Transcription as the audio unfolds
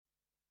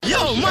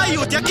Yo, my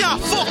youth, you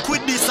can't fuck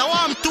with this. I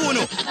want to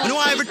know. I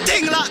know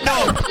everything locked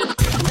down.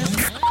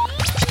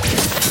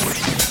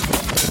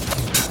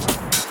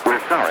 We're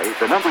sorry,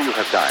 the number you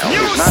have dialed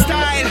New is not...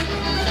 style,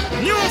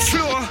 new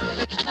flow.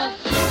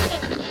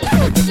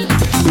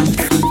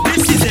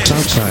 This is it.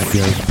 Southside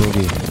goes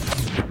Boogie.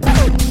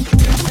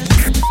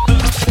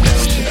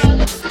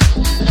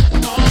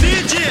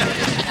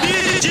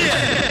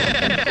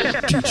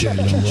 DJ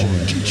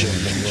Lord.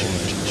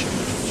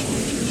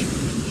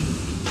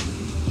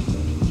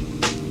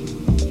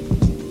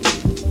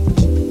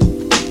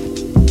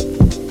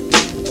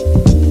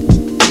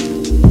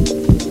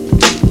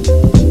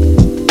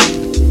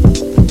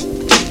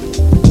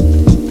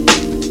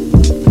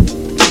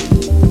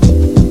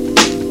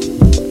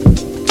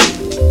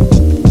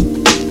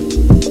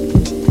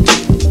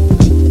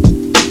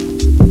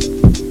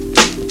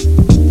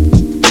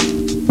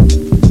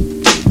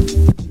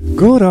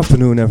 Good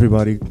afternoon,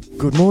 everybody.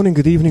 Good morning,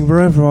 good evening,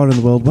 wherever you are in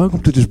the world.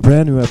 Welcome to this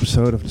brand new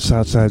episode of the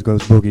Southside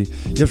Goes Boogie.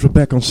 Yes, we're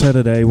back on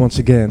Saturday once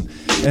again.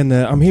 And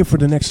I'm here for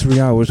the next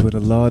 3 hours with a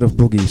lot of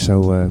boogie.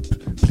 So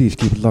please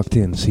keep it locked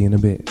in. See you in a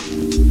bit.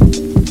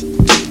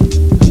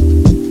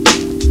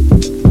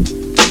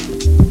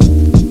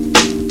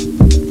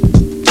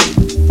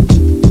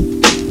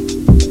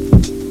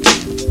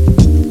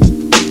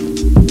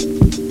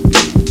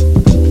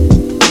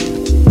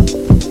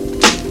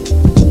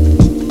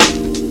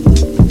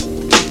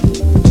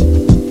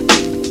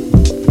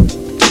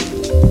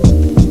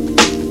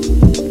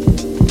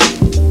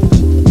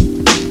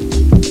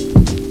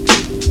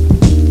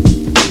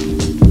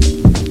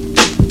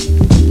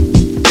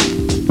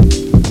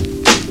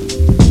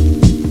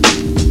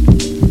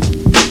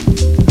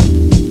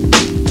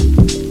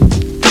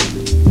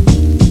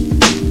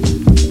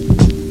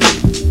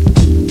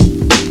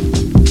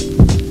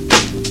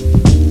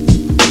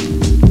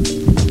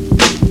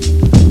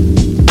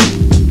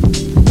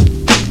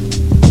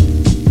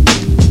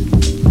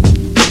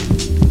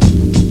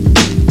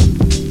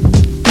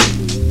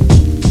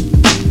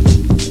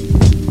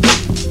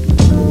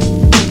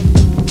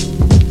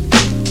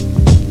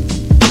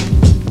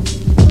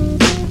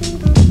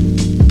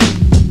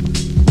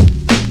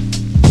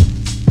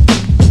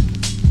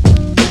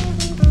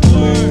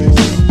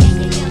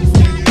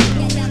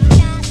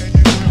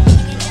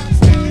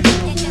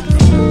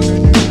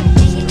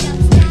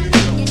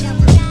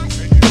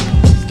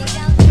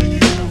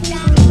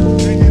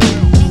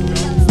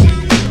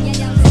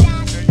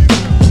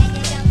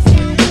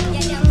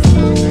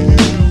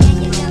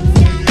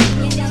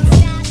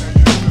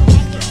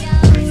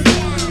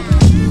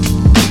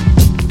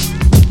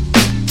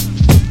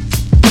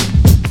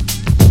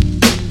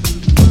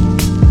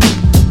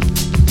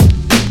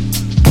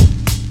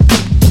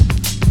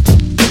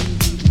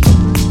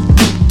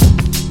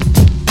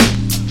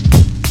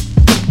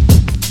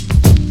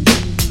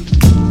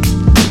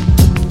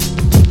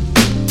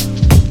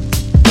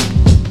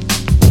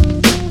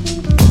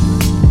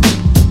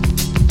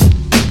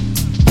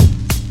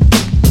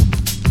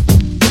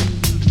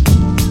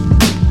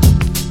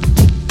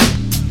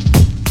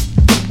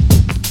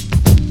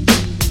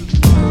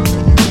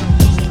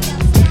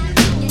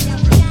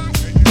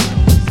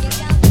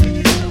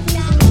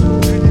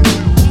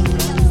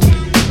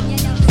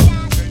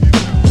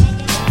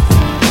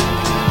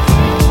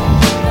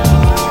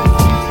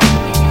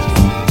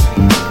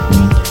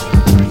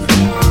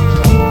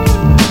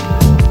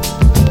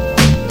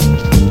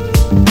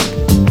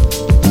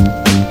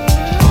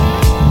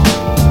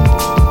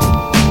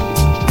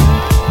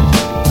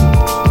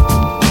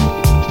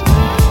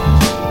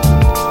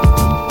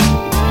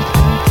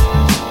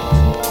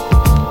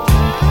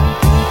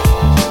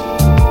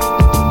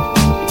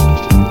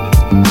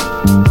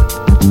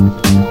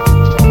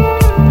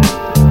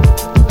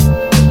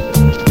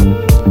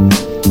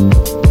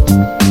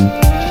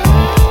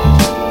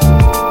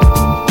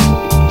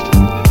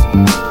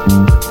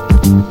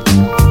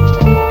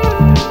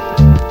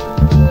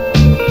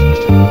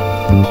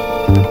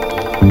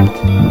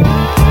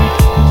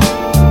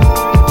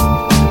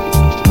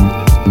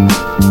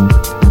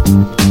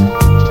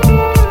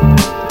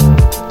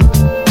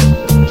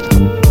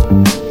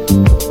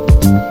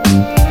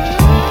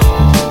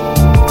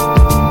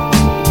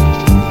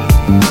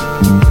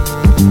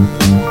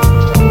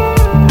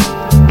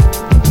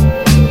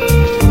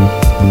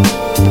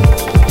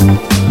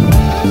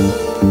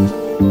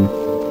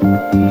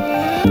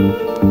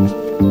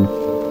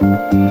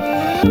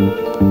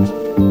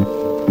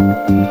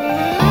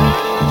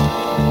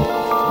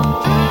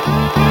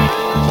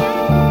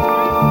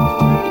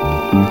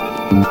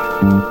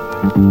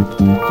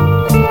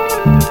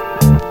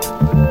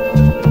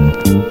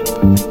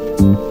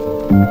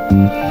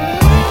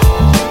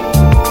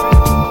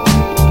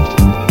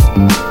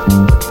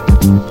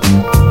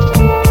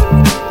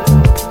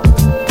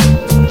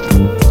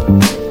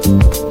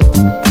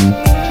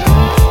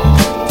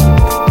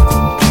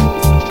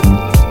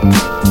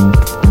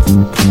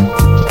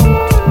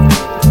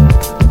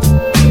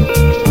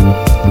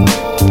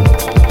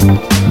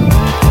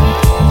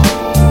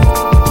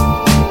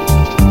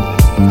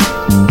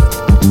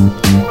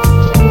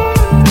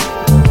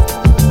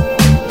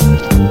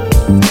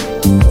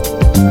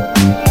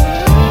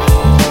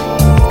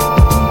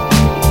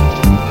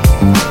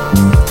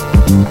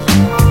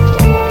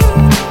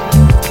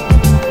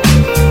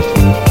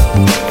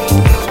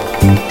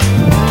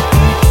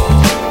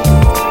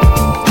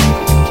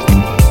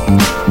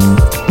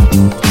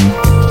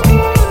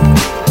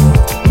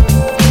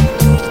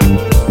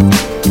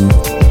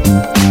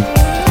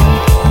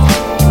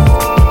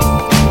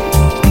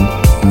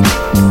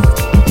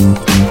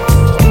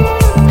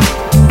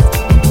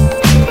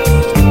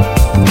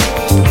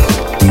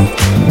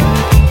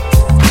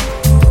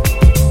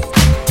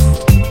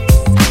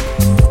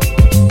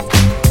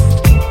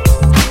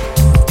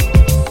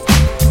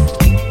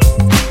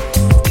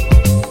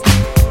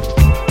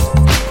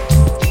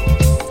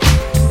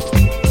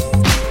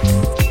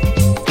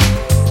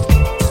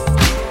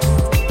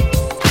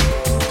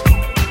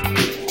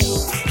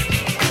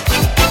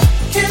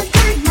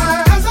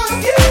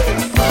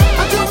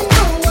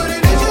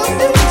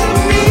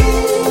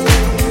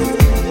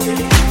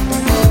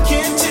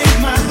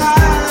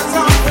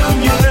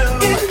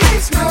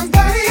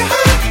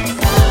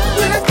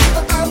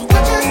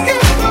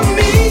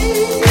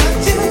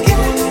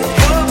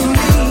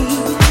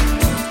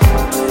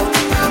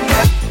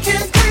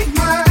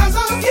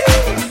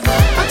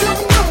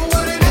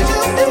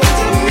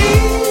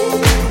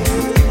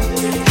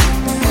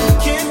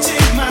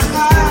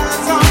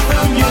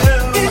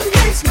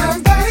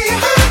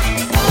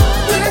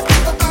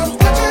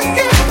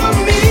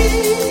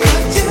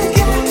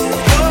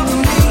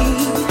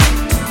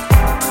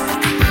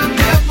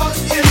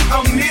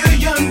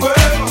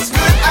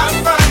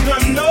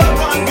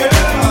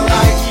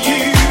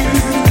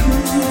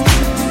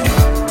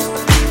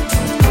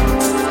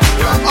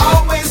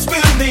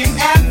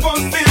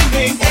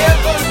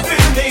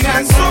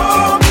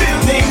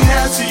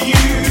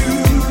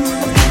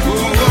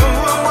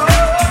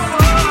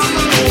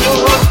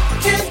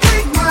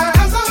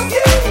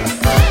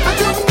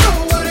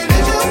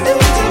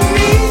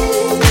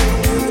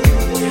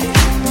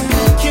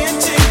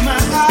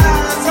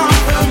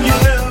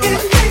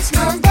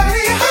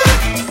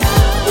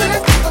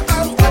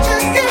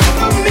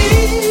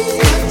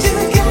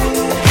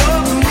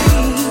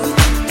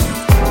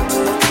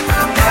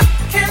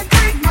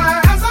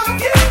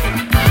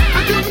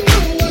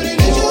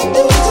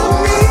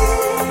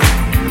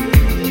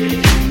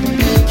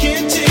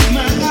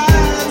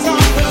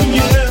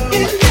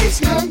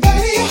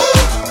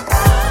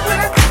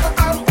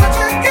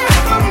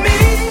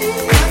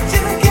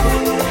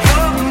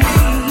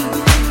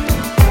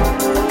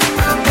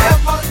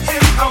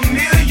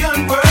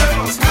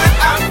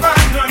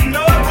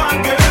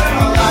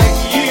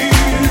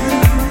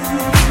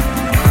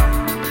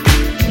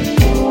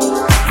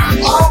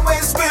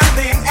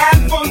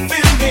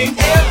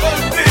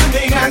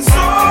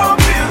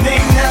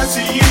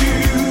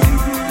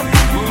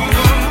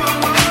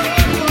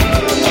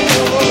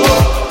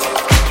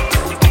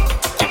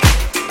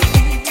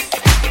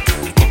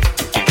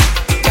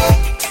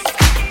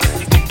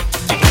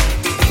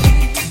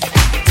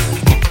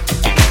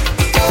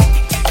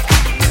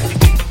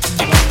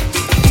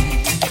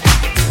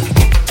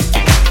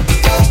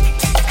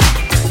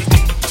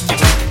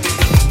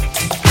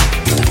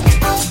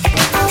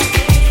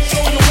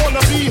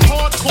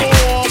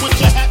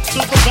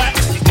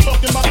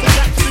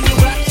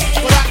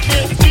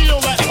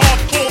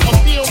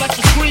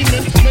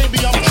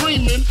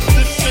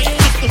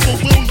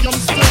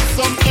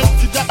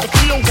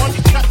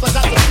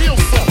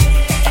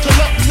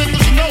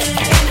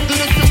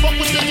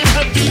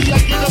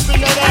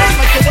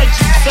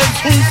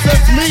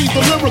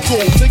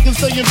 lyrical. Niggas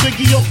saying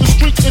Biggie off the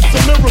street, it's a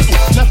miracle.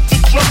 Left the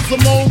drugs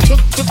alone,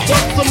 took the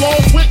drugs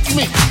along with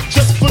me.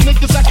 Just for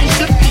niggas acting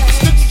shifty.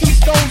 Sticks and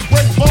stones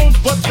break bones,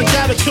 but they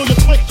gotta kill you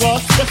quicker.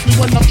 Especially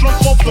when I'm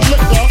drunk off the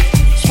liquor.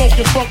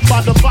 Smoking funk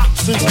by the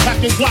boxes,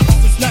 packing glocks.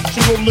 It's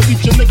natural to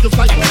eat your niggas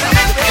like the funk,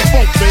 baby. The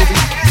funk, baby.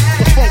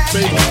 The funk,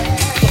 baby.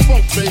 The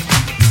funk, baby.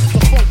 The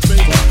funk,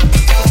 baby.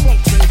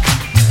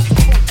 The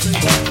funk,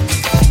 baby.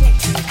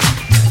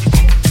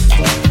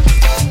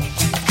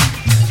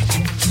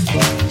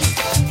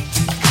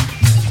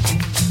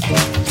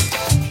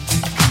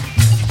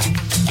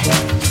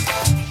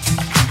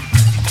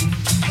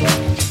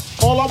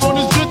 All I want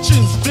is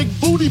bitches, big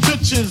booty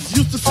bitches.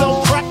 Used to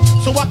sell crack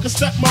so I could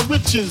stack my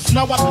riches.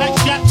 Now I pack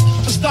gas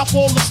to stop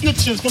all the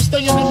snitches from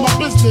staying in my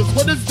business.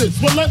 What is this?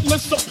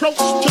 Relentless approach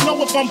to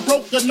know if I'm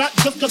broke or not.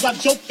 Just cause I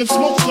joke and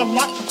smoke a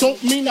lot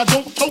don't mean I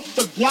don't tote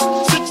the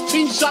Glock.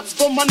 16 shots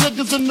for my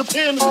niggas in the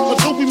pen. But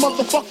do we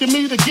motherfucking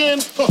meet again?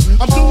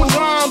 I'm doing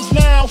rhymes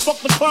now, fuck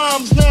the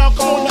crimes now.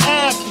 Come on the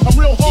app, I'm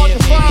real hard to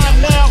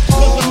find now.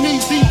 Cause I'm knee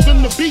deep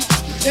in the beats.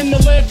 In the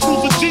Land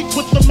Cruiser Jeep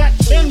with the Mac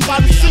 10 by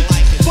the seat.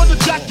 For the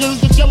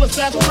jackers, the jealous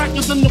ass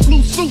crackers in the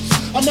blue suits.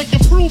 I make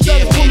it prove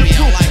that it's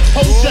bulletproof.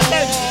 Hold your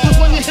head, cause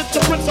when you hit the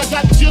bricks, I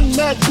got gin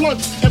mad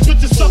blunts. And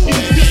bitches sucking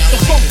dick, the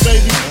funk,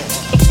 baby.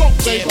 The funk,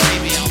 baby.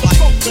 The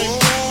funk, baby.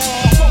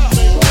 The funk,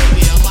 baby.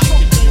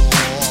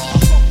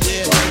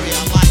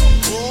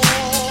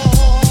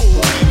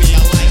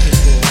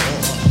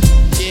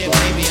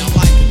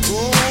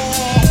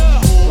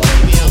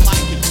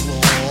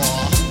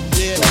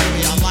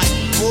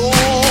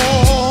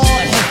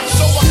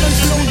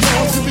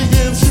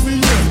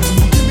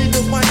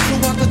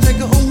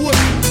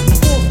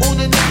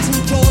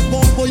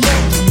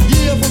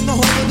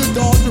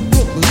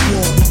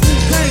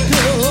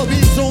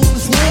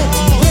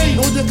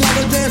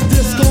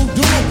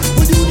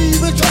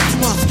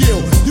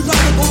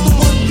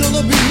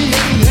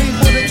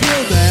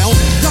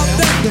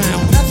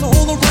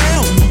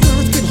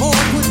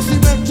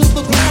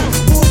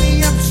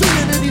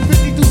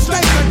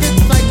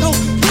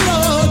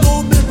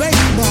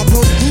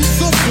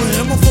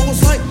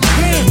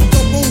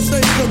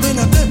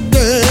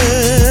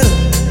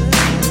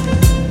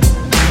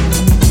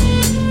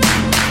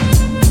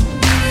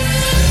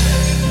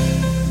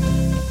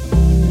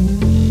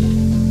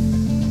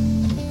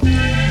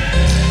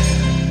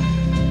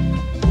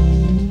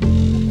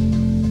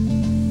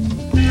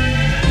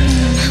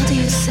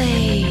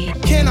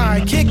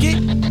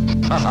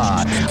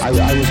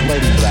 I was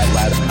waiting for that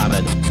last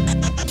comment.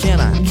 Can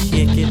I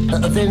kick it?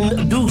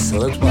 Then do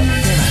so. Can I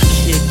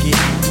kick it?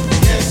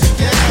 Yes, you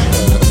can.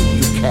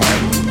 You can.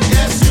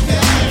 Yes, you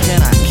can.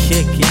 Can I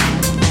kick it?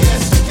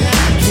 Yes, you can.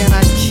 Can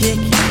I kick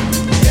it?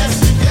 Yes,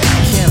 you can.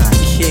 Can I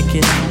kick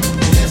it?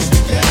 Yes,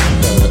 you can.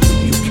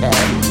 You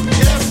can.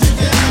 Yes, you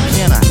can.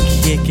 Can I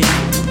kick it?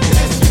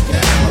 Yes, you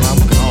can. Well,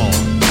 I'm gone.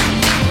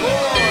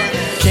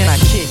 Can I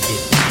kick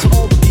it? To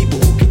all the people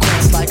who can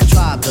dance like a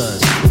tribe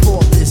does.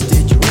 Before this,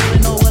 did you really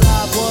know what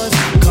I was?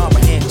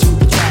 Comprehend to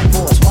the track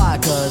force. Why?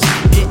 Cause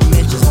hitting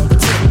mentions on the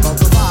tip of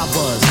the vibe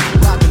buzz.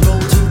 Rock and roll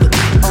to the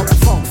beat of the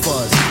funk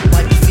fuzz.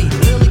 Wipe your feet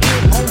really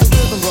good on the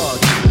rhythm rug.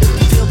 If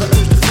you feel the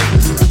urge to flip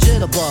to the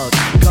jitterbug,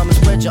 come and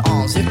spread your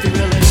arms if you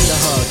really need a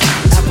hug.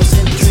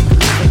 Afrocentric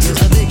living is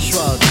a big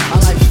shrug. I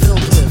like filled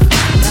with,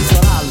 that's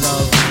what I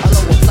love. I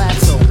love a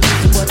plateau,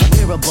 is what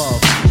we're above.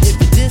 If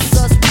you diss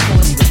us, we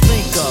won't even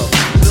think of.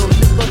 Bill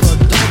Nickler,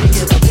 Adobe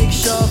is a big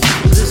shove.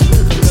 This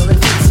rhythm really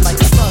fits like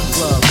a slug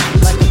glove.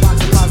 Like a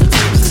box of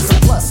positives, it's a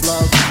plus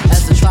love.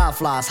 As the trial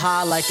flies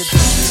high like a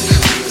dove.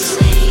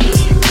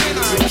 Can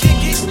I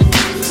kick it?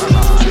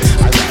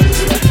 I got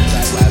that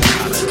last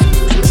comment.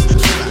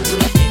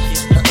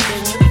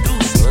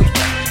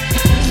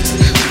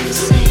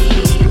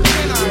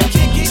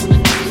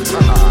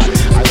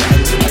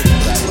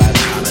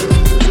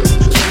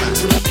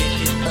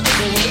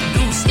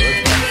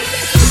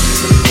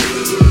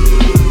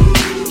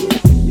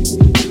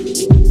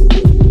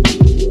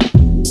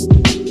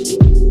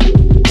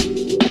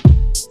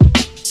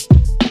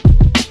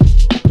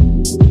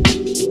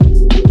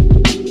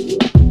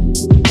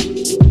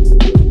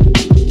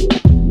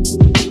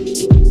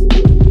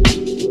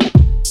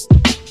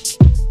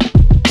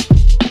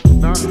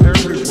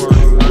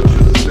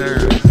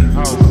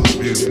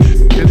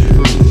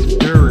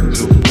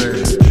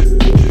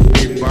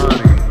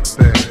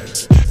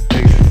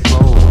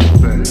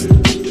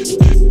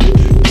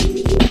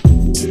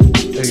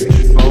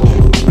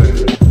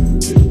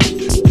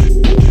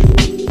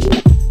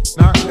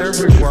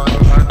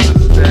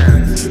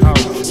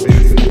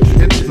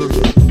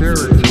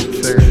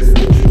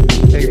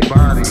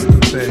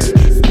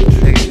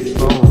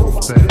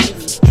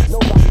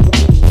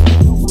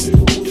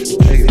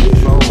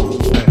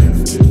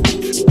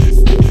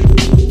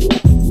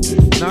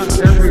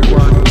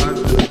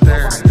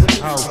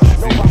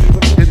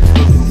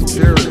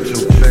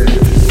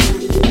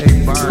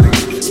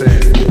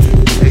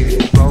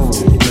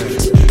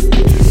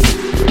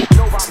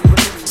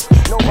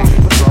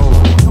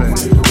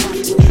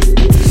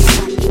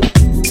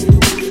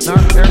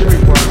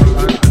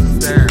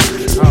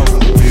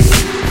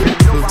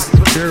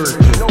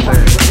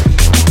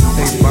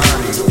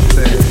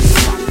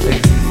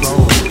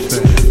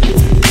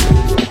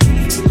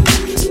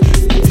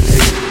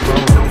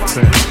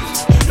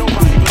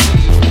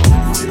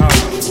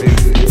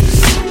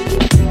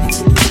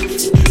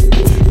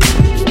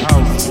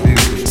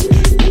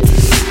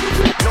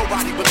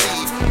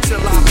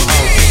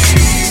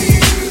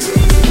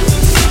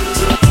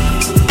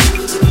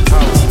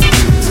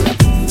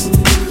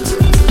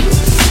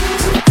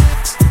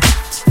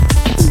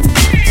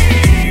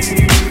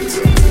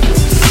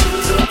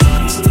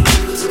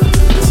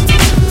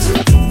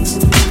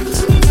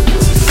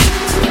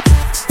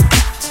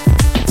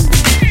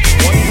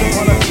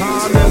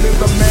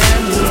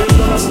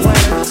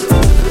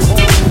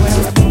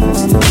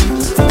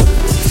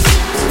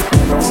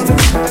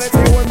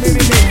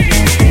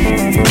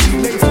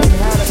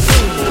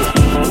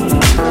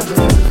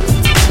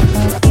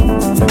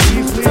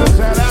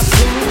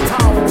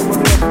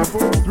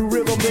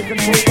 they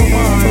control the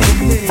minds of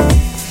many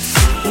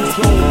who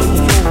control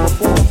the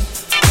force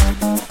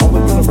of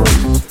the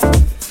universe.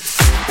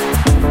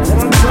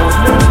 One such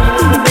nation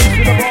was the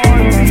nation of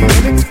R&B,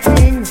 and its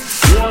king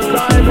wore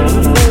diamonds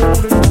and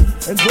gold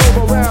and drove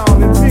around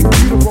in big,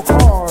 beautiful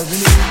cars, and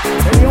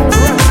he owned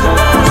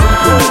restaurants and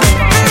clothing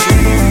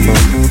lines.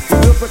 He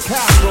built a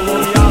castle on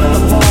the island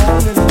of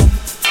Long,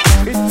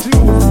 and it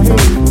too was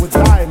paved with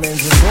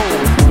diamonds and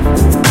gold.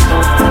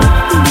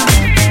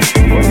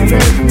 But he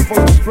led people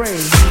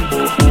astray.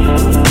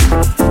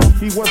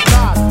 He was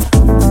not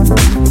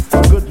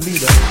a good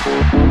leader.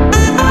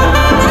 He was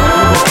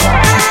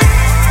not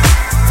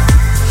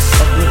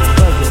a good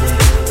president.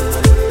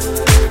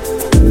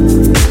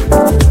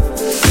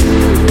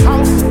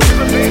 House is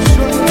a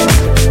nation.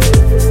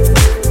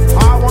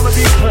 I want to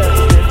be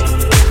president.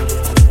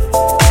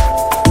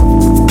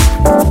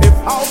 If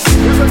house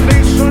is a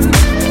nation,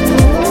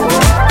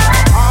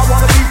 I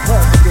want to be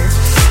president.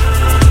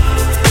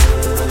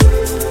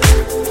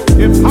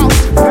 If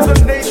house is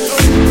a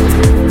nation,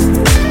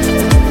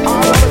 I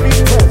want to be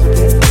president.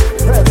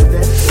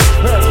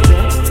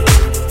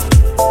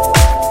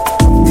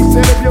 He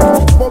said, if you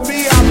vote for me,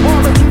 I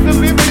promise to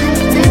deliver you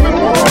even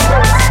more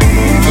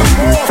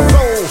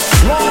so.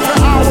 Longer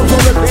hours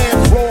on the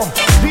dance floor.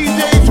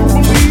 DJs who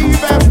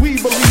believe as we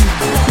believe.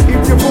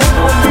 If you vote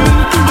for me,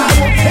 I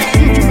will take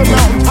you to the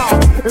mountaintop,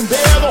 and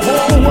there the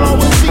whole world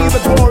will see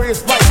the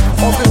glorious light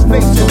of this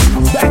nation.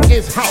 That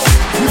is house.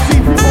 You see,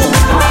 people,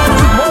 house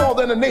is more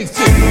than a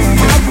nation.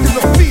 House is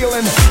a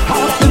feeling.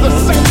 House is a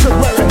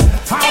sanctuary.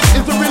 House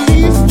is a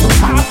release.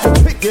 House will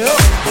pick you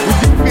up when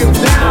you feel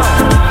down.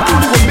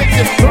 House will make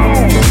you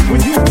strong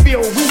when you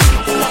feel weak.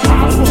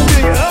 House will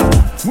fill you up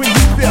when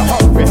you feel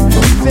hungry.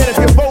 He said, if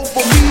you vote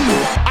for me,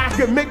 I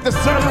can make the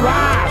sun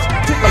rise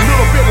take a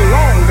little bit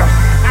longer.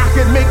 I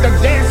can make the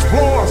dance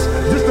floors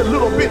just a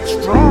little bit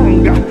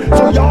stronger.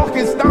 So y'all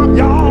can stomp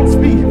y'all's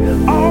feet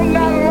all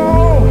night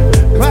long.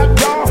 Clap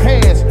y'all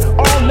hands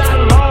all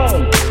night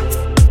long.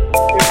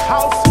 If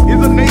house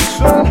is a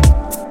nation,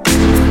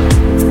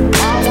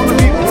 I want to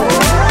be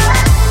president.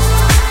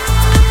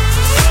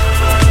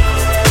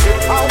 If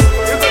house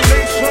is a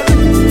nation,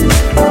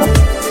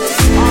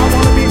 I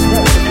want to be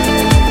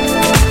president.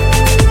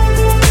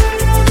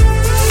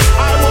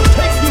 I will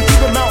take you to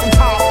the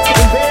mountaintop,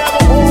 and there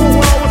the whole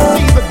world will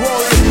see the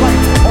glorious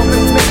light of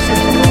this nation.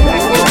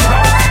 That is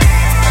house.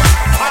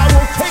 I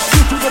will take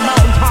you to the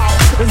mountaintop,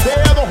 and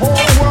there the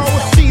whole world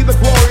will see the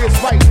glorious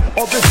light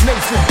of this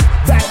nation.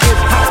 That is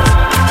house.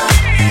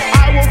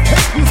 I will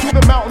take you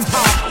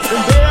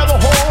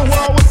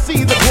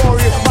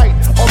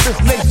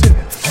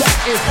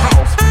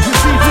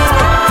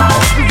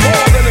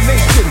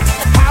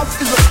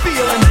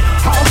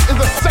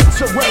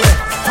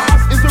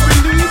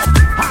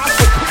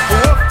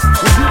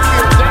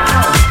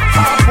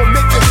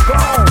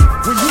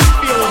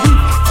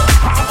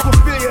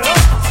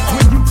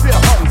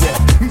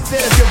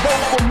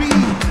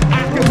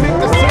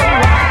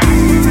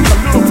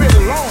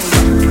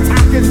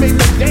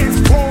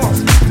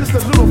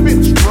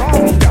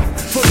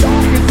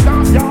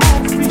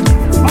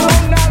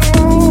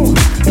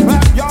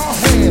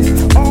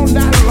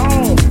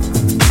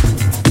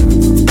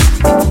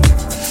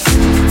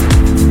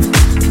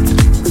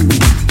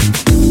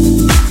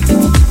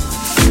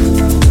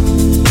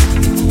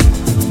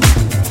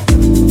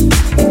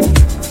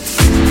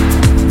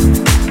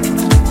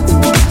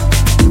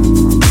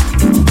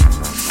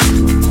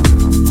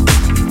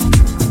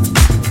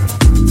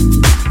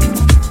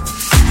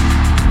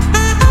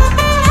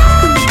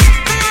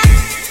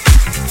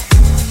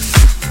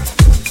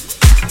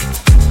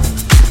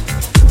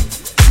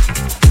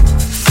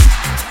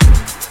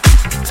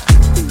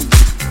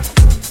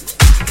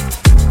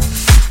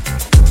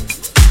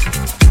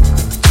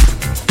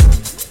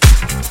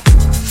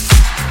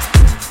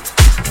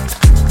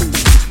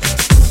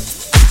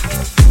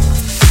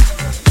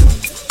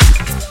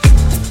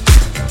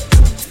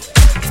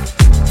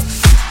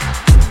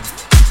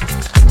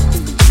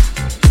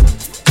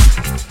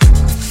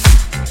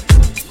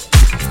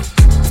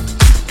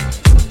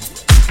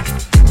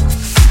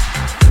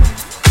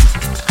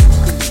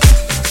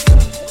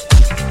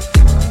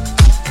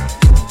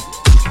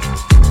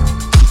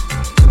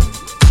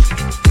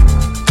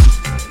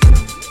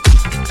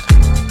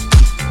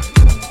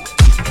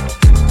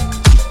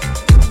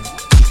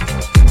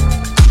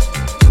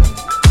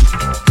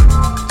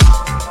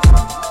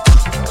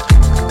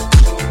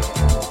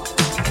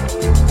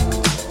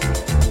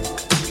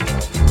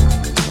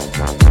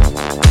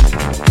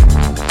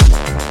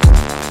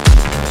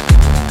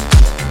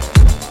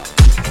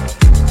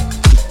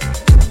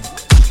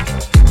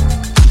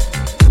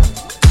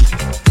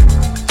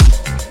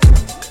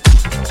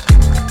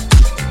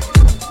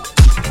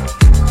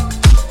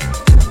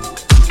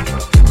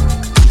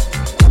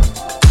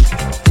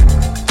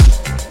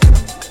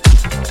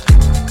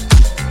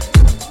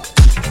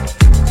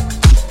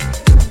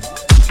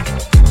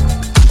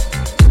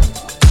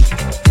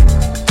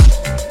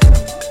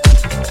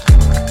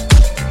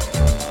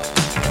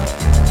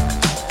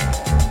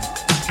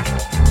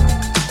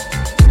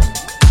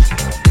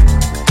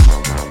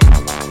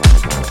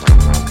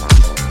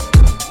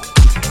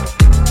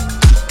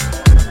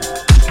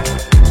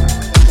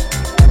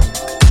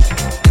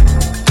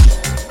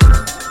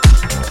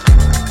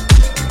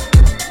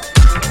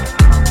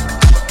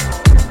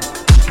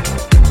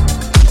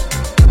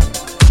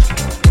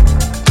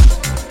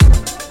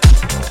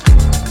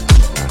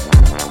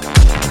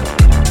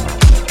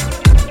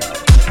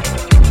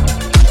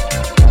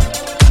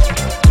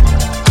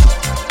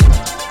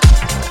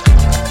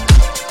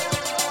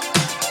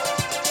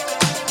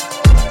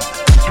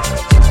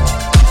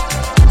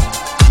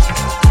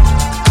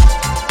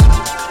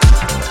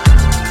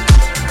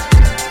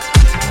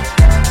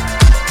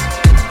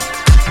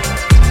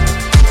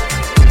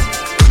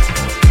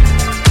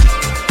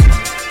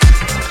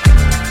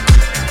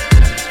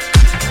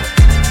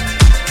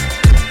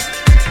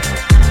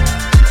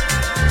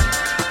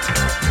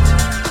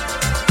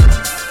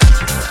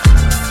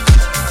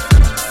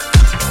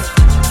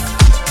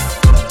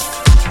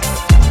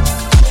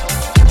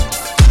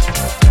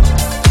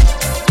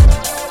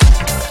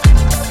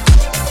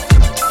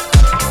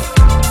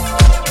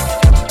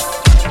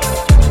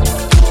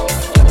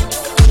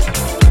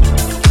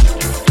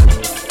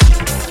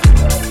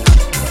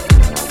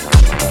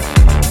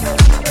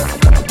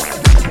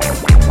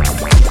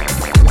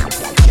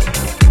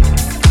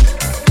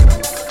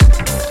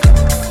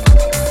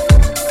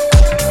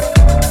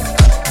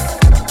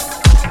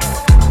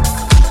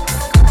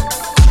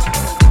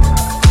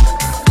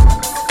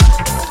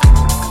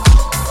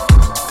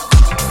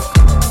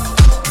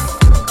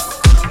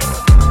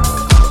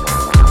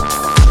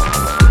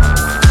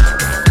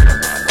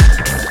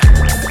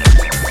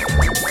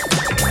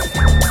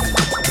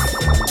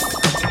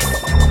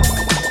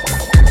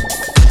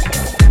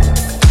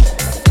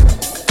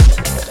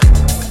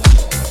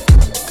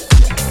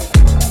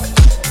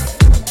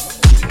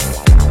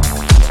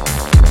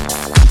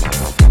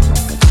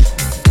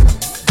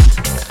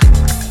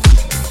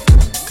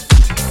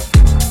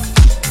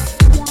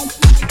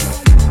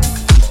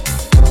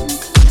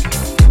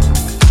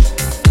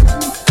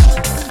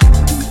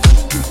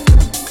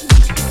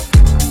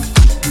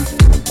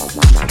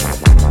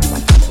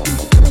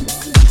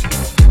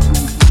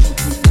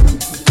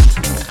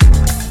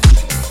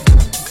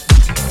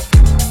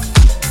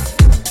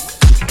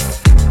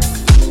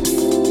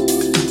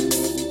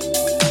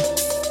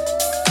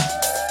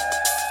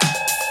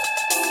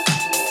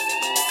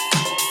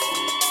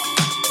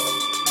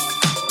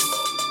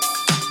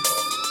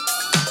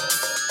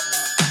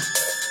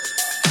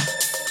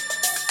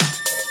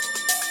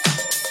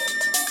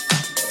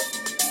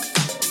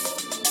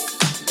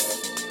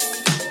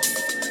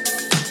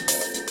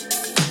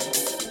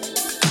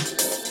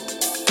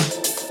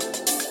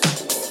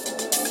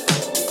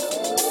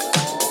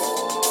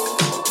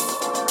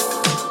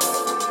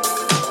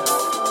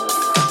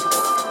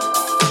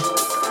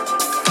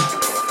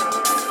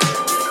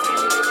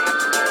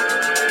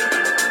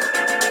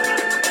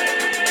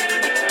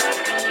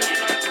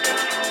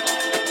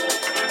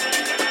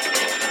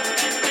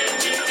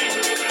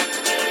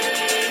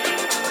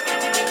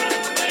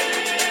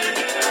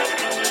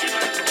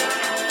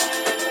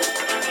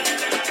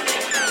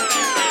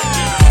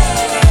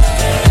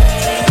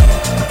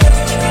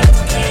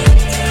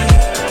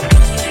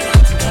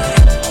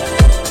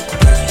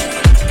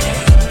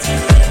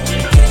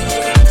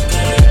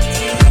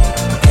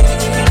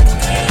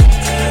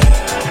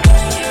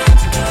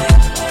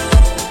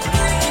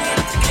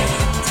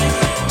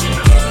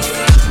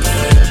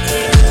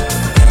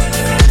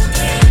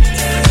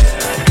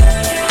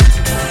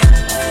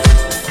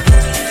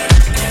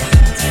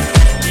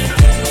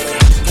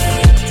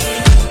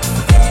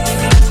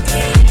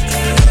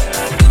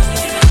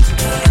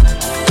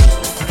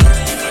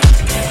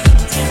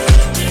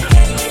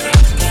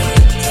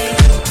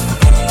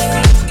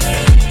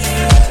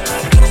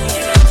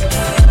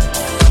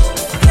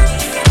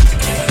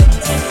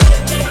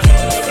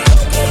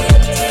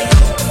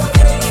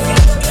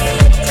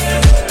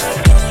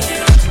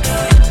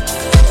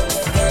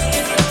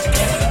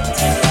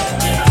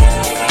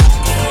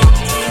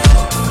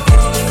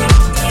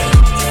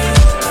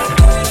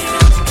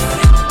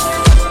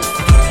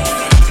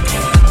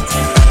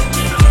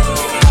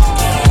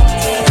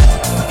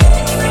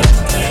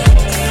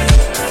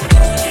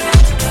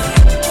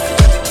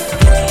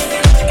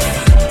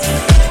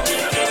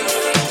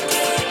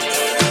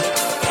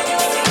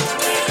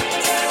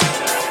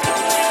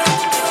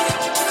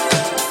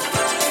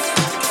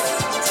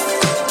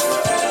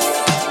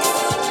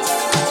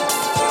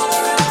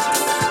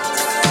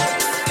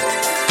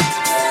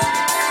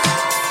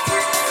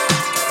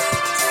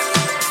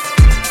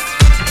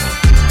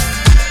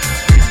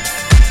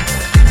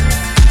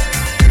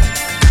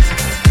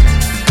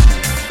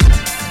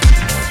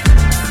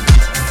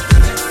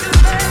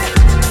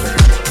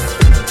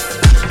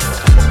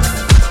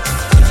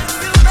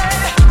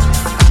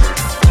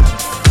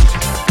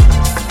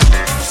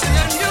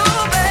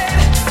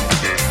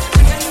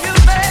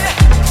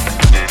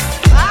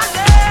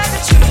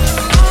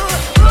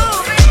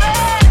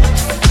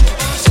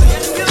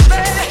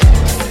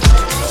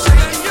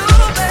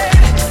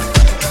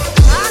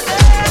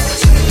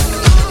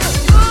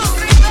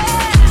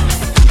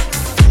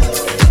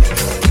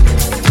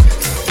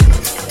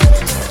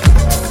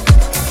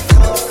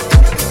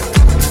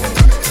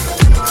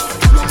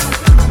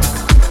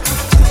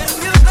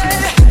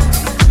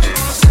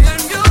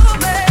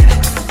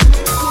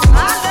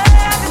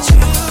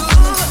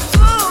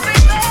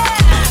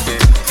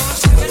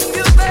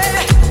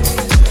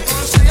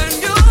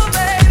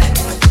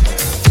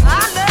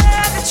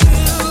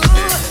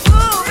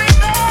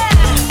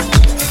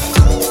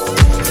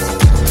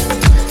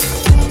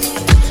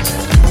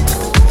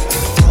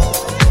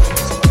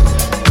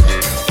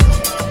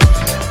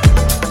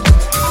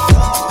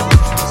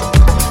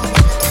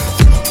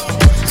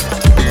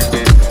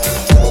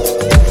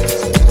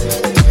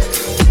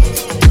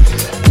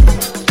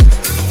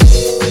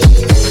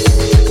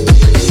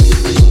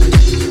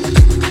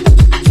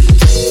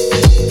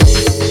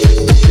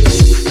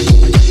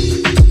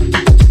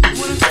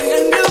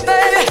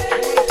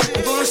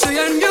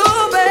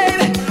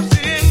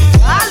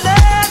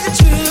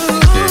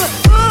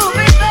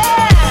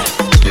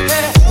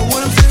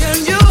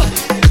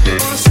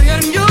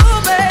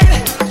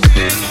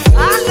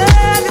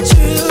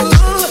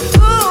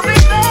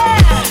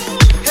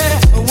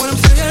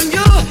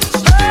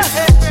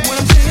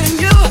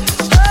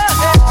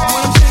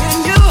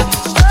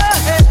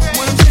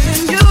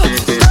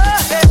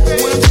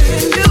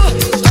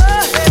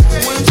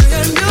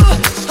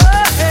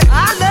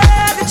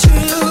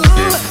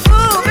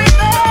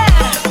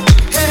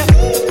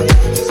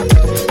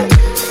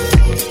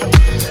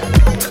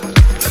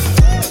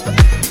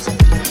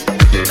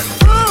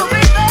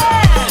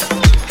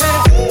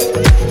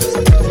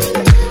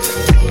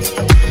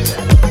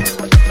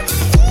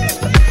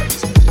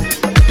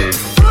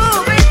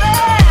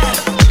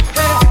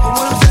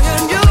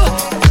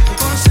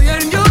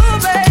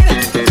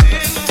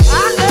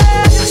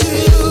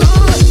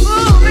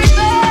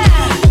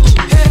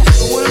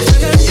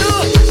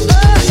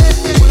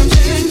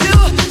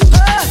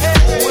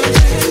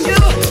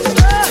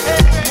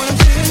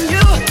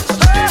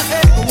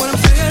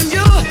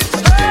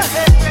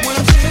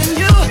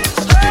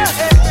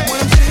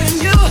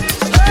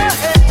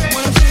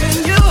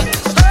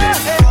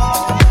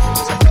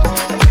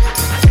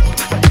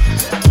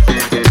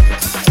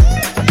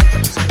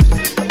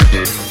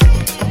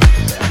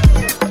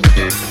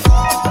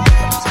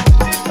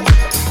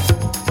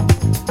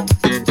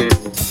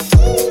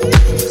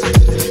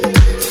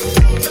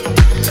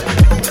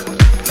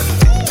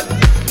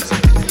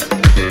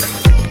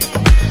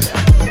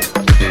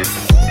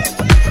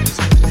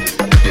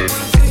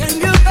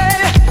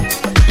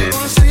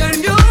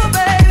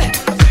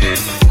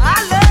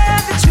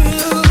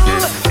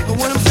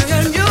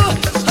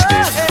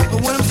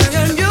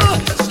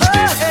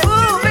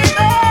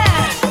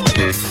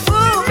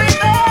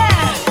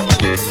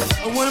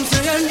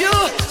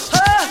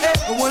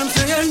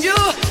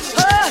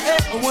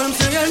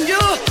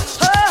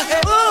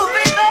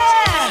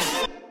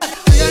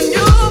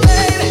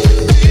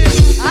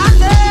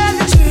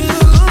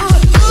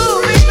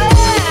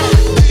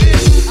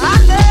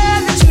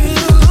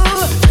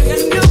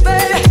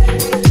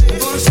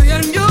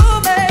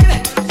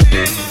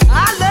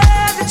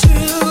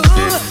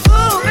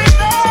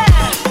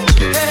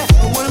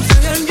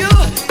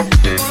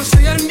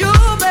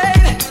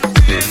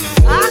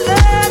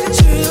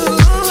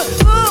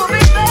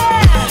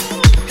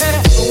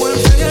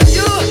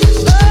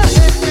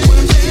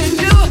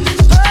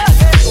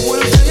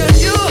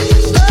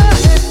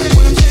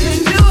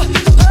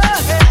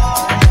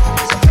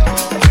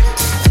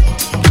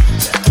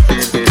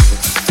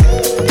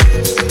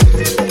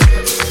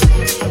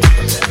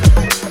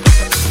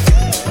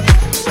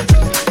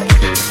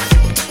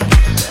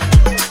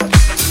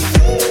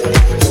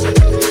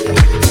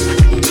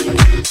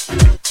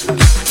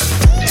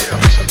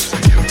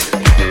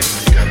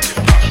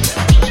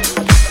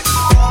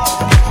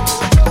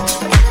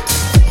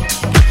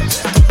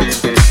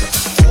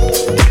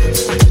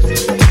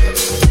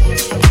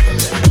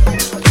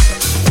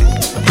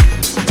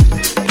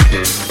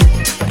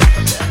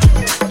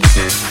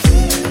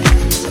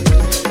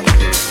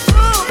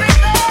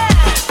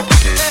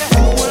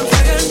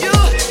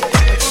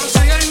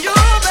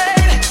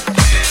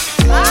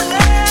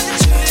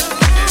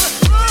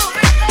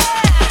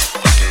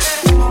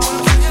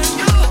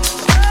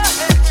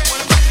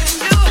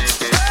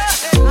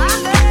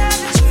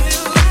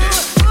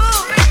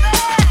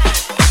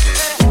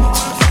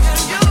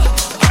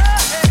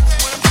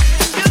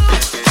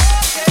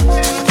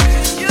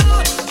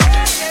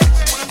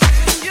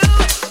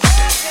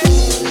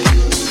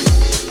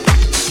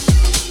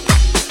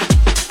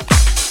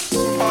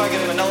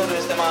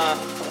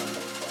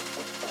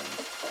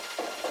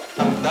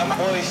That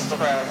voice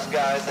cracks,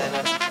 guys, and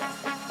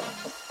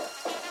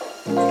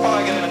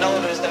probably gonna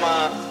notice that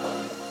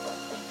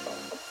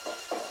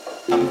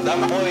that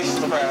voice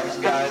cracks,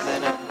 guys,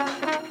 and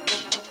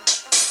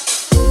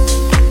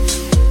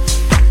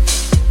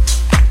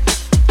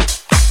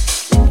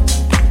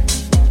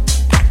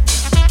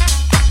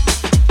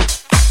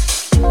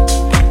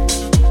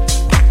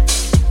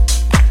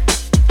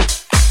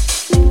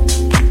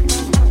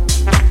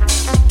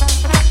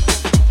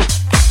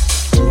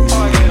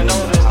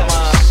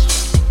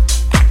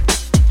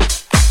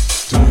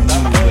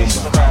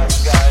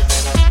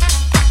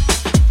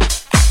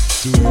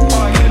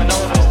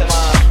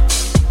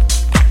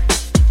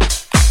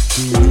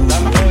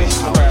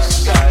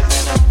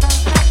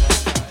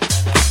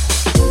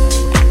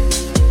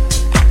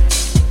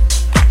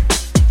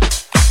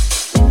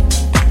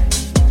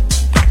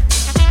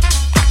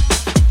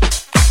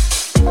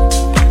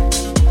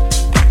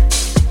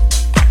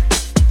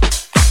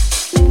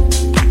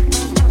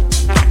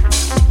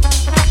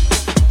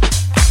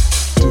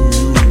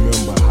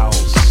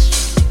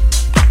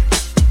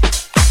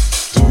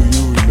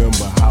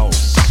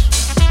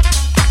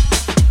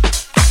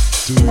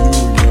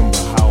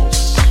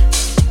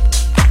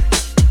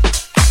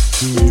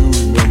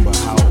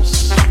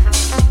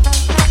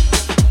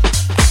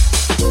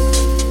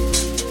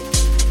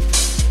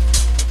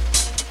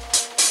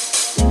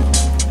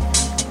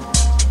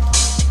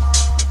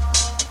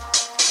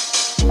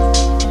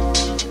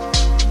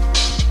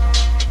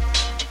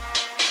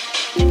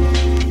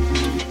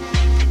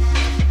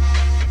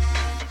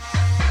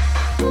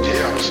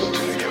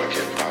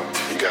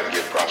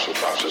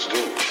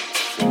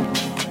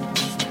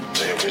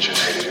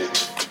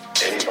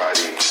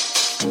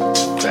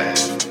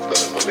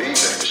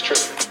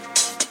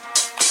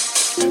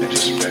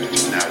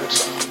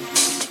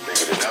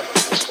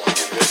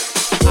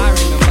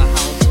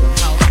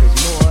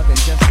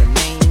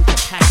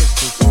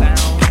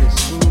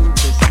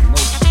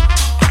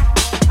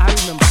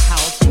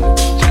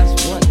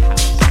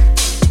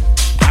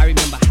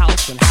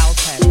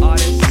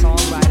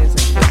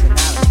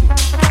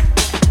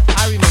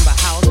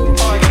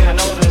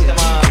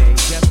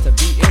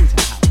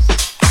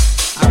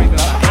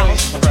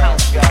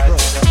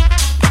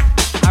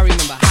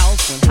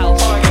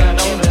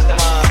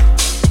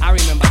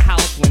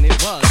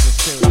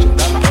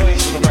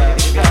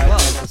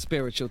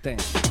spiritual thing.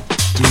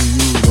 Do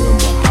you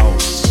remember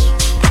house?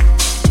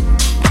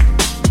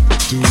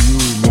 Do you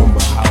remember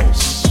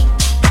house?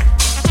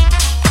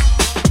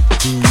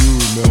 Do you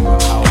remember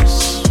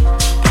house?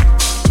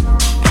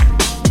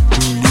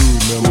 Do you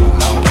remember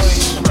house?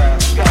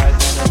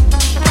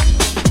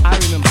 I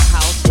remember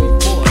house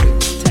before it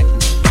was techno.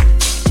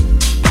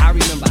 I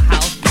remember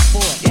house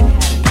before it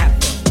had an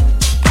afro.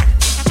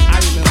 I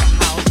remember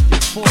house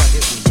before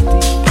it was deep.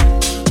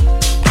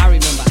 I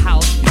remember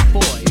house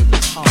before it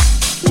was hard.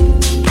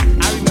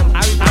 I remember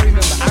house when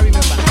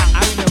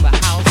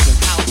house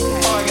had.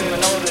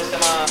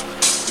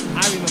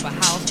 I remember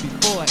house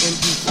before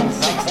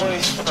MP360.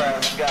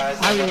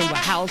 I remember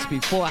house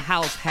before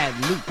house had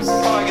loops. I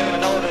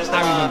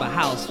remember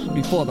house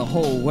before the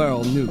whole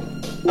world knew.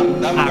 I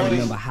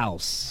remember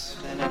house.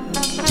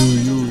 Do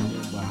you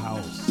remember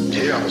house?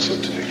 Yeah, I was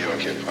up to New York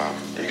hip hop.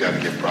 You gotta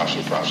give props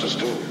where props is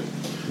due.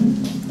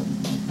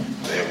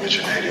 They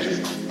originated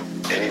it.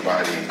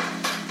 Anybody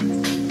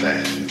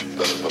that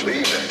doesn't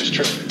believe that is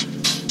tripping.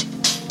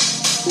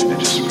 They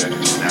just spread it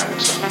now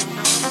with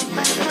something.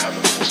 Make it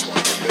another that's going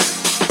to get big.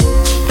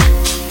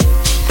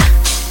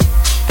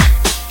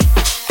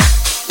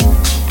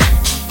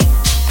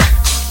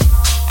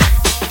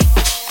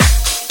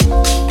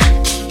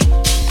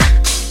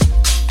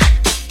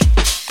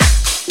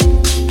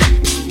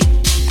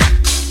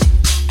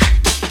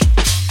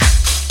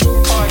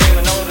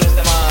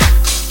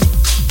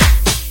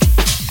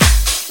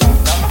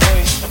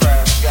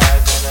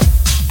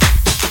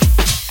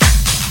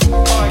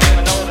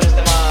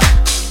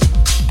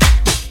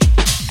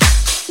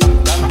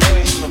 That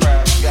voice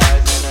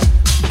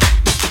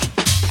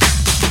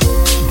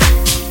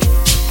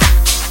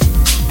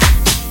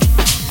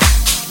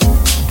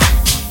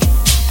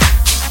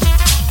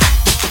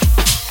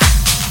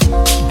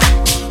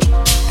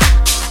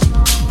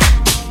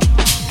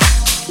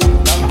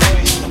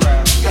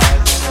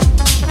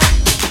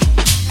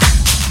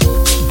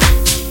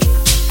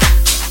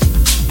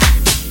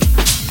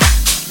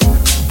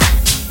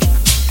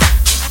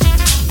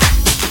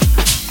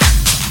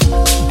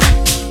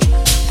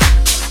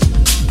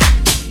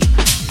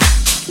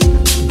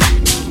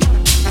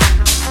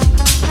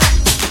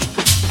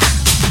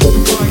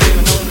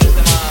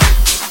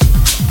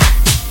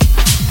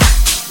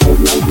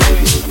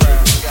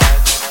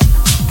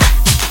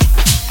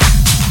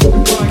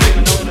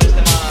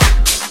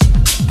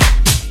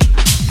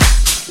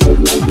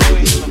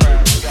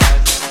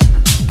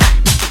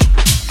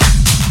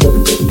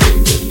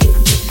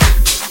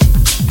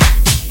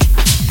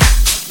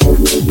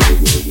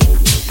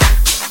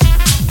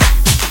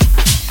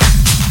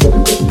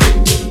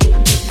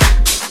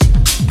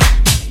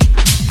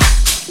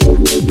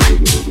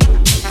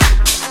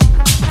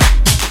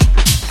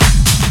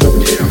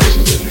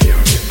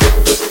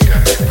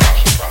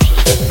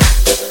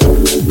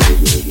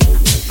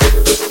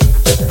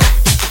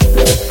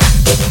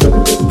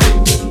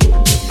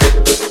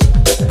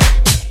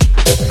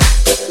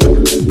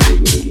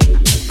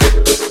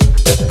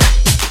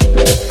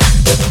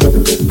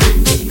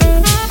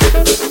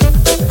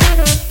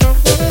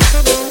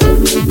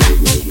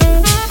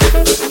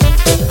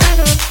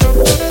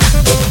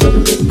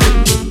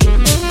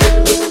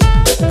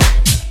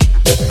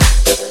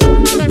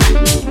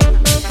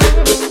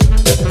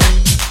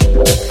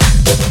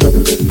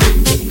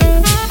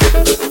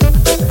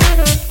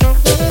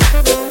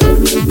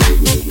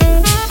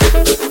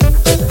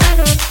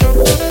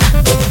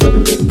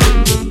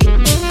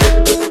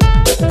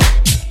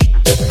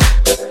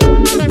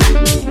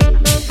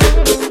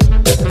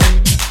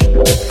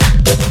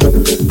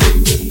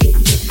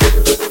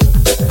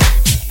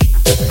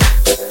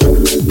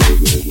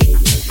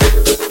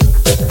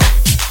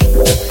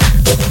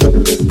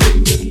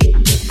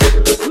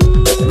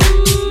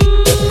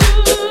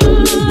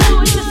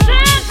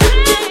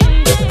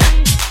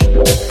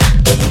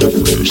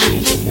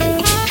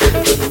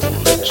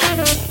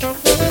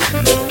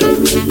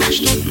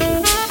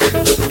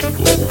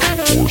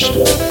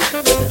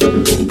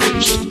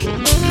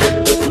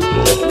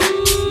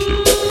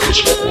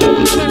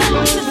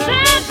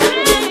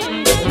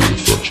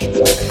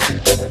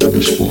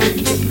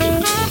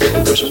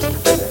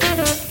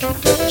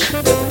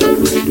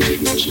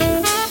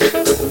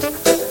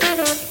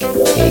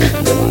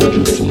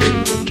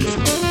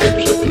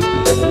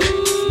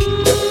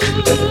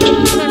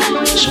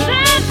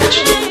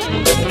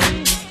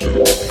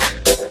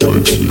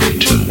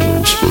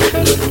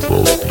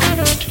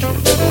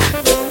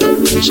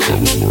as I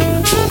was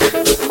learning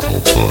about how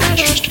time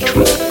is just a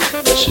trick.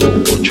 So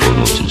I try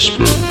not to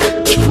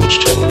spend too much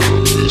time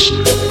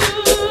reminiscing.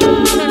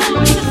 I'm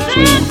looking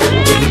forward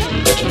more than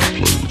anything to play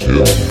with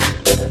him.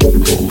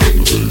 Call it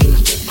the day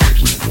that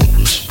complete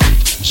oneness with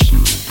the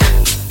spirit of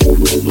God. I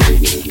know it's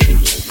the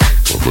truth.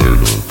 But Larry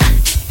and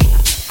I,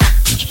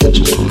 he's been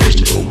so kind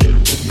to help me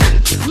with a lot of things that I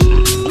didn't quite have a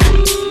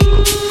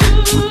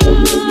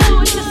grip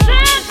on.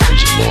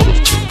 There's a lot of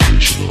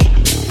temptation out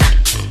in the world,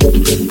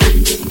 and it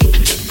can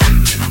confuse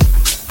you,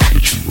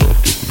 get you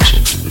wrapped up in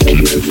something that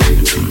keeps you from the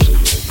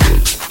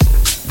truth.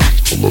 But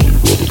a loving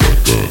brother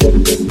like that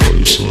by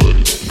your side,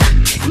 usually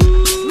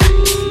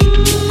you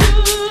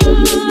do all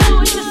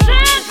right.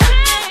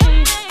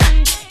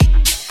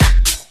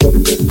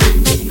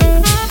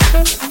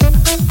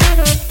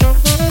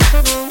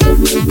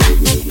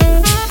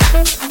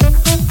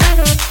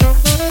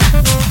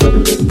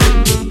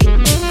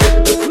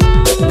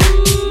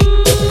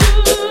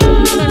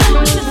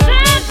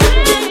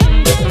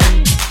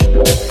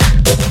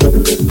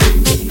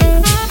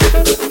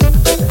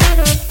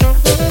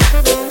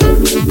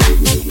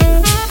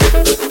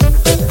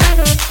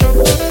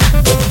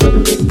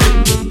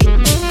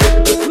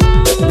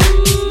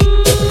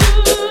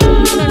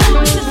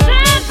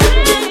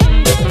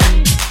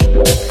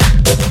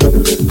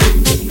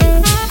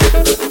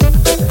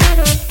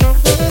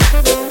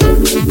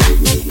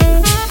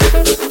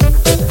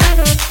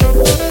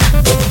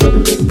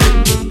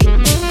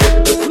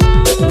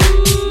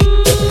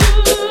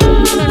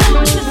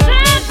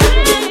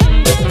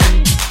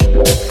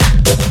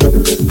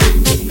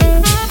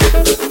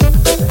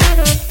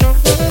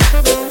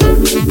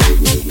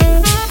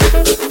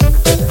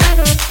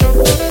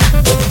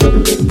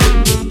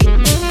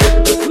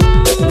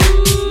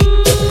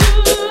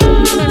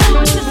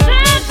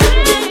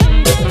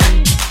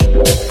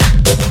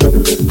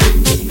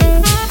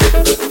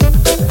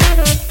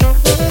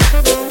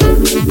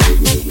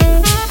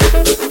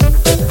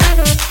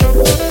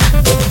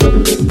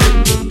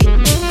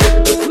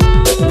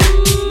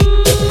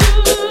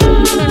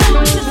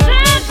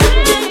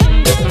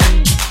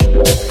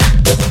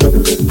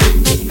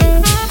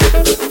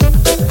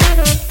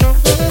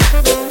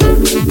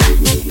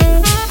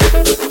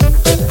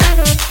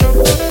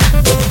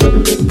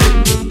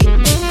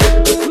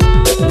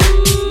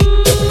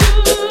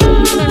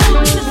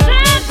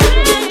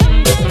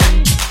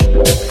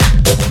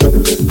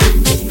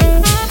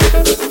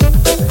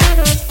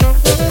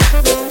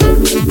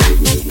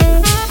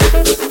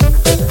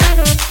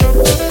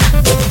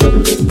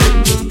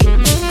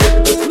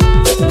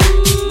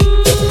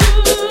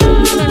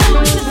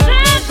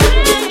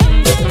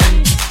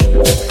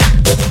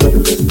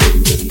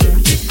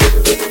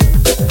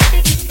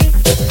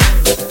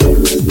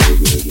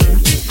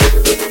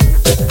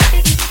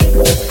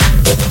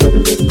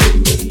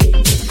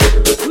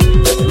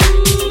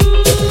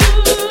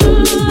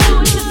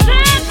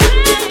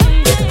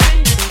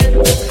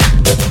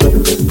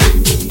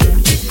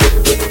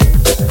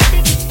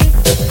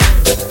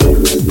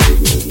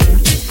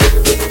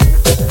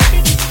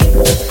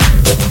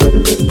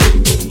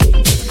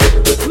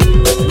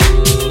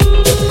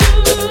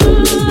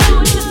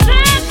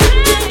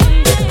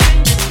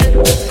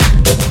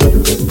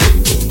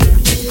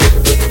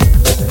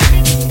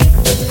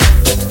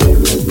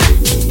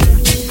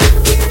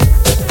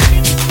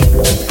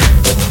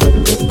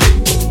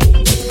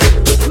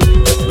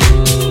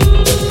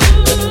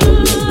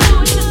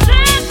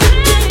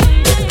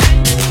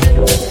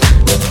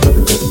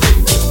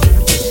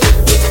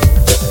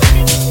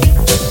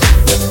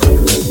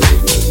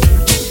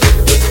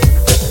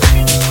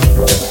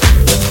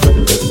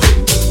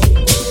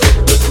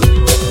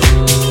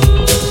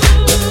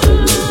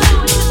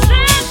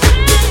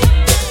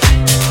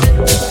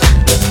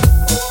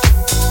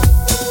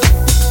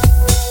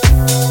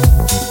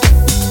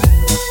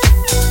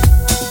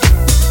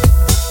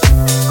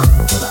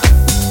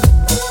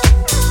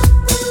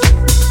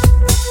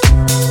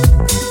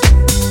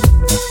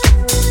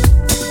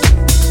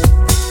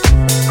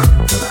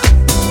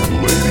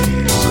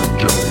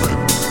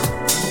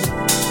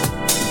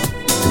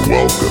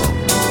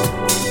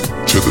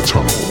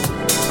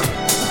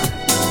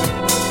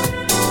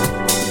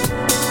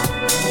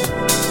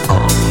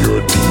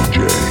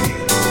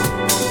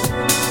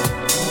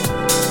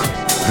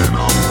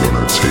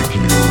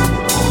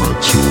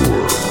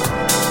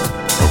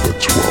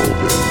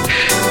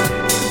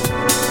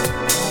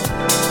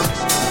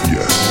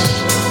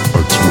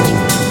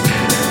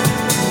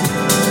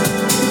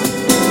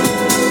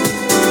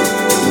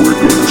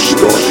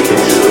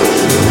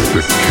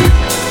 The kick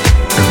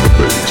and the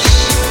bass.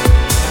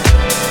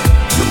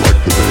 You like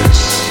the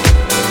bass?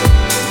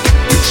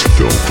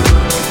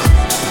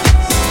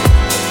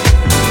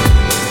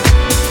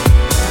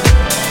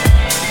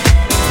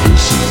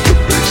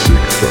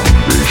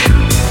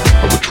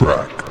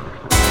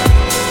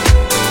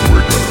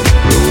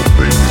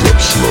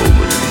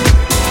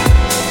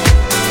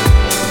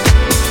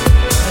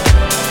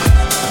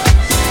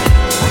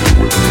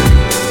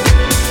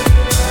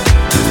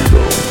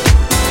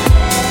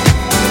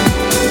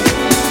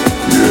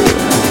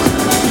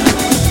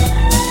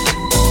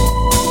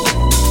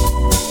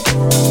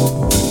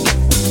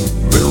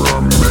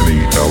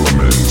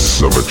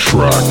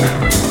 track.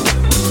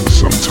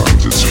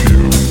 Sometimes it's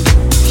few,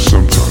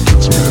 sometimes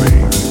it's many.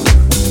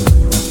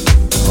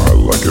 I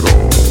like it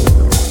all.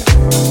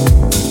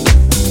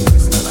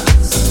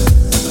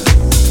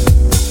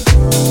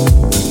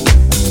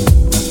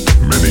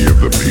 Many of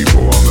the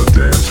people on the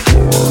dance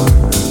floor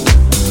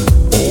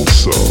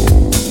also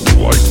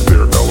like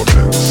their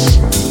elements.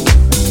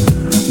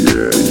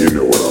 Yeah, you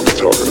know what I'm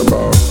talking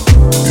about.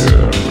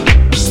 Yeah,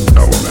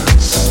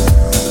 elements.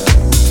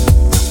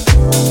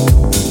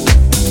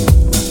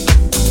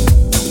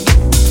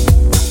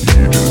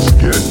 You just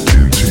get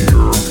into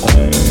your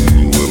own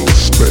little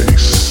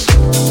space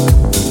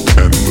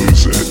and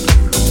lose it.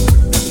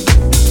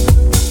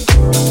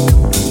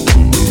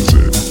 Lose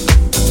it.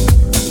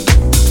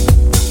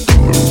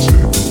 Lose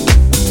it.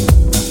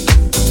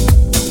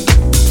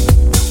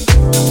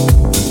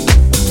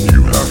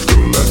 You have to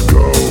let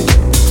go.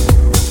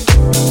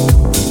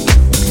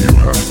 You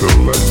have to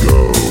let go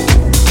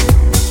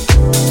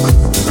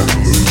and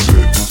lose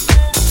it.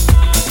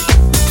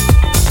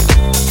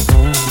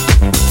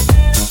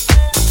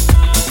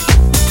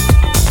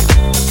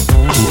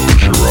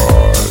 Close your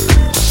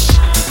eyes.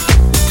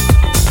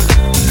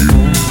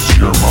 Use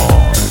your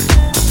mind.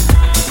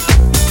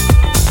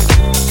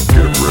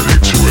 Get ready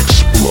to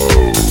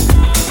explode.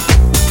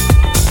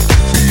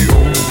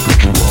 Feel the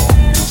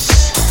drums.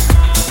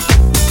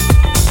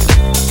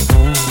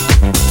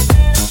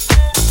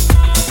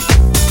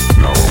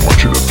 Now I want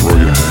you to throw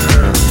your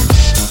hands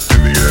in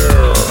the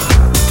air.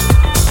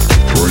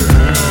 Throw your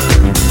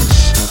hands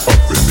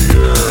up in the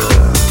air.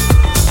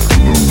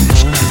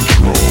 Lose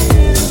control.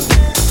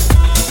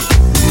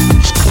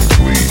 Lose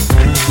complete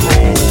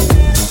control.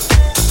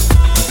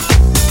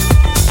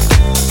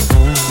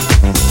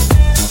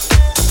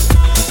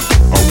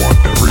 I want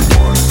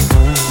everyone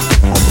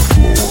on the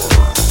floor.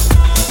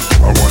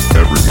 I want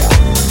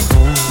everyone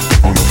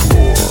on the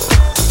floor.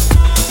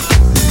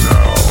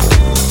 Now.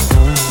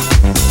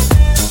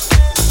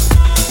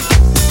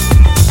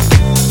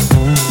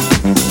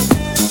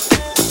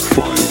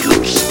 Find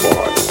your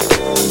spot.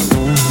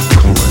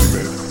 Claim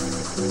it.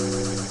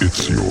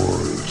 It's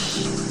yours.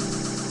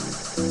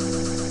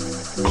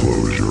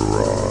 Close your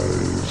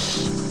eyes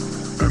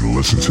and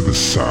listen to the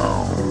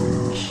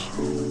sounds.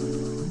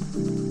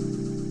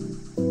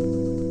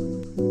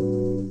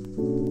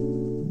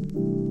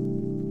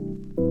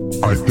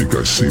 I think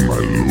I see my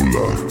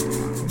Lula.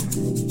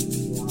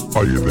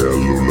 Are you there,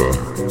 Lula?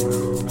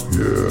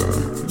 Yeah,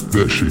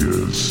 there she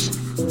is.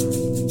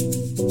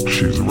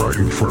 She's right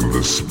in front of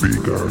the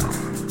speaker.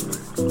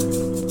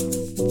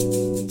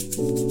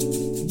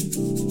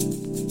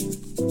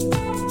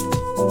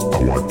 I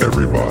want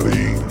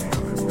everybody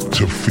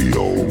to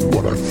feel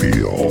what I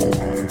feel.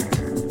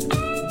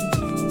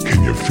 Can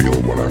you feel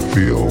what I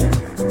feel?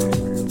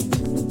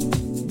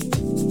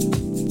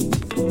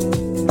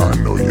 I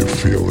know you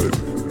feel it.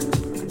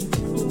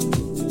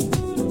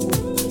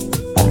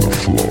 On the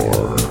floor.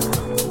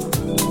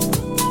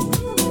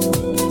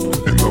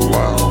 In the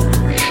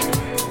lounge.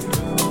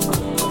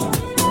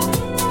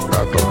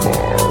 At the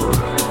bar.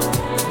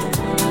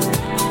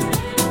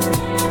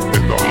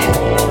 In the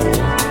hall.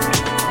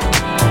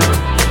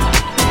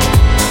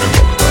 In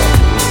the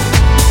bathroom.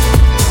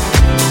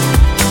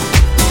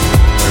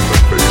 In the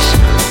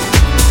basement.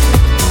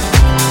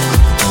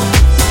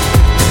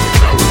 In the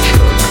coat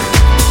check.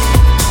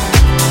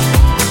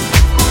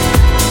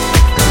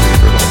 And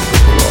even off the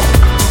block.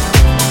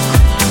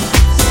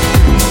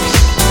 Oops.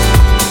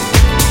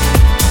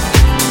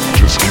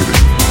 Just kidding.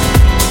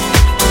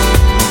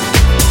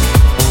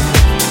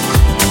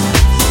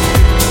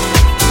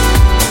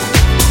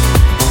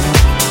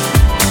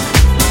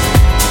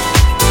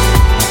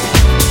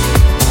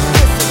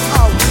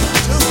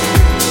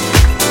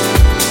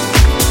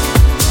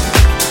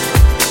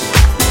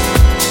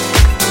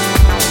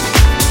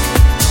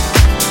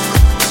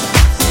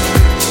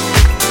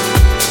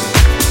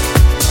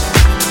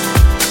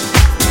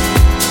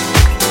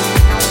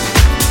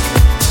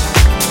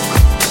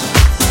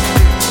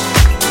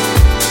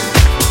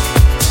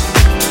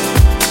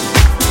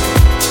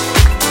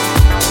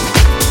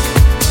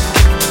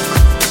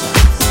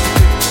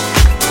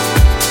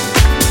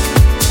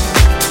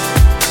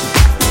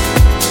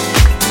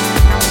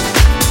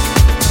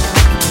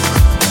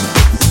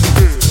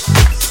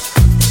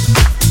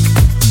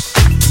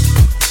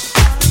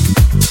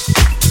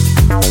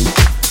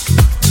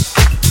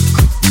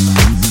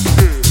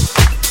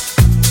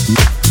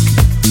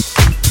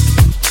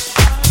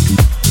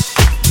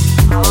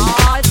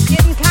 Oh, it's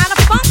getting kind of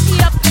funky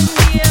up in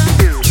here.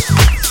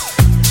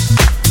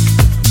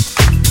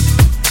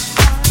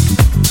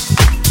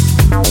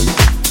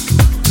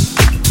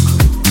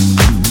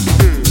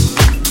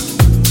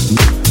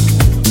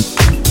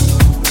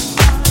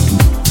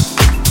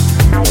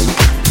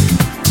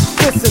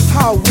 This is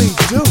how we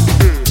do.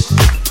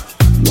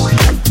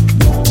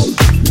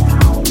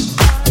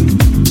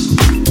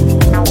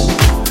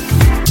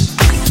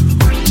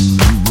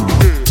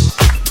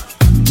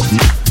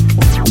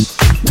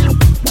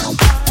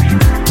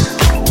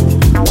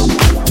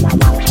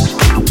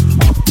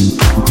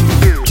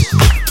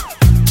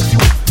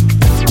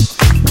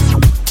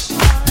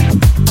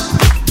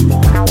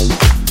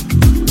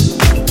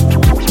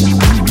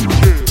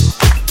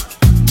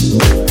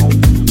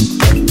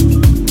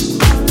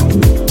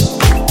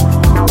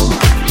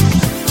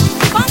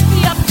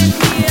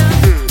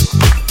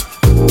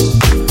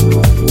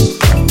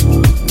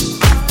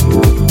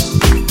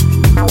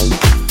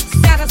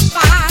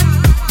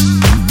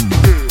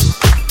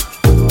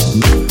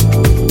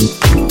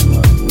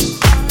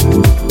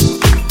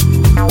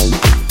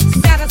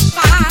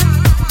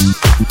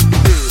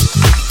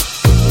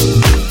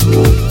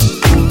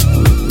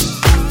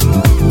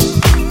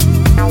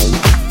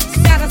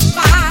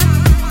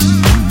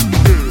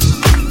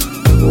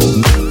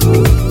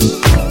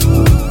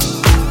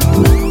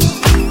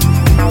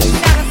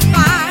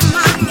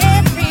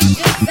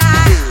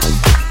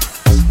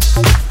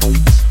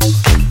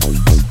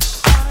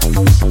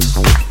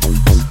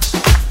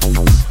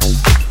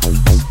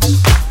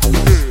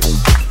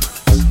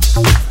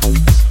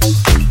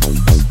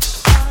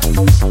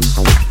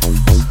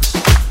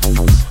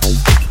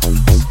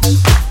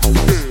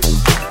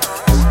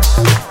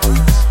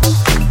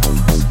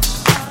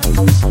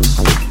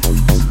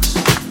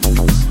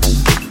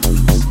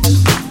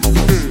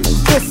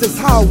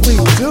 how we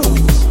do.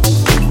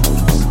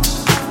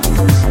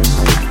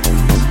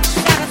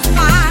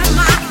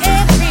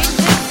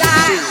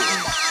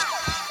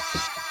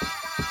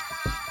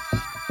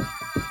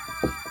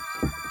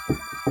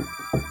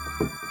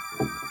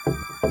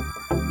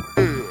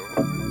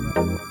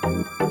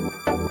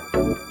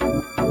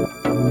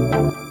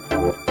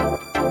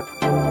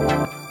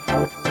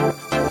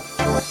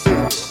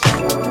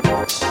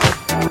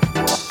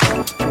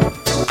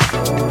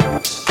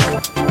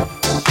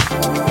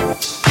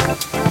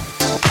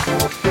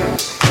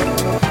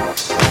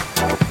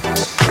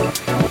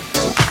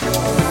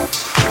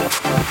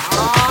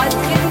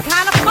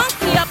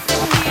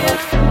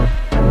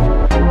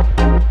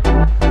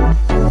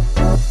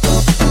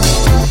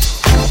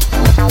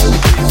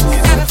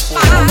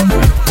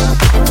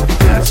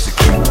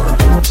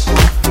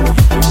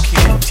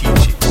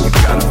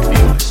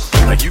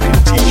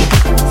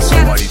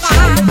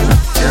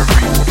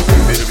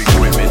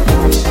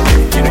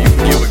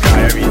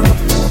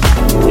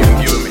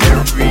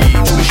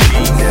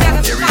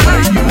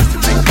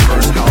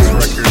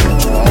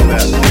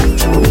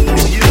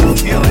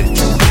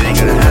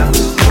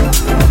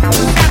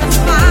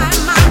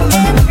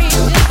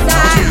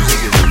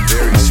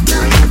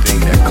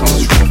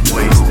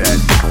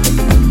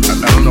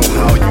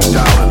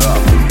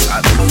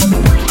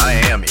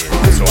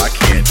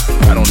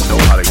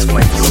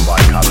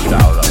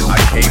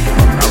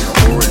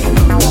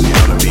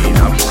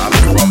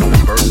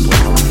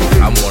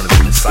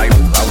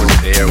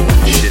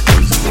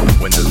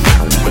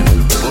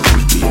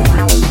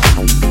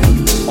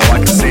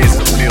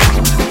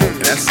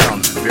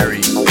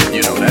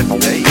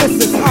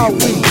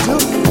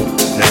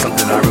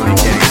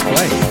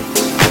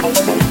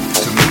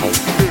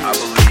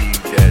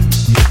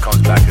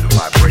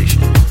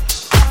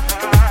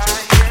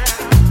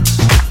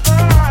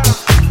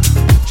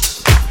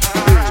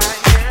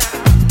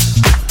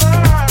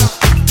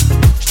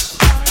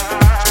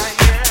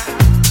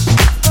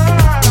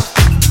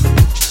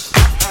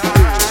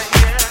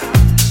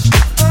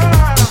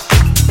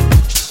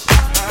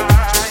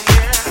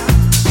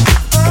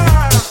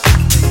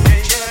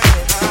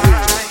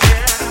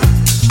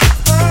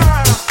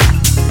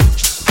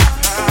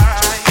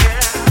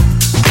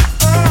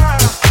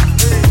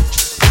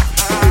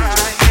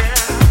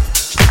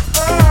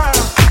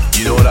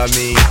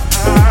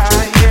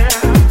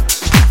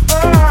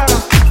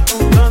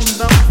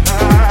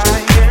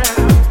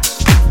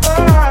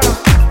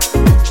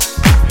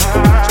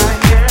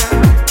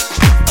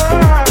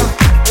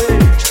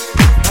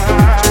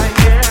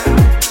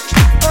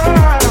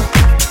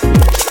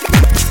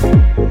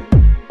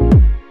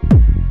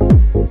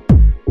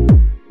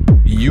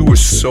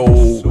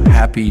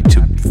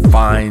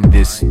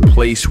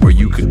 Place where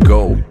you could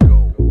go,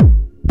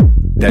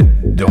 that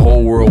the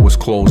whole world was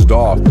closed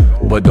off,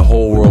 but the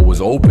whole world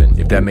was open,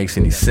 if that makes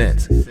any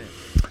sense.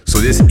 So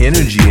this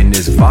energy and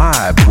this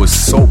vibe was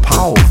so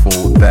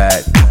powerful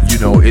that, you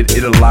know,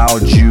 it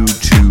allowed you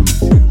to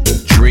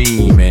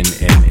dream and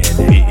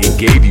it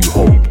gave you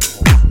hope.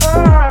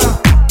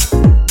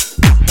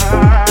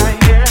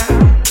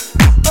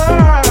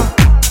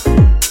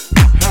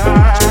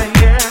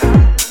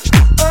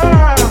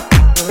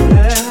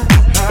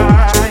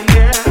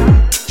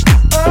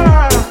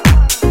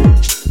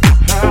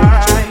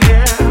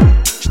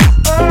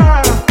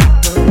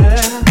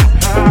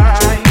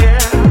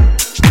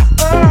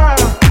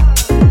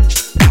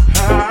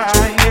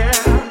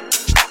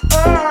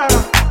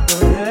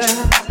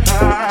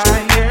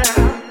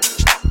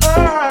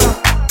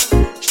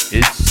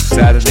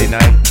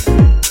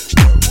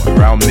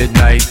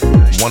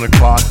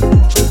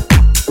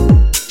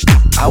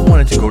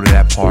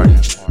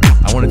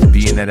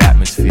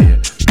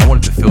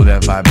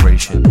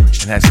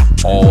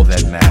 That's all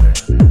that mattered.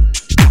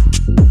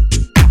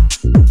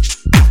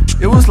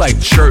 It was like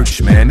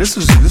church, man. This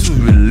was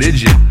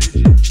religion.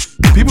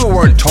 People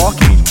weren't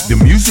talking. The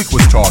music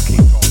was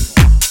talking.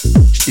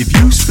 If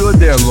you stood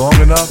there long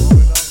enough,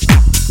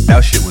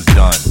 that shit was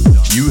done.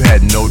 You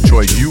had no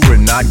choice. You were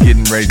not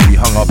getting ready to be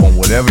hung up on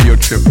whatever your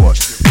trip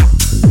was.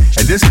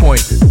 At this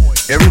point,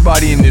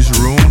 everybody in this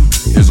room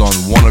is on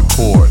one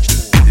accord.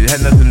 It had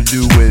nothing to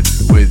do with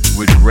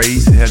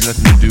race. It had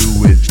nothing to do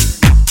with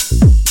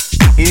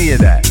any of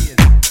that.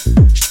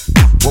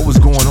 What was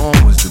going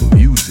on was the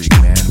music,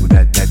 man, with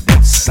that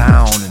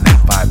sound and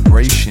that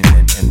vibration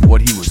and what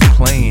he was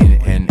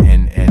playing and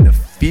the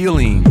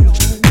feeling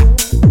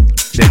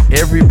that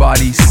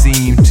everybody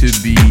seemed to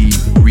be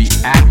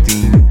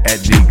reacting at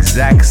the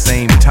exact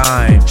same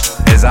time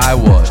as I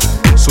was.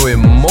 So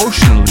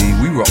emotionally,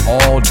 we were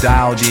all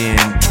dialed in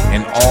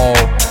and all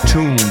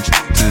tuned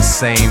to the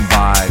same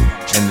vibe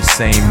and the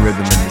same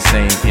rhythm and the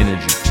same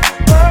energy.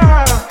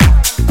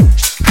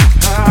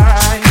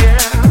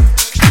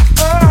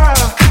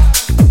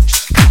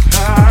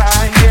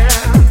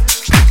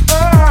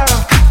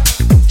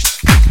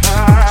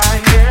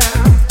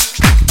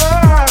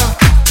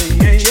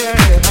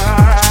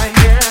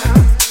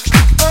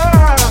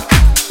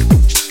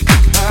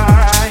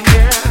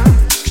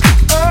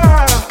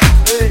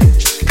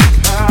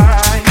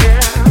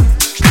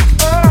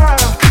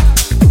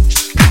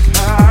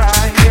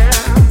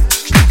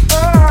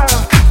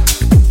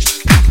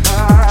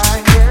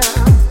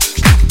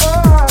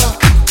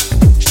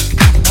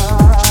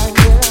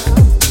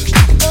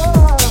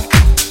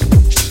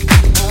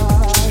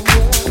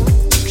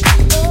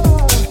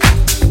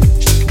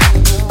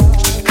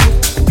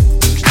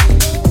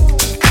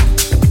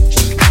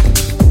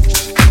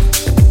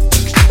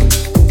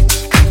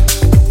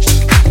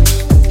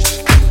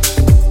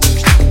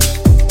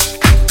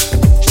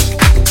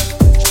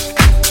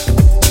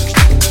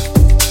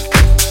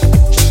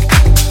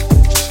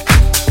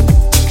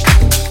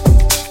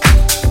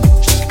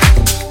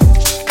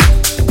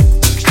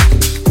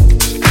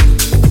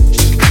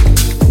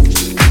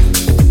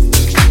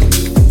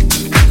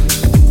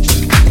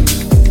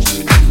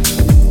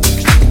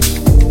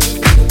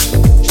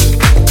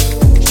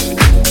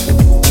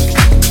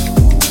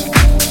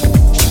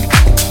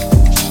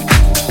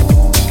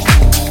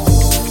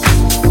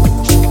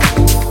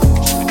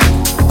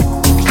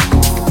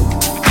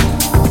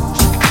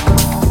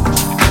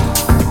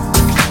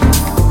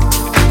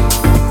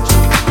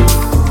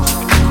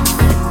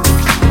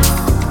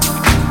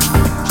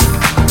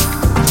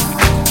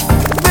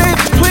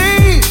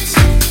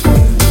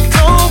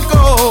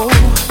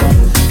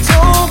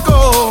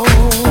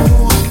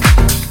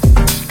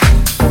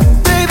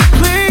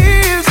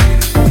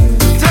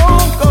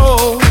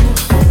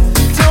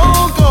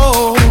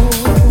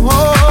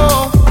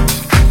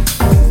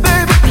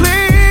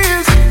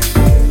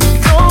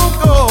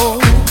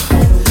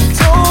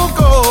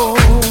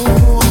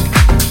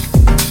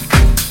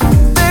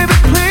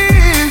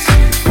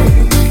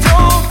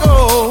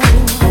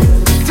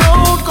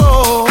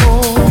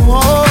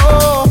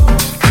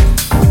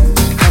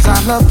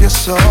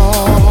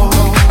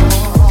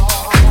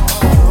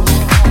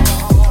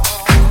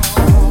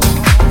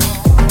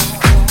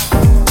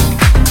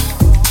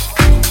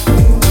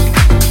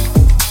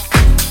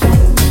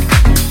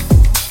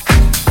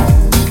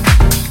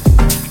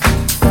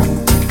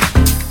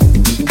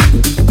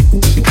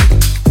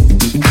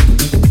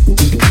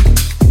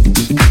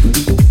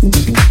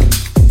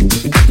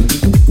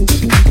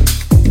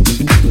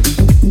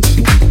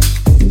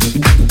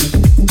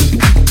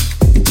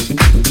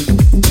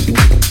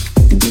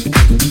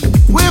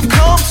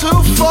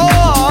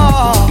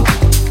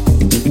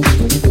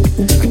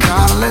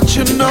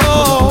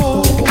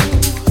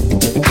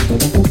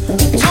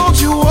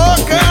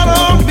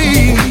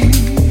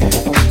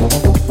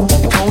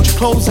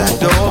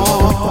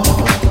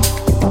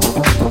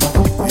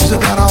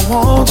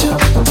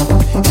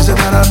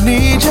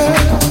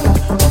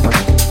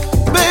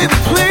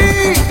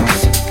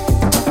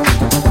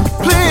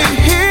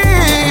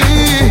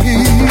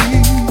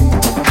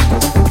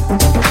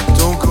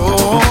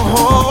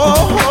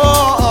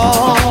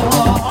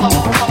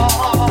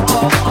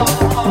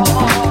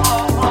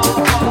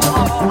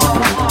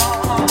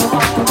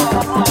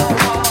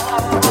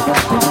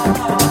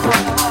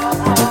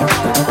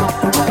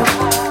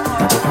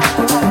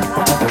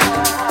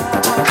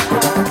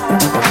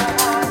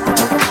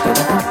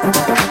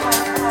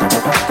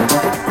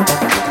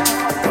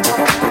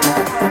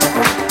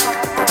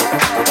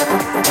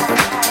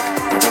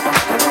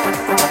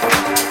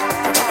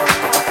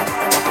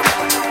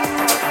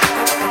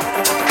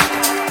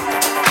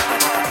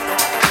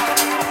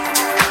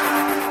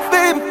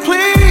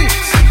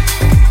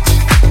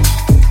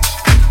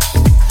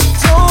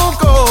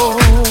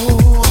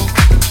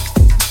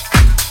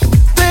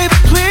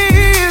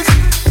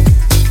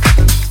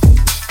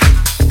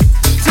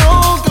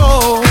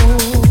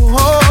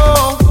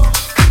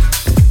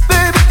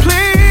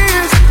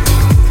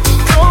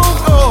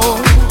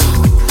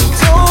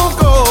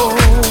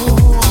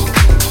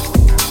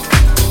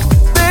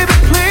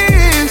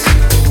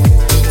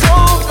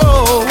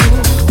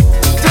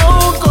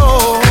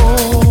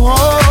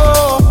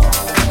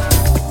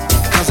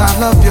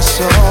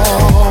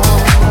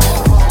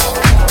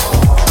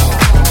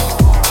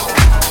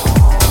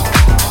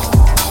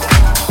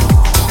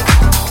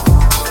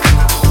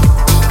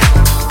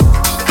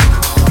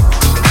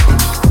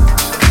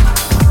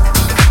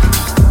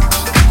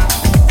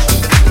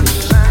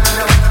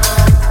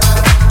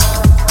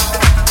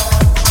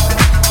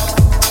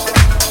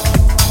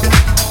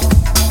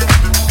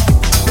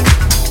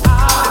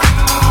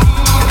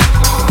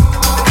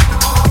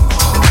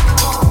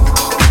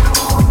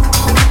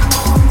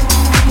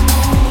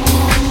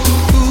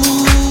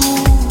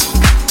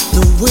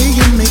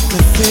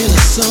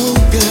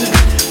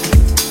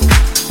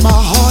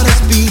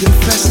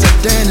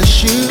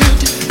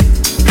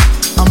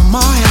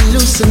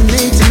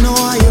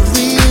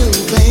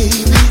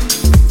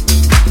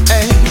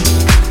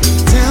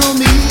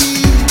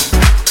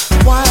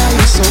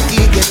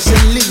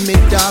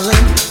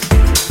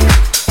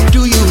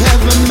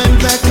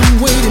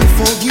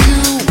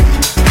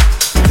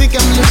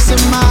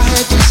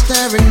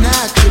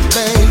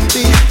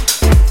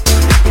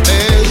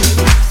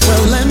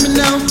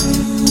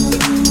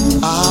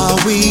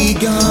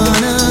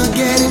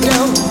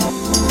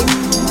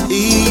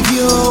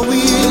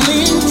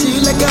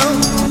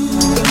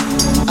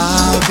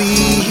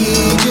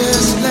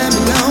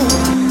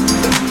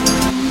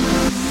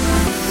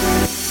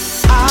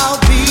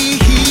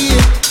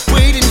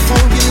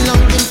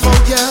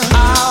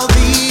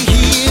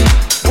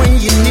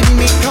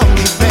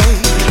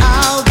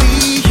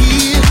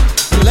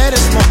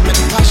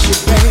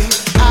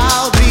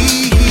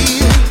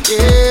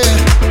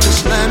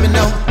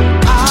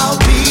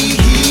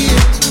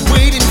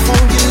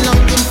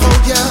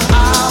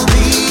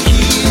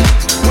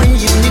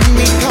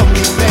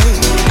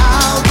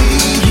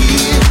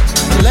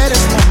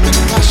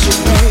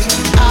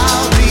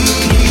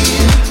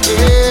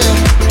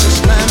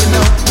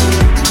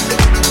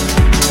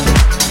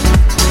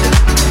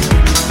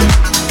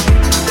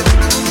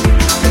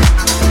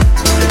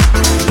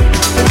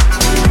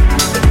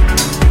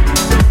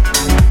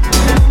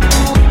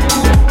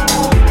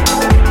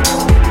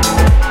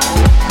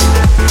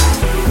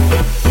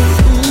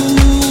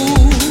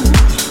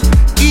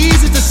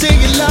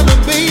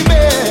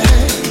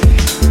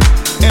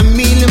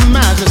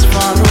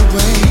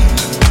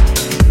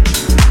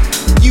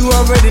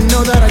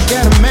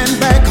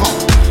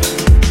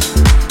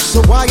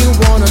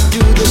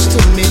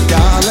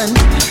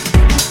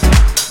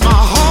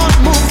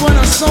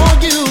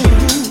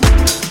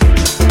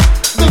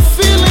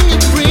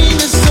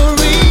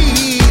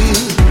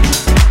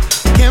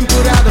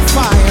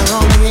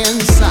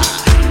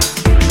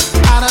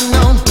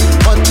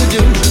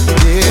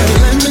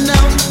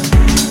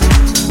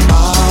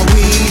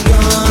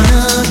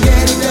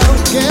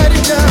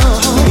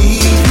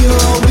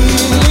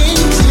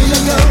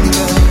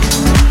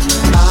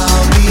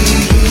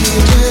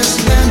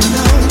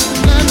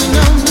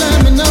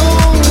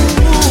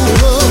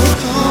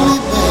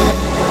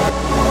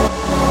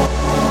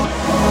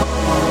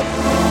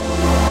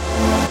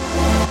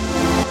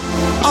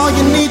 All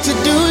you need to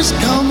do is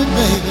call me,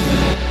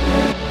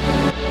 baby.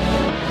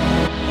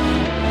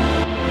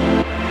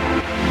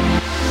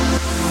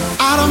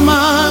 I don't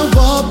mind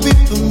what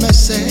people may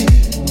say.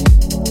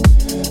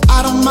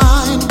 I don't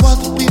mind what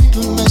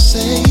people may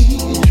say.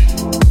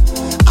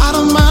 I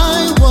don't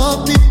mind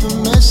what people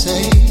may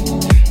say.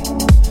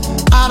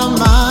 I don't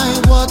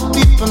mind what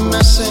people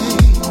may say.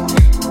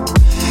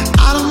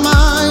 I don't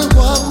mind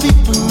what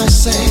people may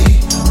say.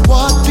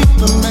 What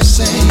people may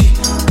say.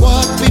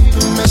 What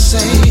people may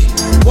say.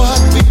 What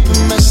people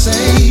may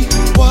say.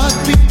 What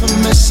people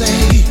may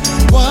say.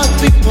 What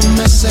people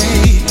may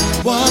say.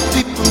 What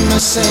people may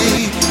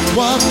say.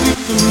 What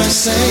people may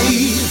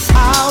say.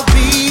 I'll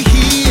be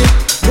here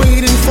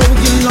waiting for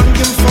you,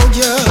 longing for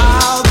you.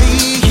 I'll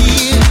be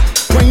here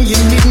when you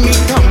need me,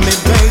 call me,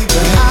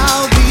 baby.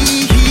 I'll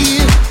be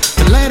here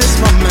the latest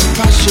moment,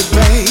 pass you,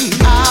 babe.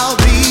 I'll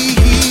be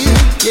here,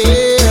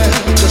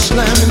 yeah, just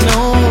let me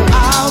know.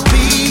 I'll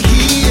be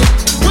here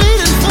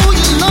waiting for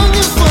you,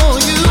 longing for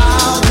you.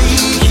 I'll be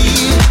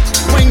here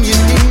when you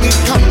need me,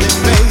 call me,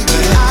 baby.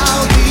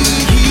 I'll be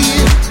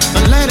here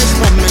the latest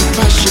moment,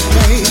 pass you,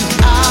 babe.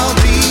 I'll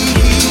be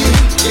here,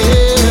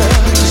 yeah,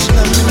 just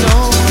let me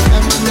know,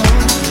 let me know.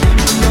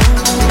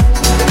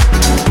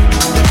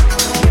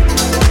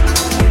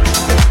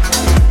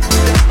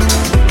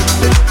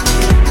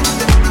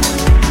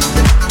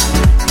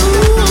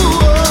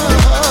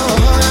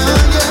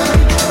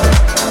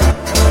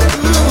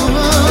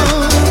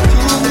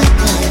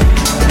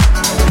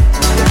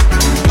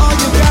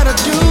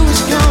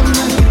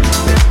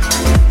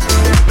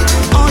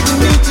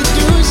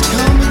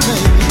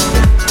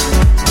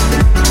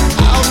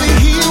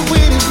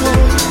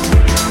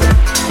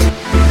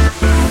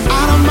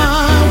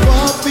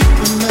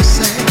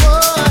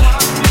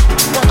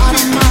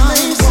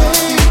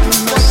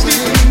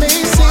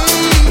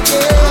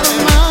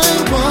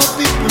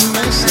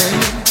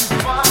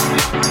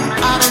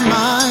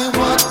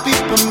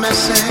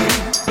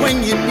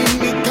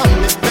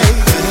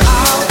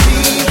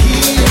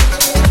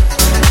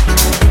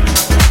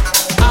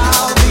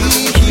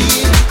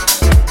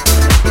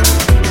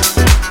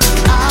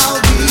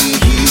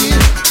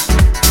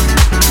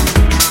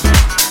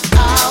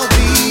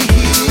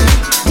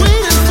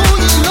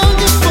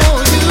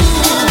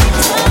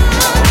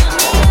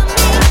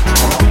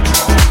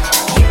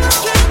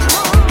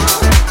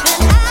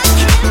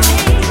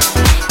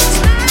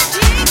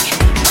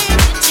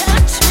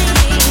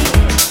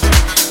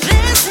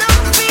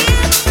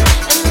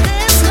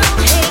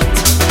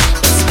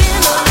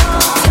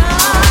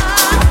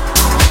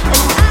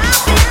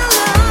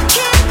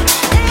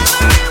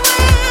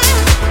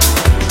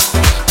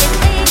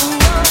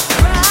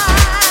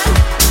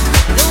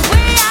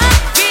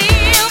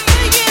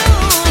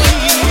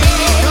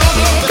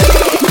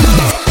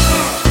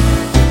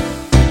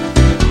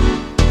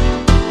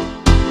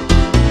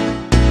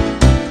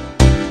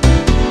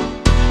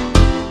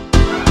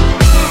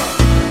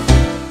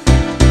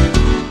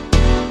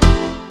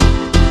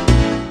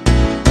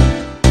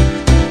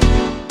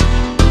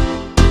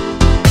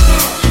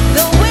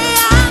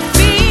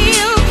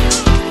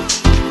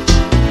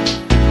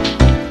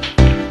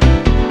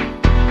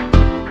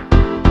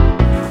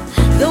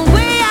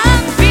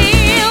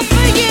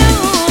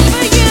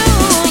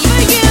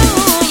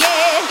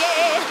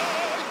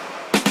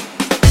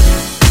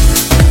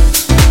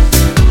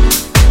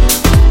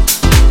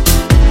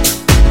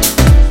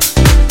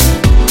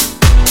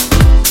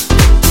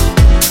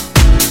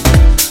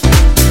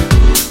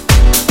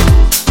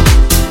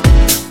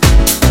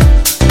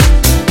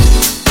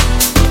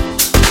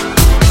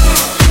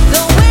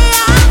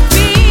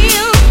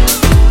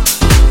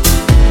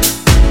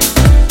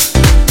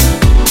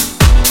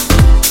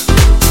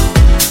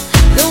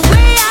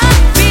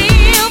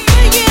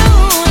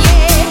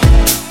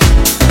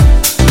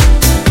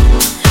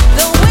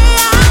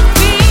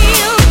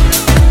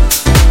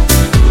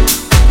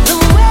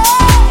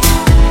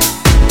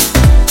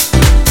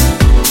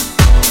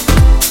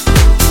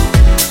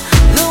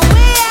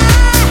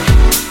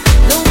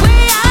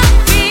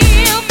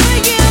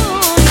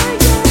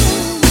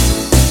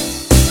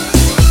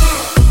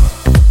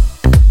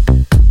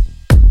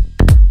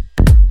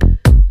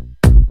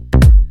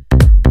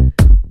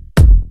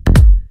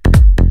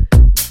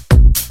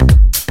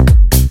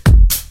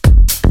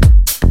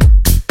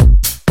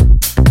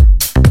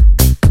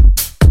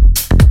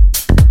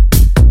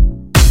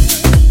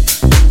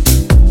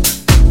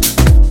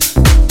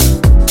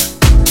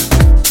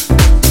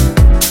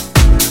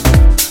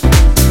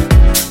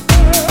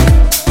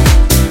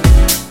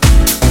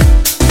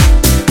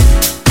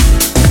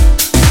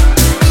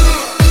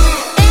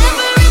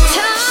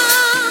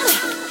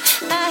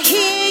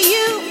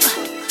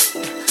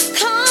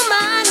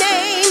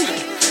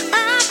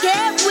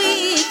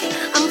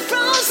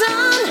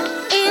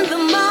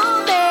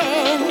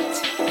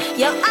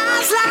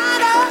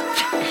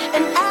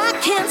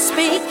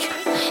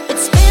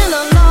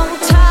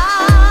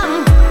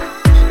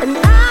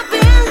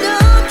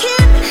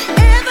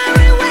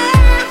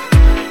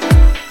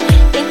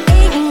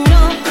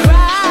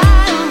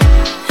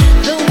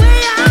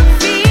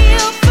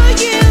 For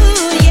you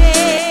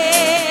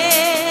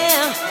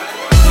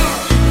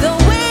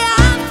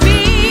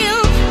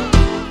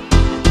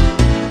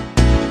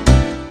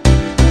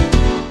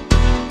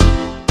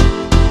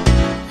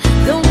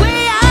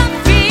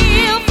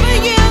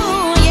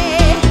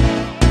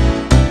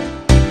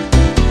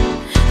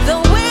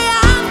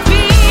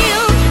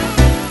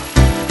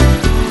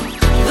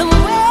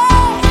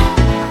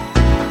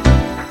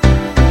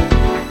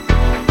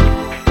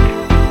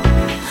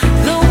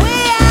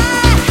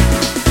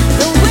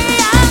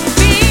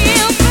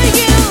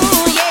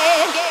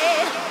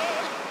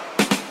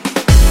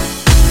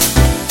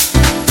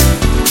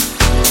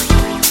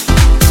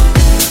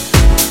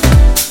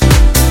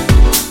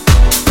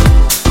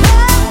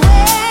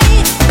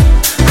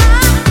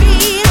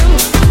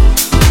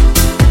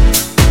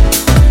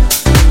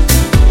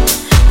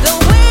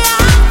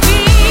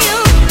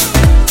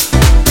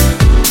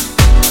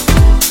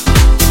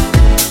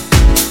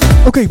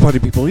Okay, party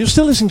people, you're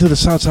still listening to the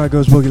Southside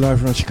Goes Boogie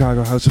live on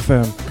Chicago House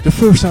FM. The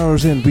first hour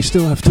is in, we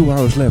still have 2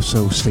 hours left,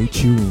 so stay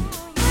tuned.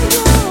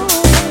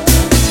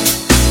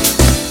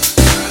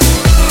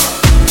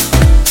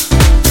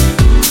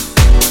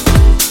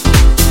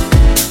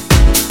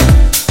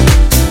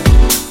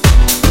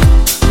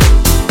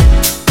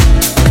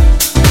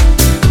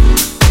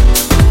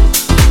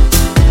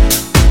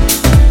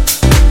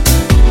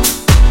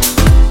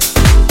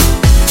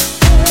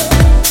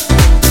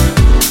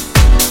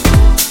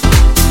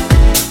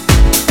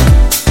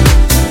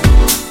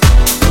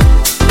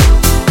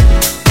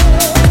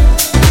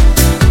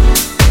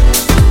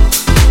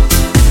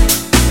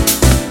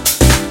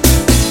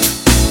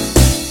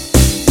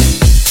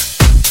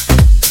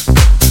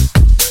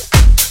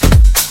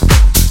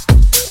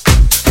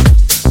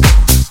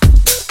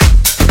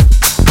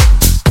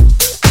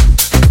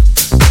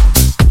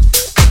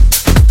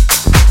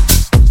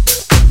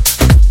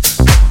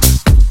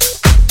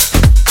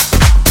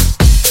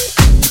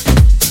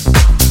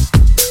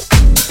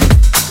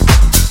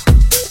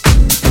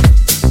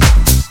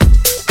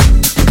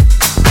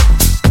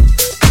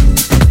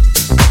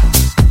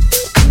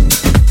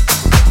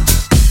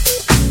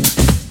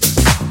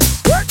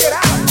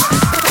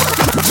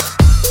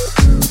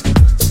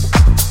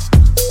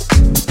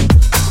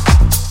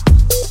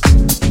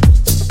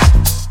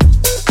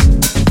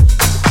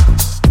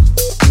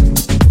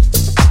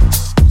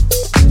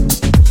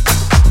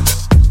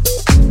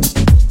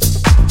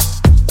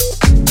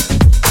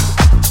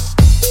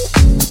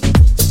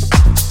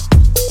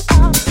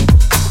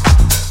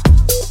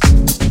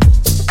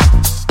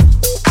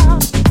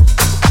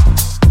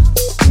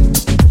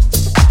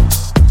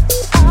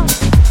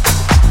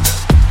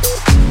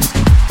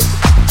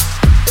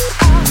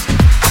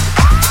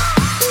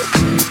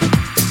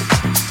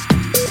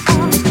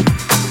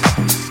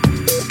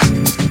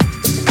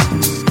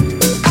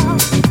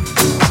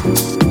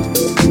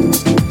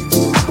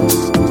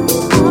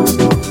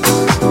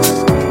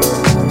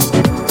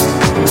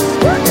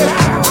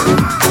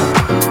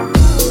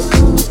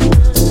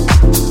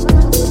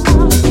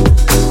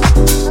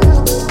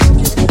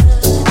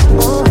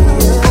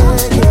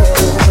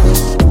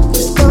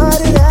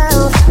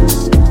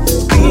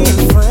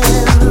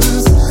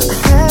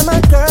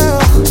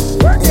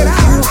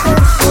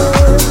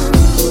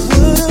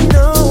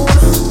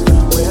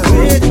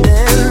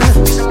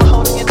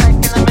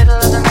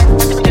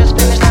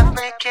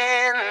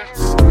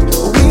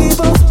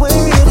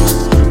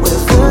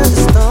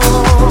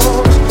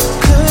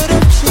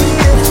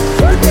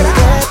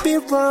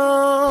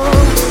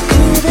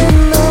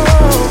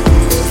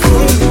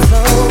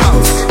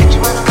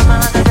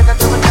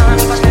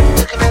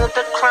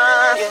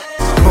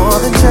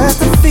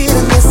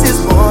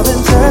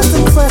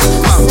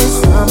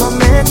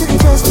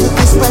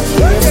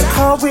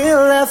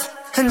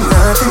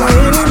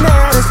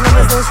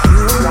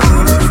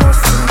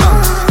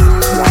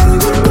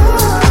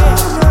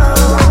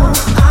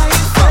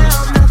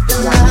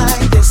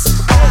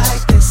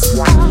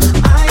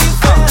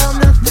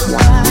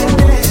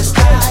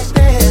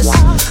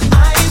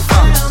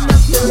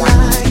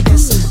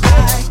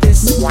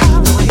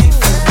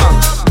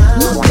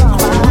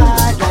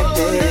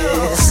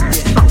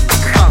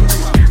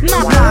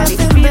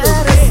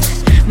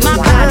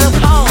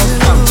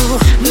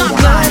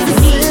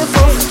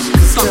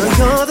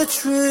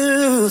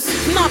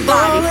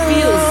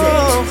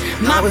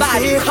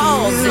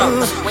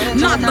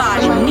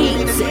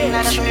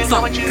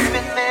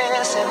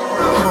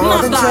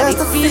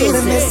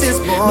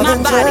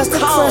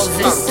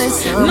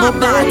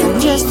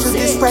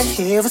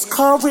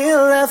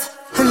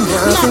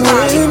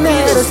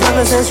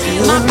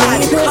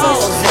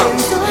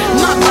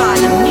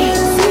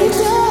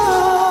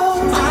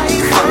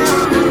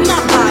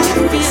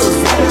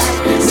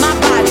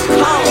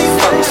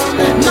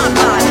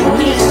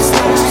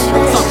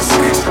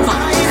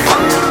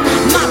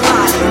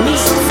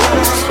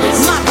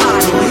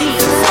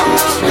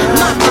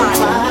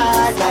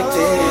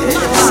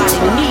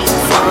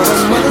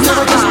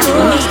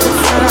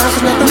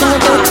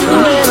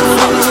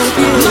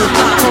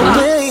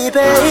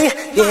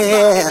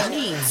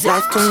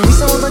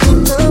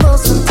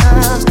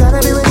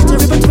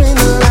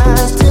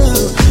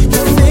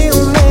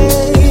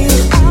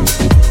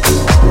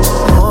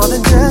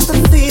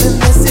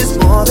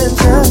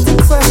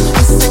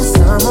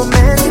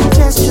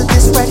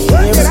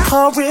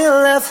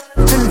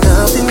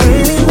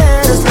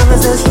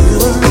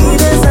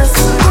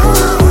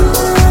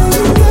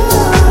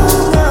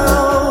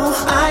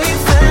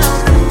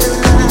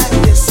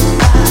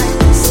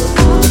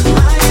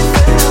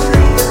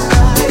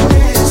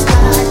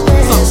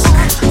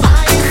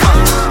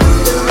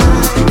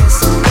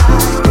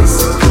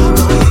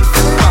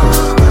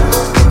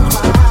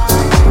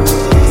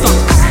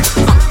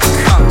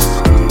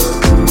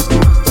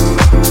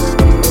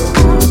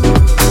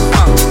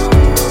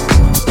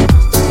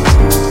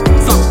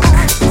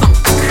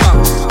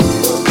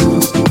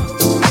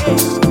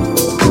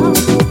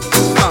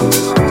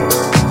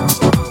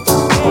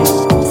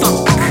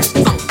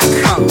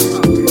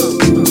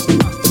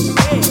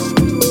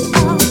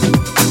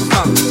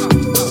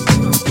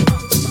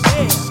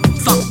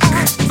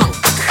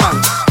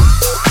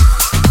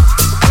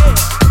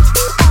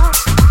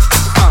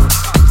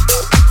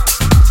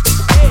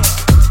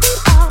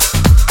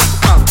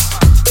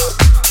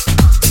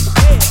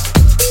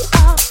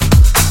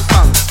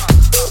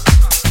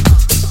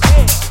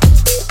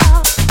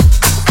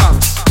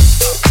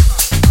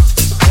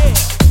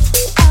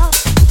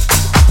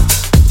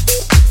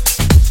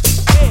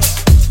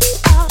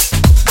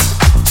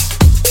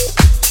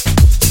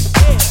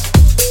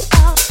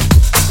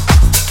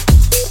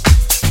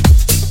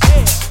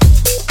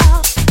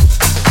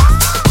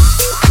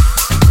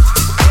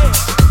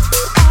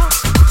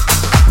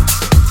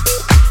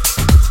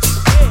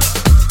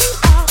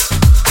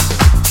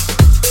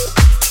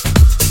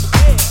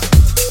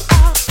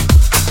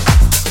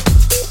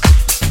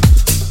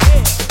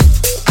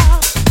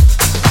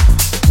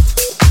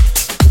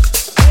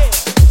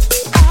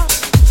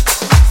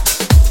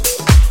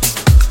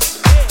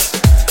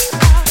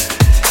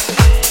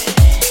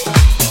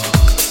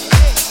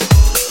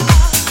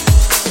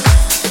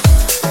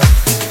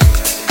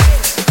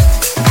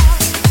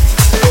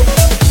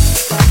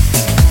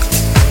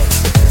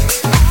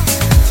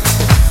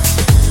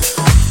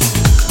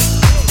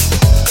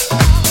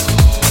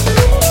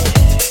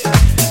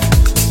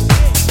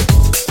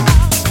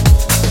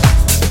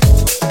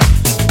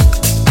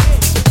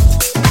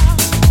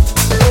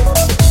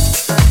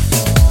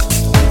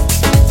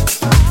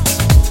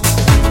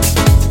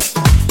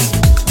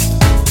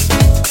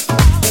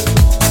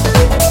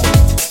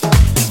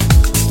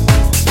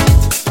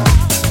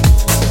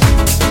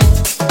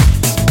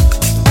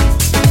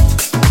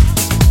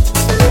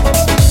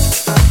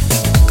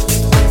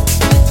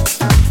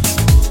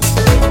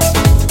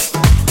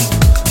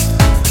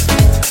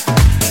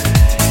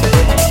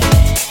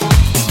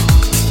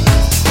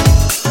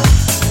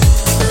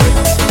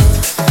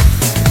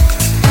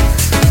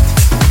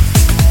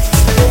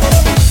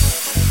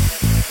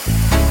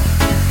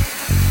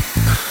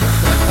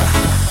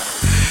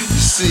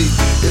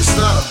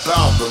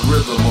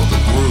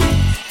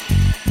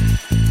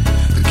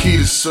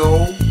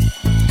 soul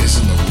is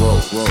in the road.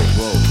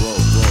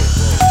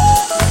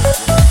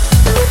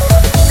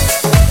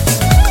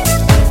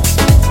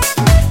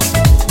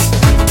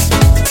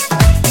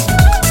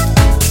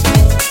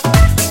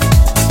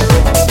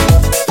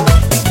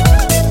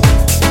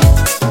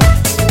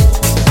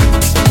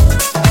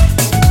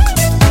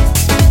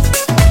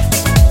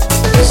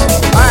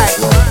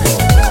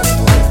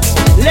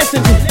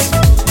 Listen to this.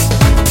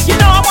 You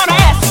know, I want to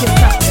ask you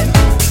something.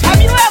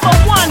 Have you ever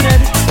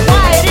wondered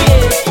why it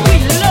is we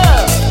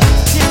love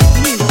this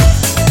music?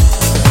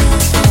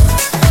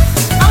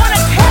 I want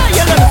to tell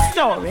you a little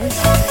story.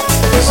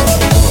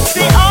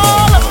 See,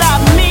 all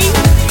about me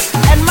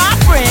and my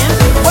friends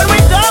when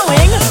we're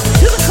going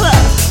to the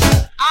club.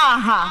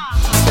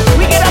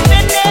 We get up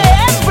in there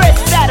every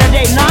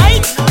Saturday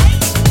night,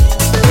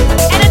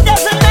 and it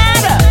doesn't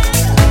matter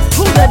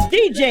who the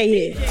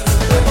DJ is.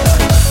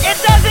 It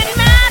doesn't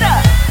matter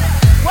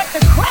what the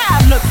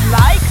crowd looks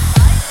like,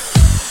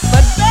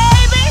 but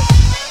baby,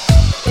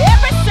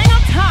 every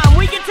single time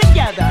we get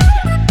together,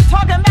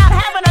 talking about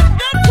having a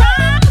good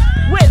time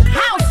with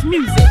house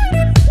music.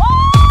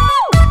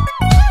 Woo!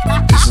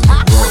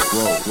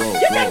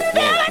 You can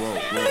feel it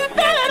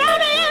on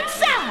the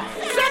inside.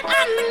 Said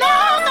I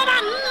know that I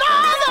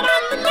know that I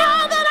know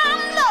that I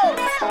know.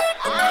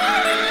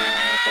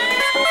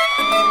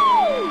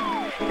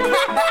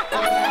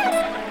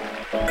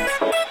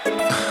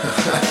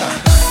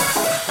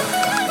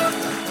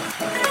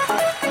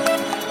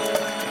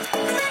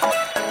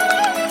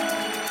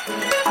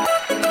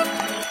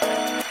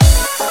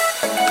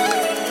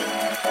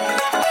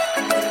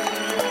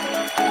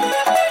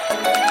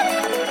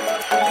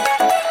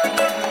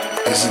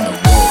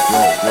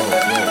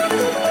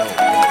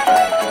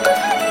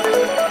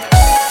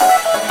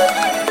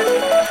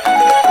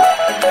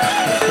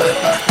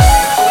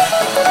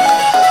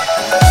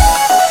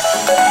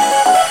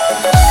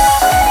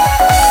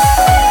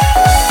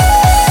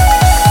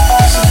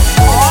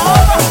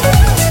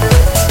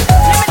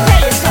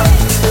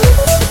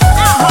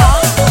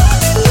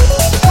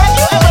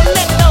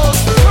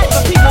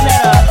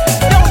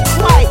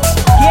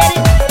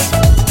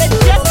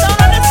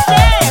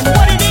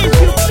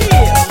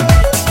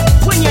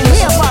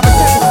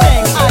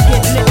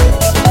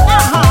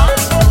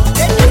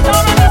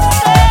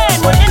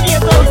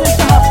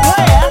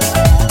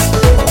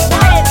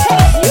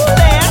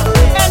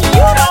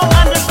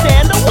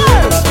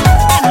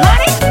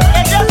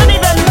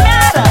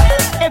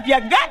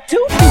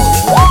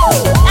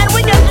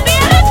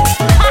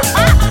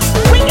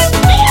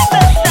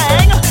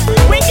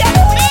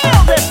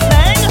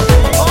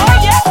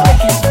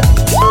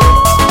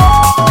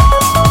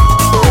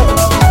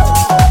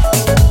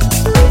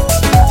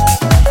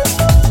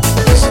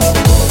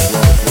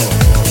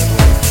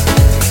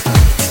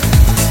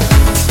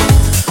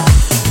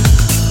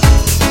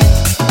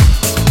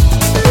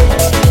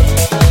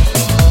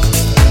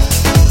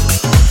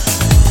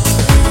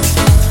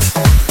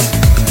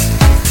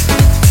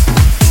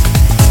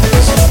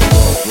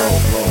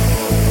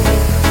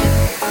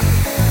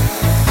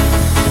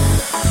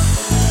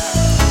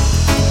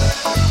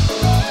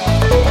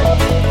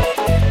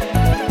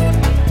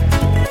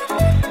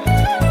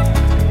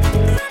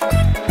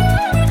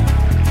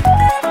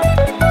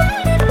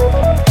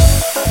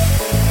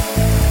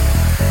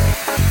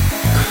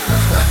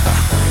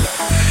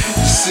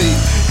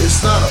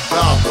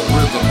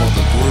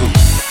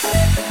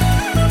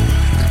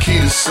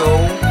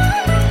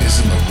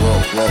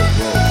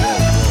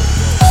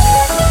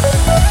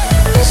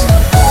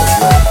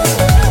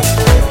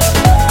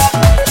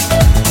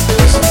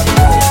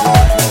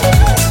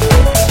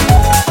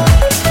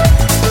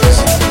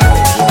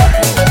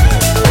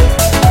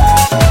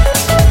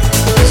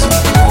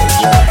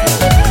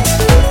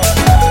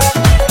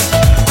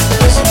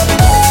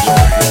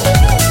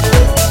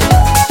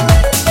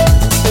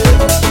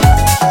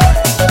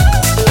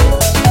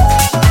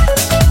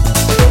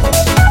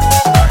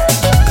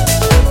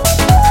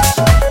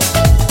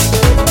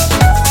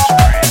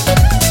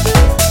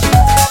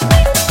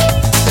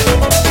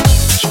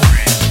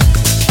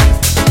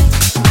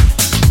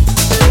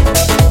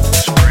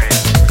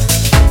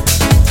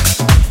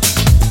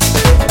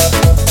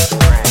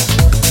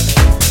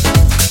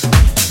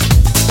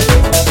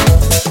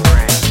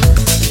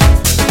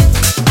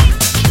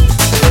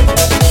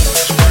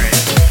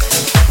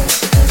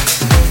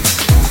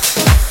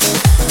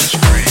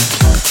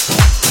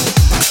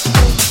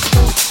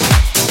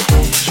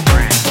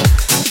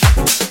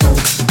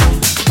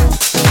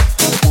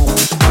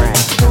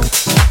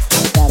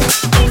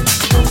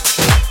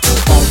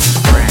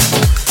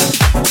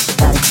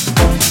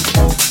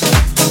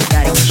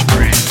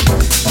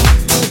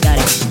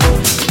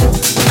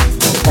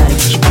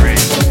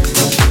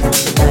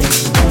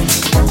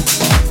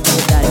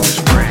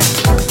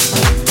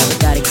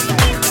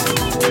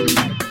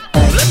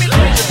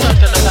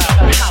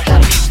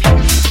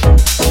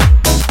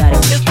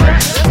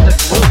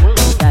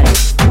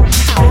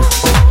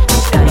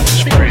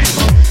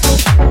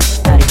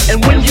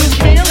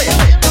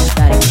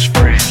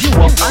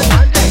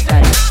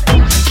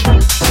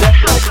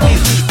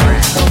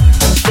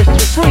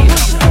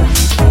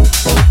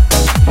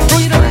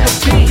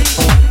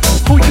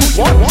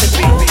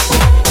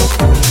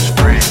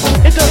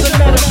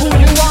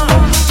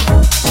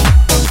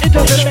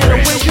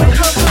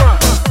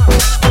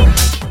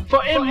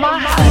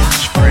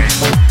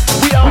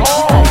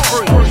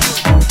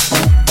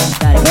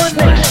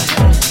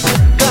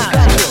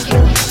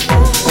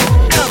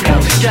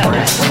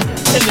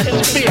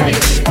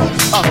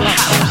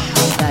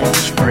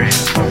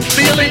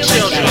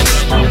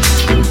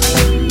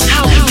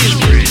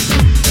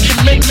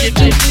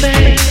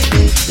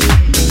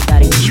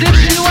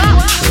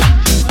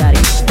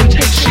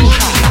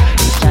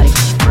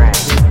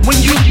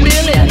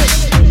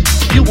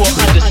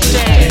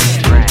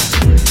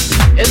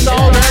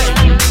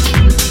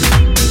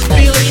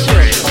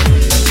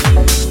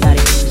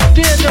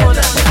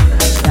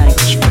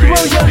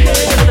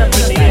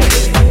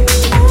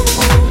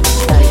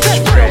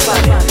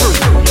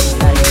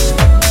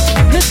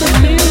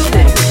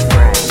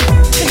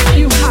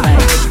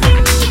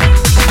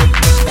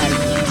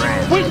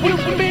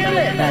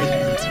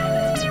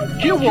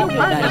 You will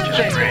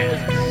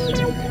understand.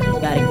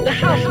 The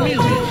house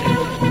music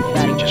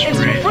is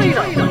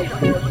freedom.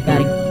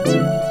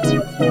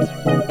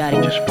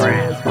 Just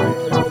brand.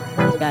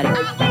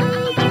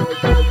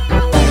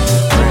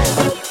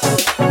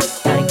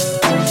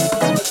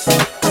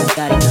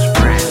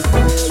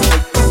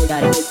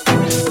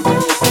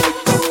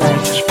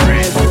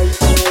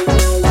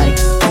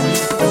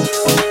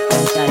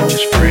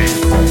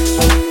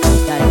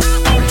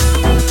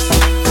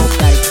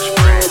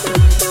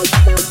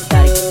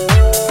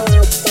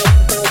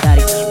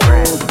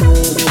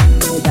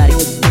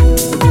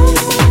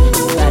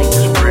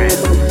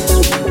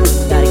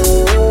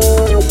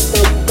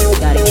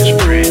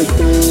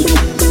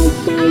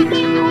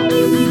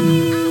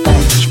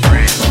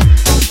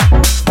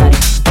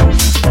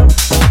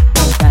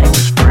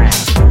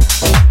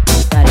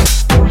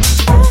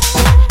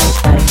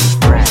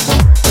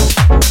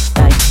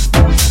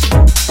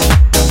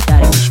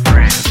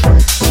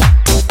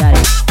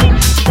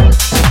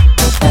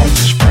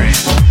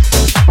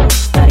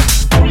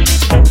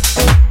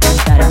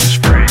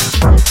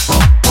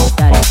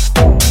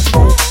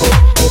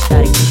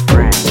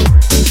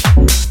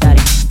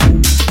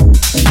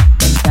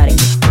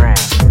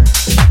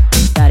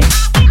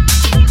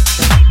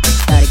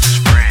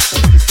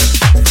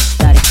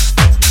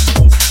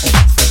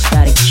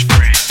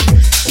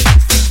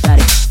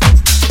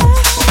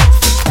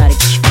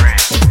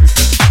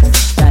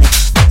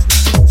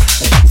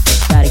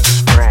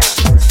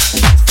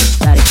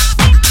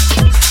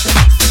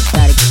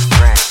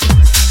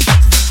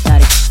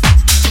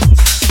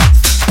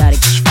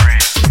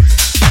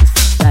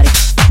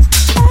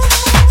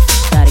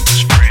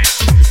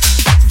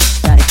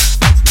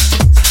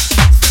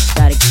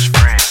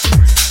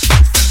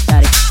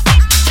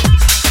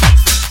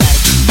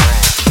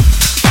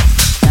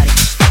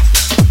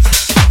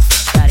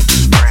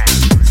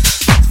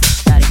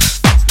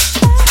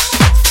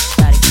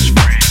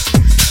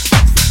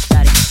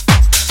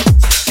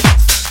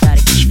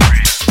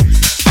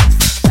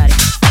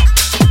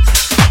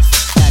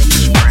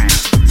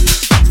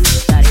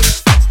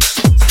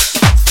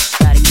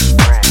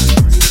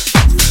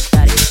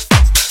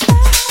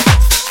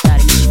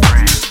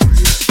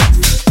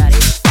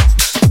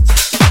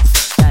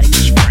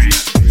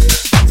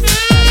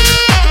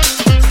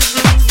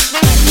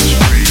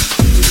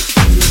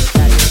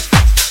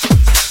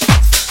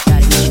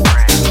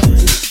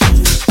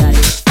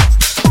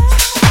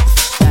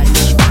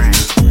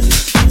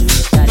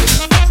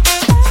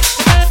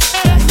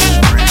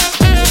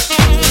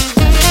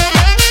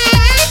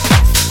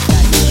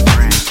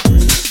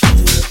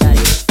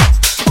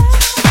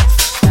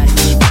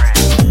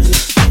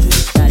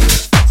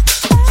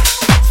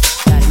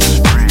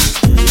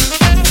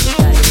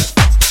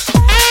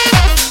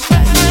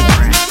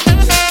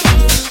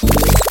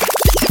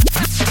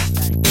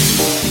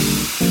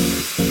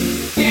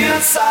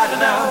 Inside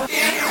and out.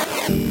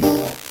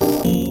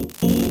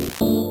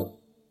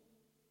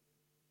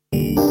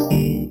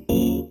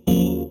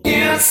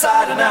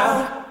 Inside and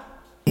out.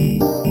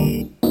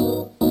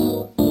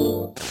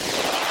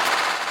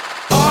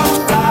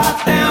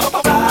 Upside down,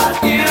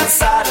 upside,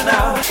 inside and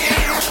out.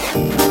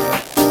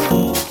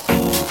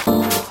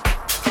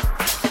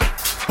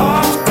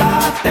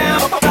 Upside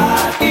down,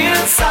 upside,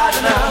 inside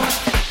and out.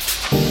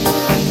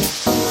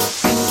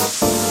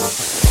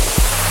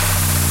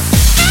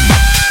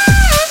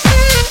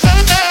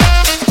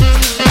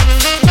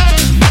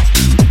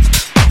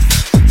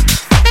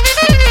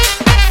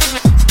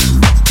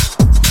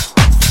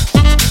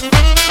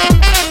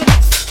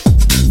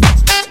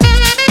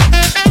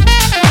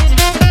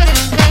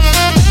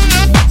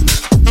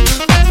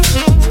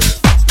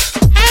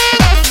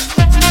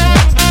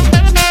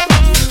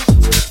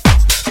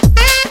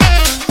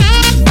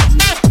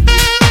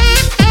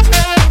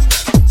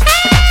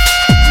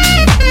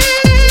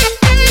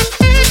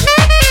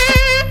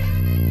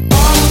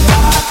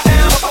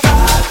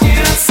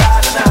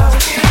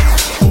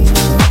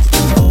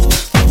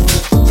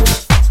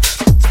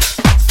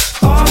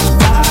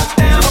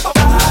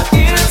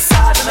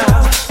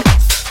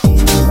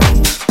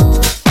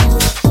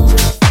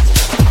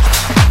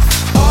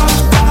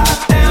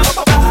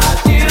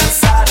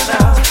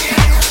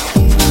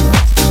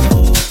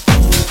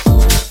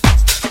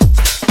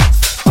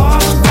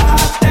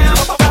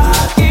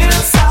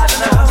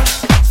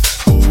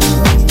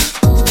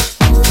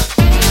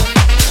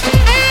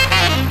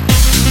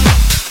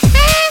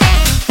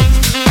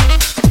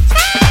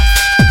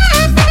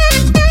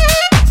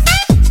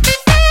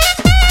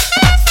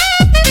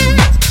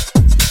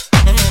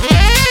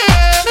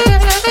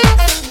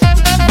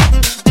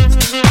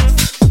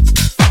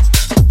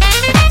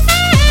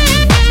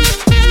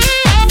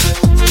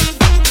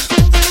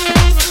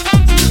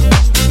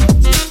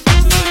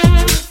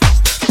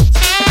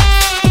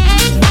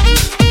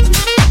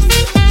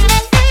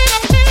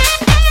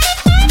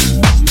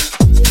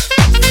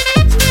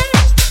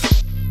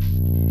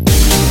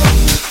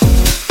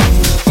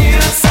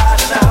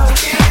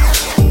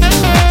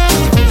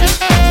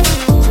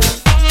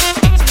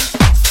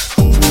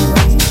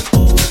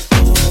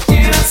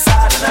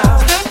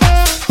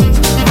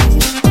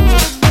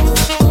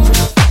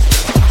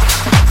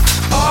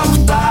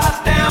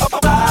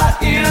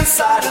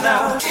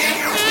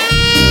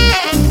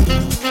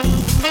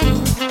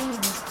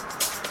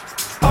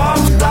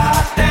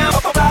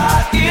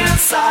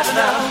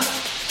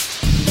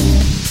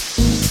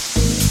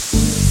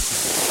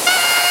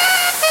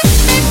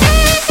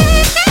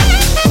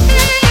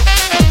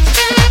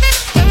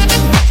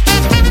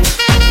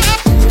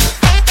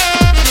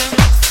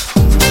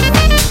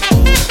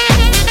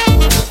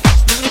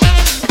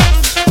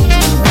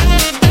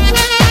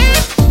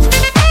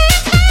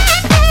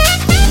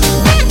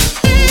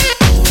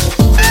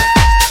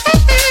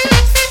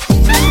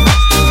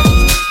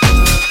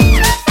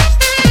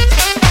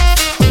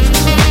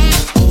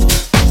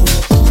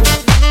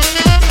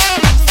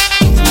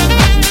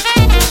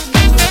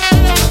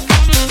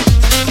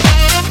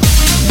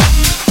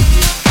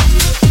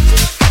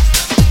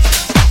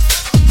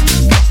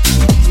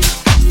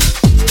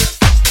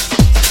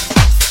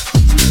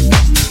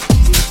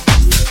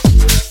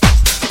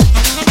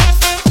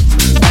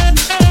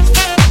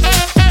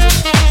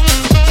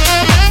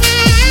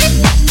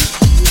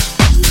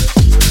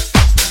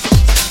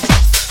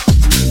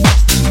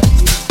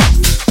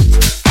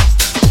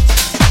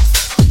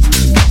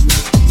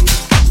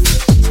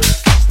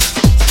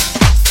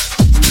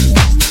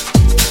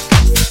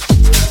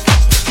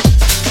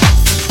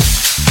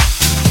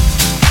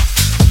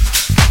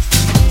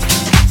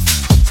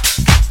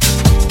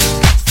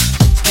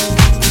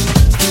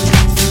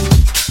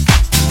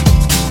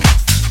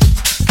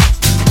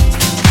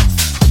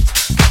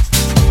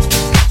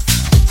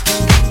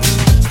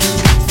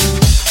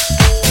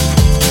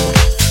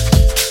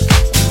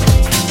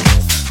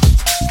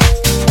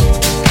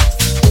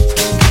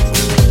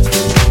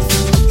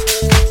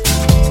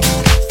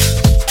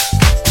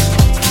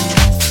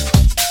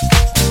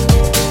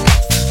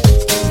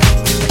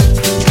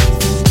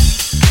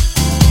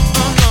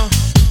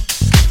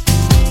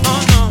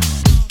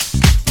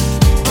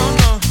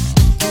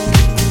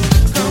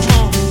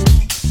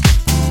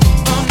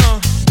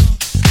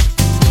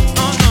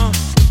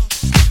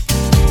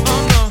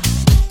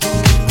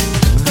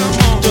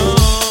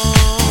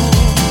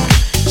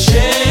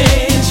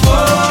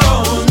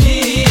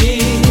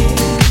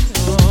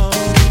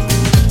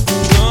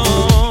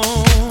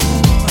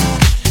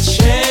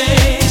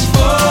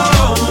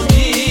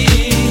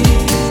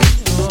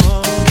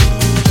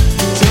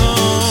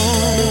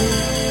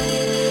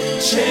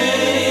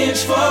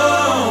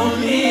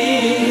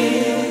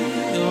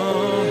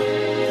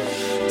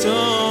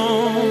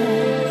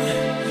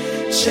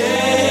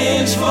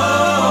 change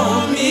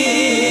for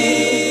me.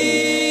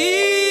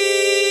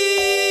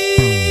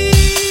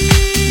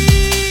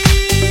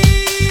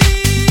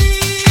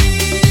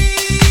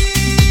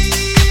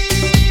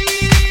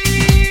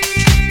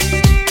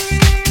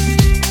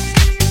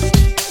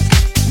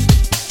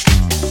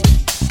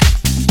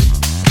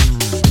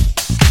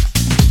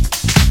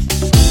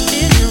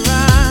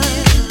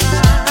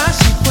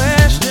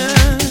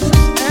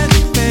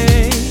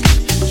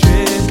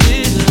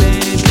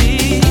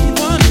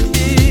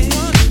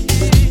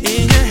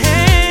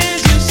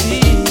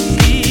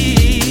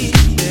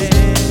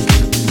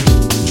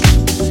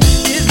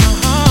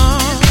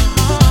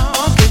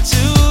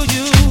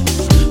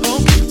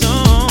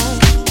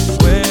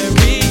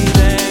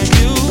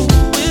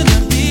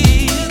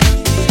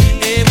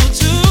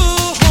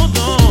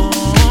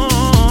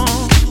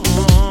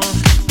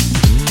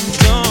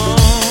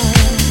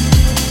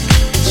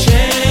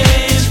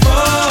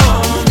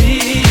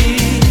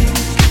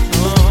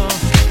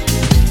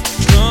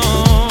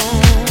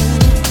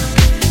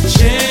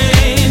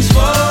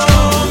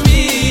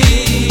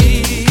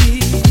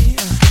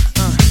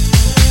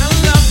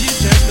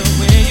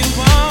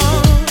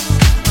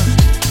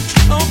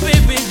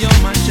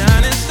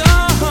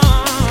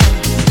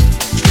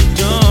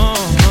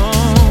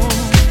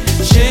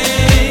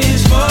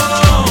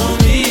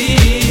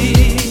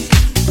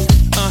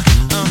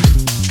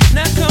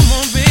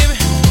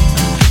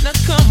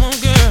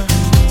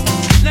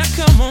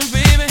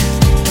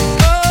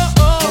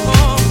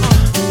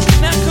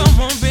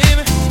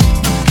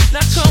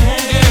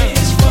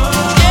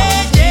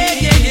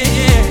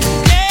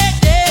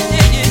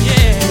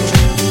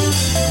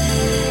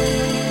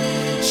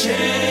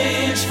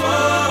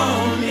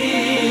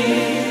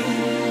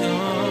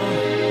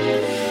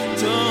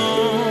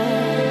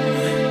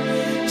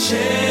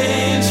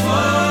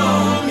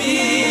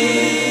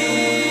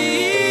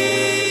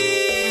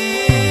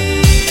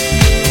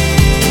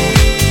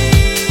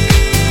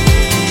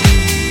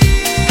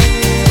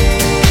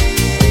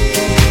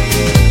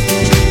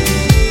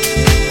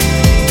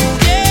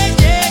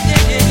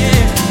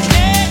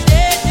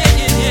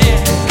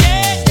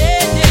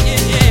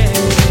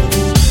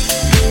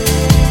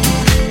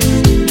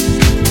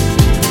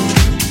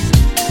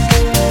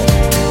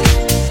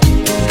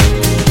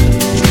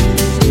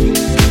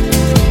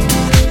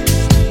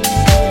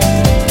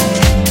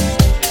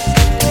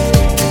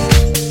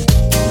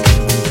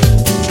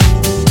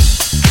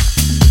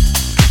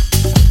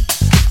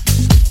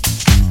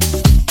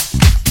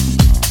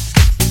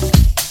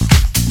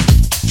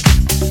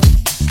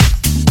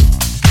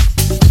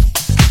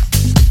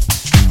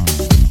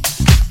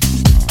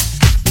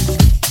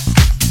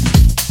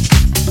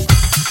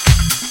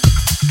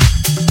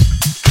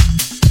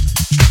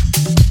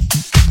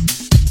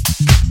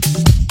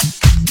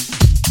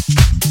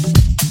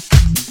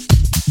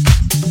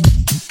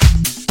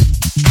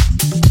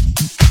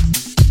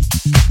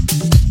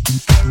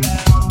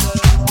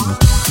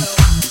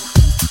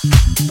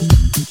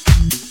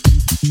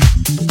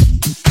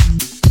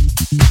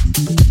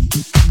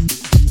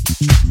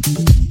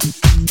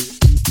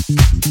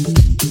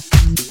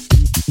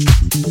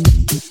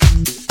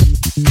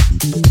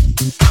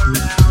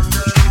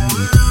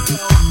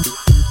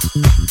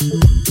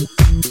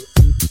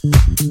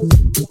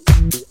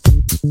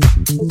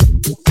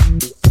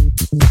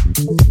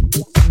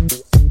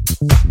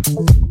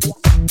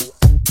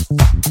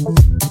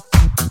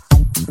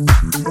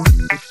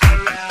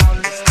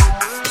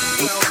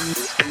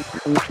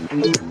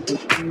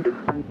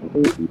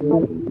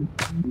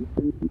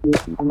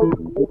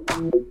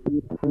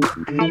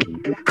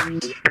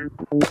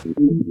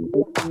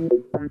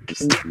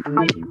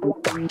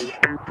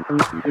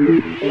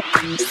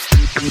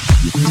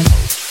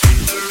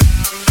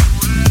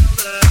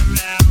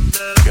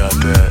 Got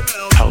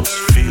that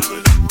house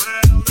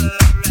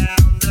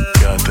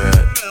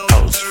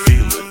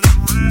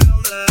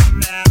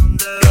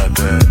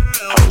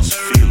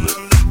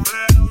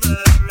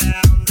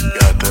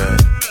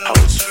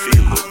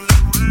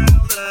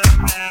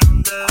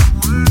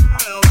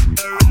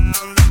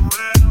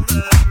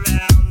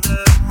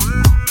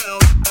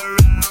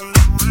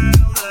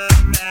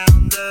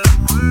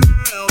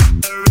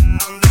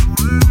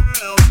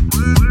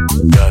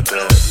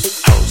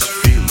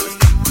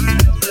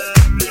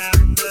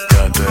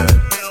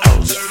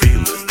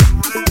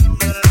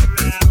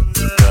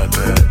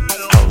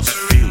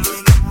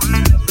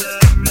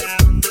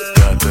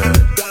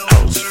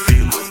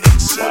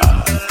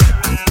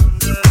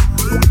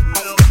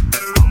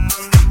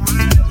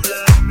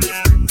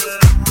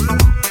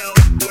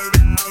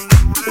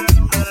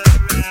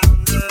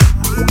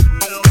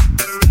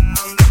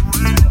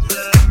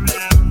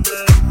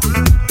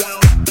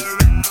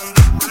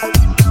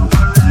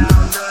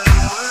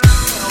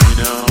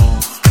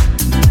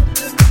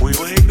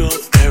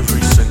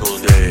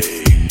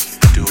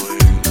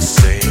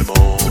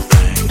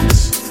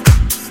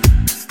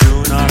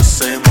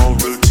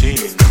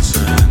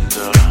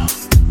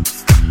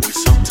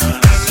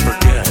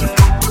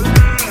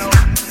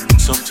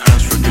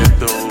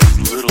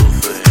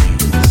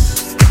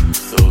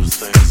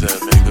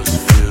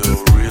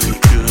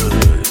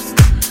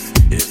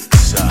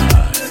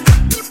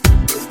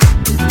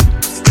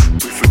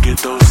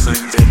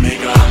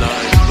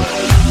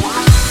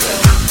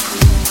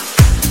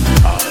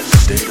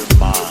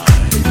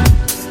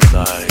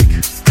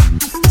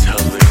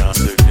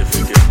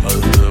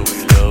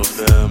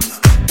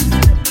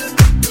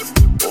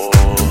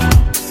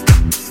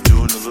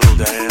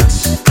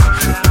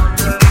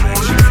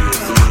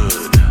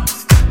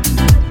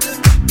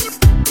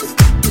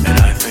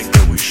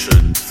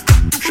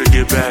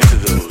back to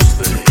those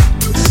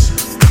things.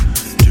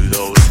 Do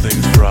those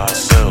things for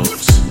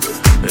ourselves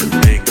that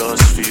make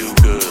us feel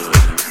good.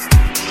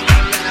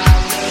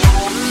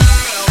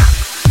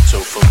 So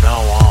from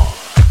now on,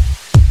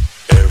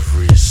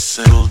 every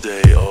single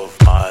day of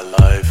my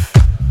life,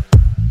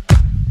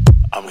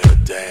 I'm gonna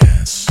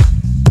dance.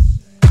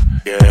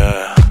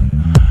 Yeah,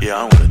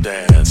 I'm gonna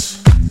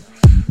dance.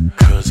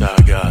 'Cause I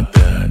got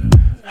that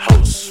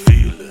house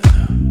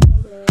feeling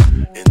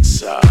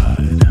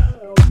inside.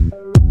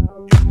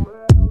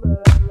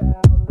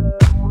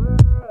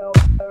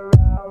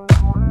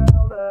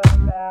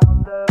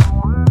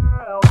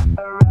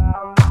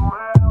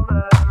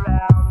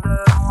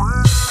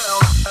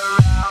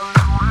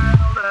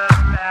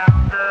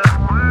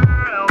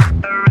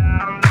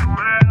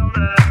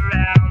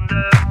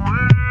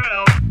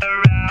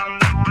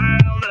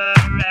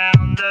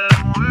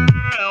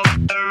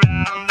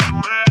 Around the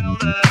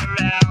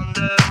world,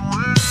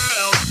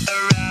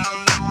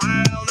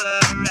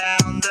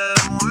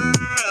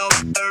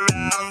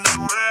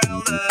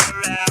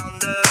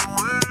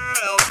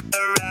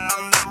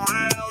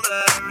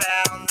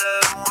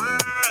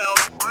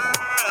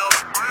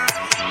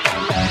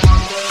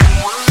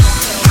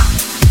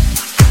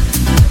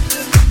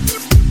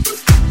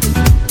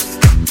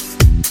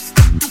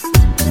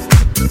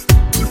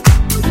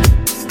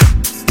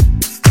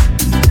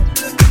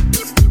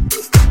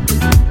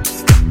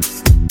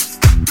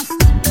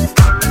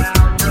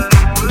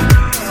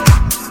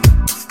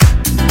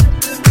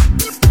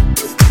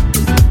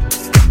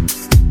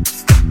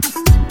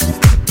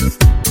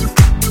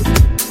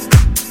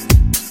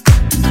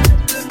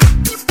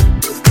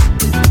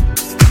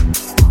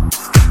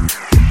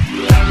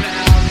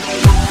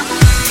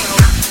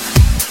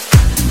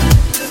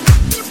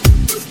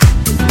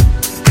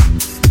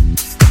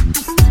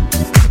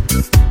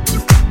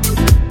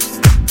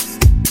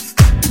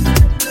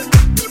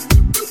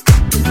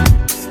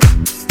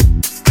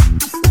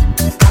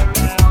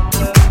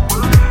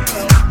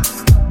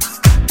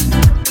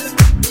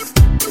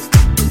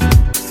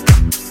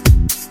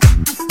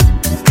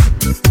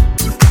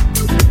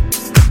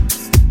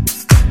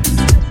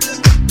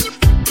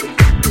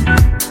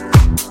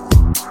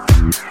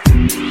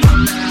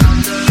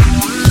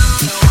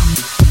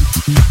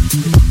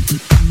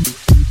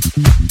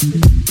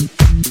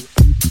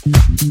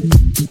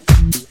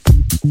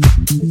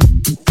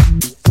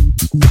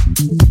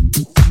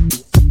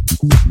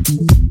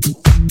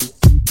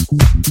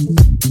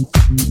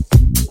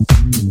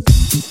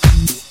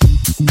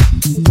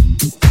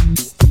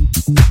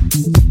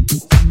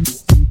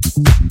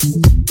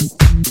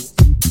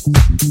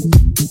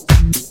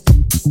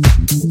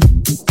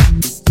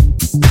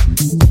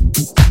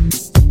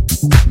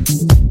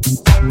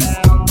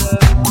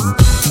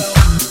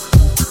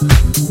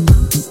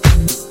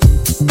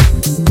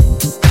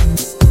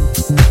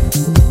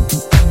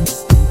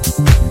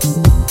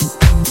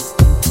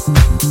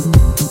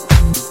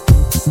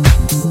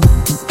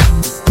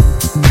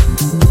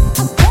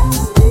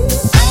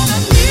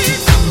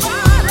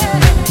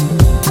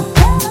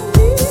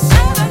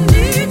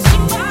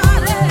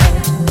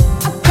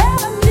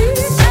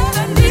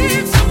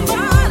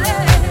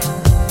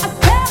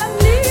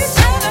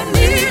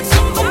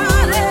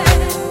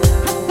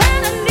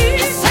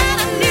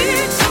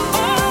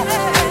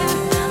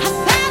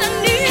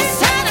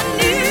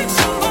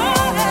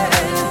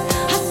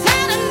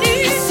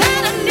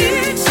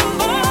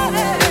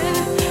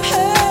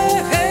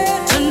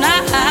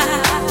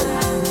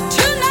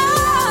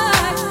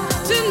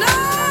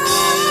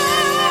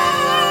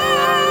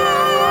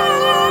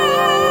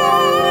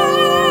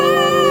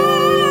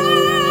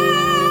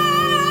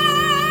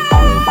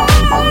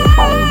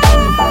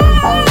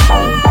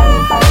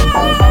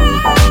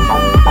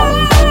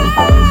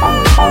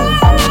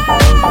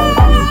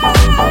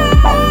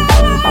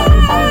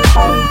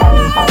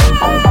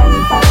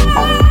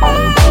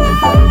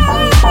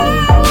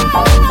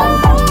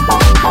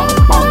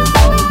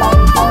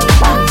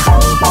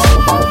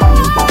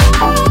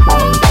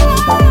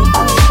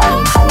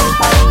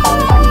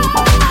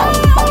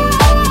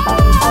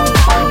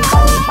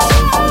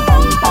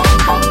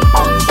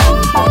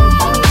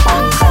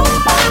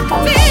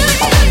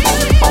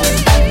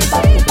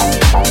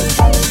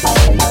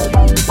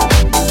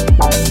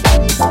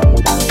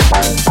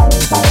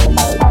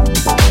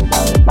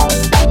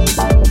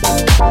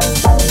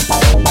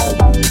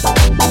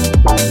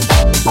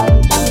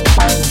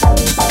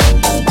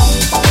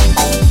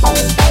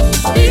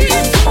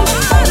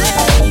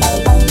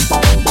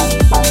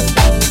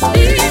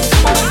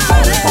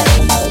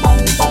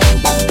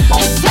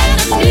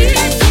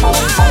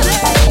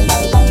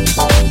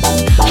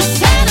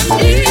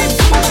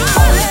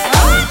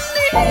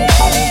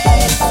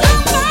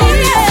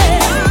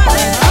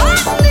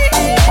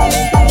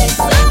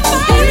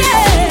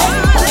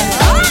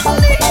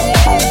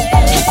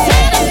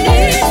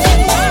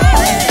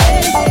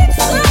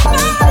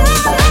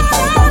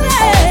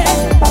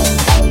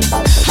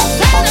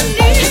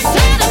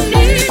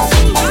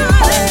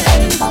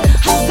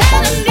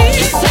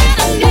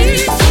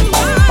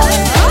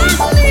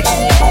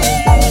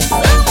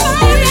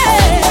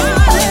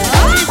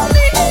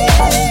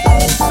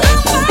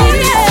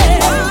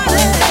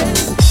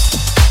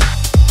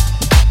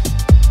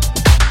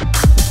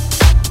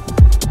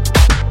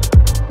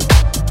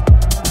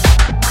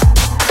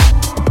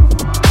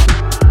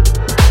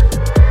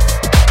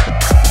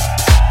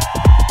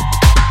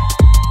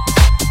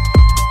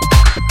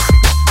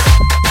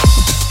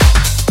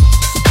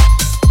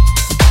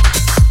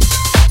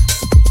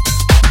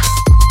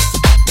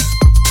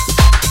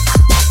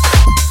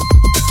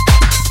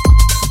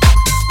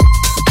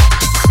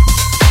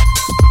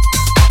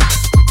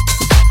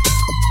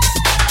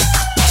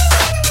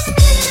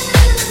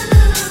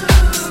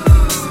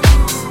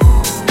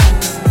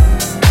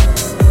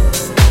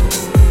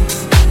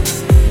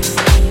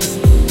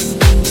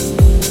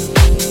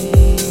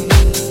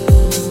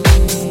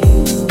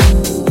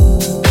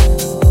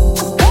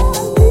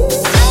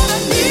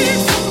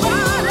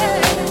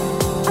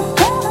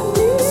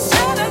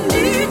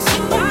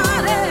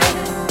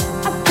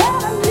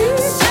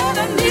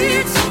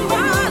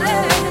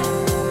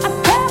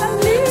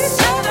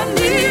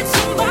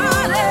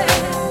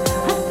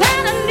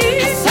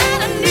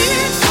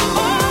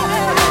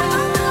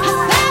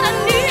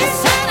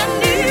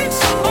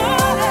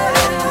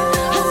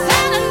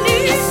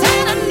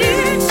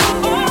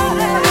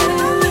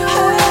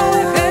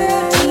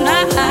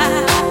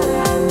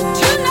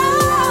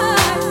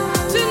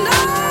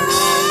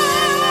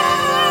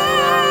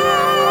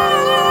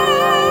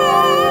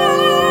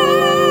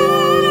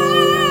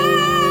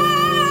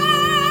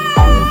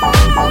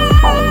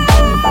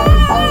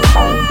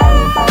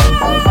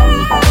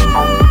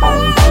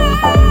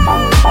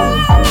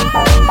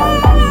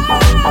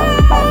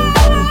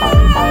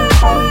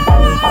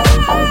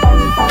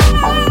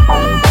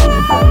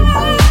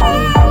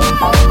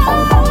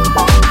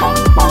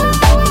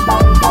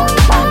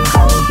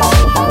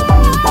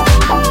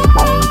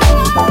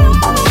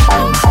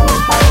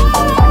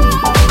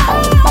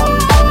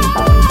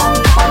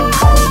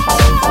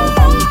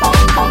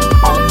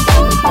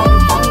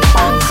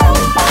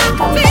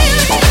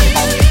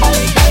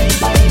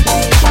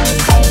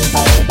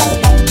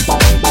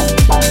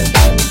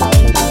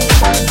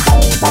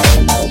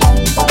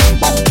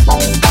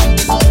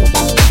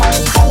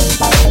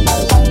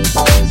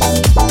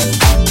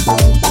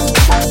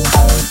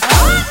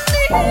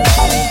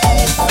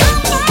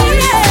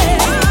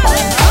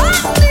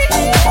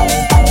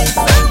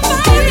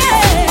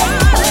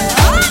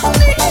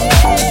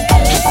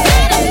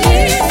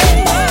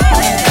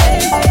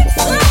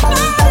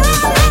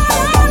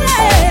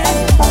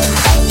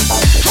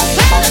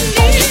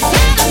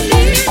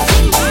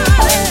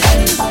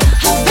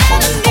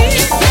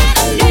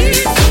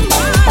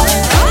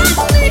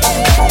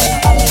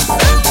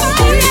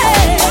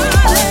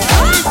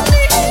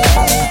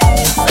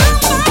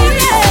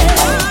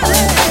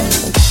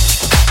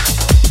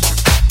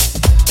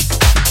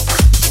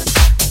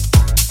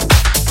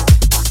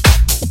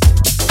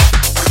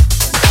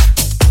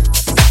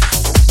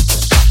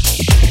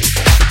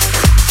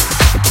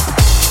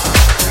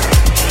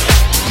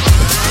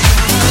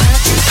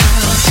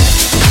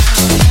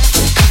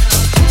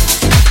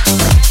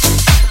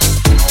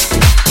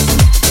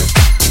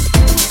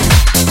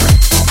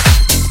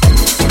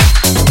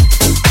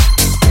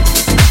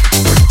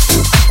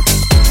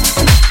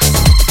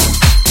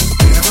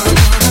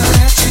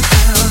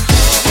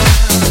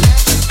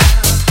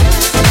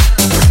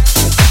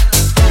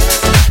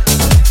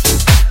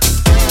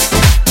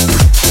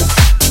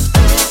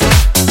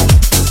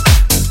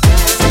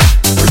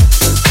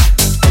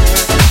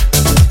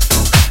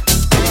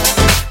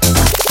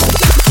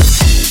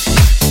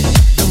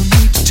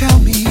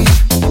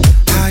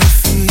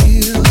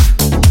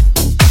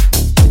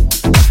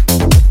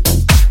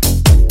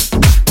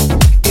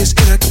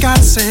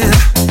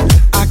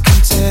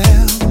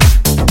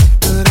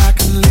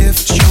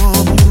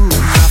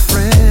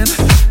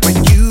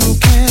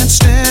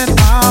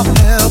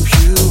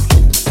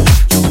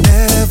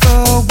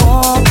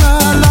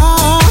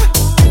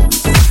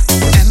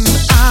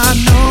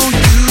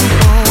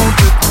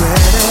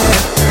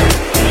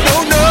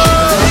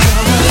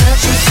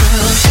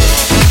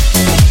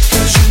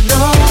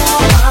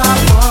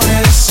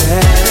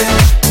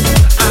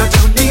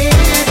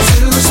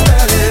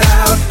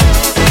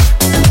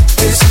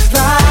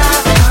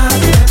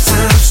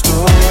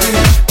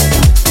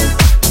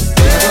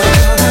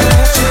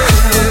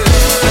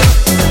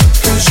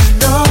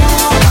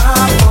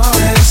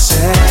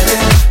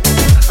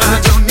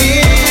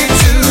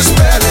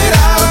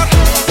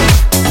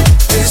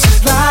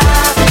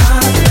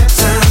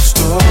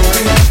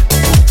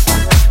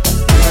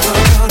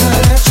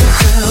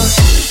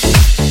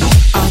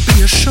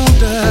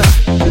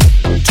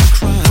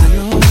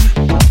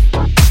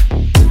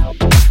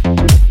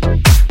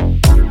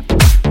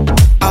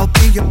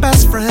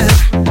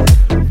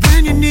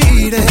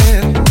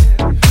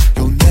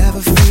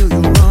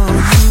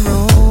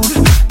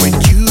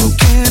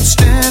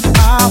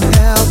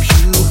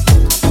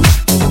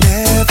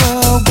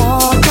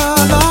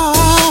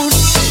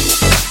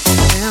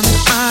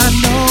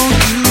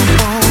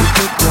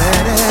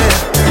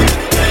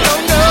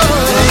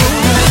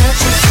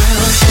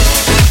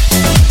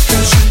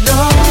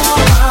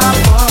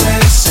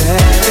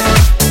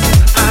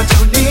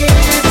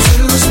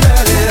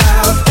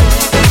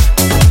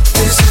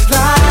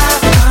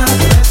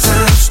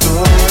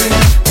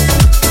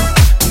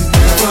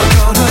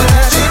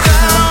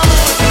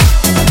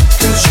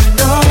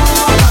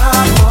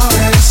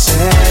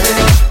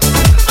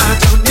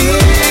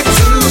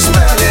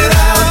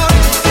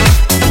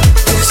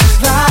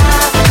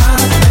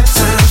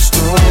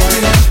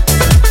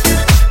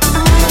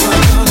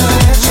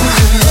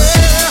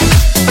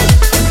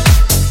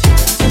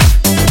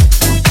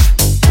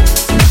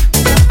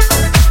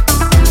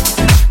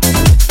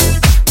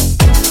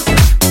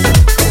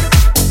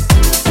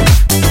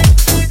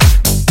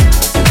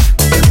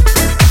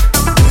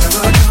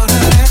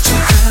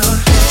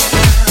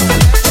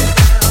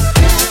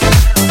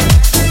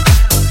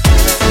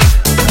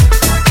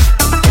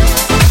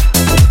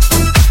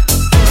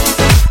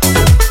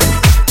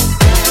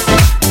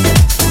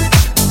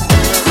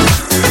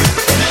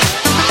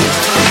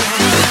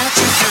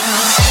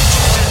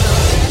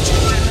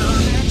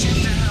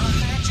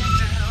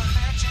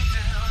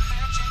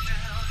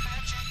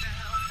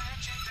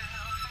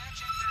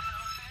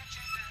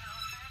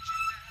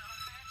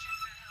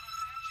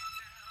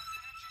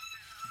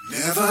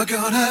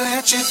 gonna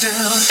let you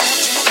down.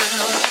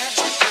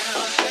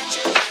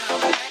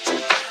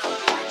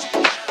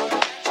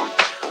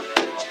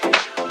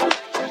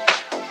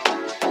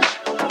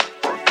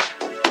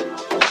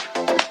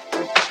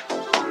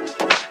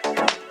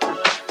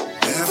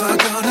 Never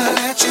gonna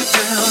let you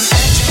down.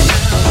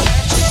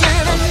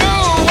 Said I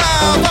know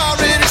I've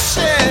already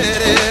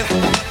said it.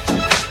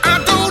 I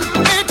don't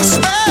need to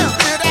spell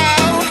it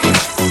out.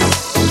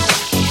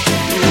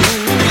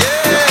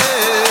 Yeah.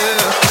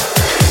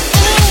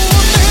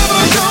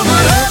 Never gonna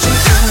let you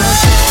down.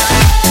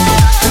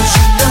 'Cause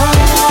you know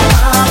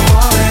I've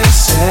already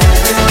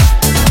said it.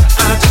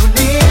 I don't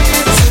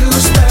need to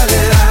spell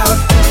it out.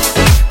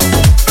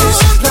 This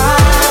is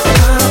like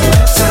a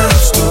bedtime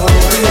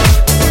story.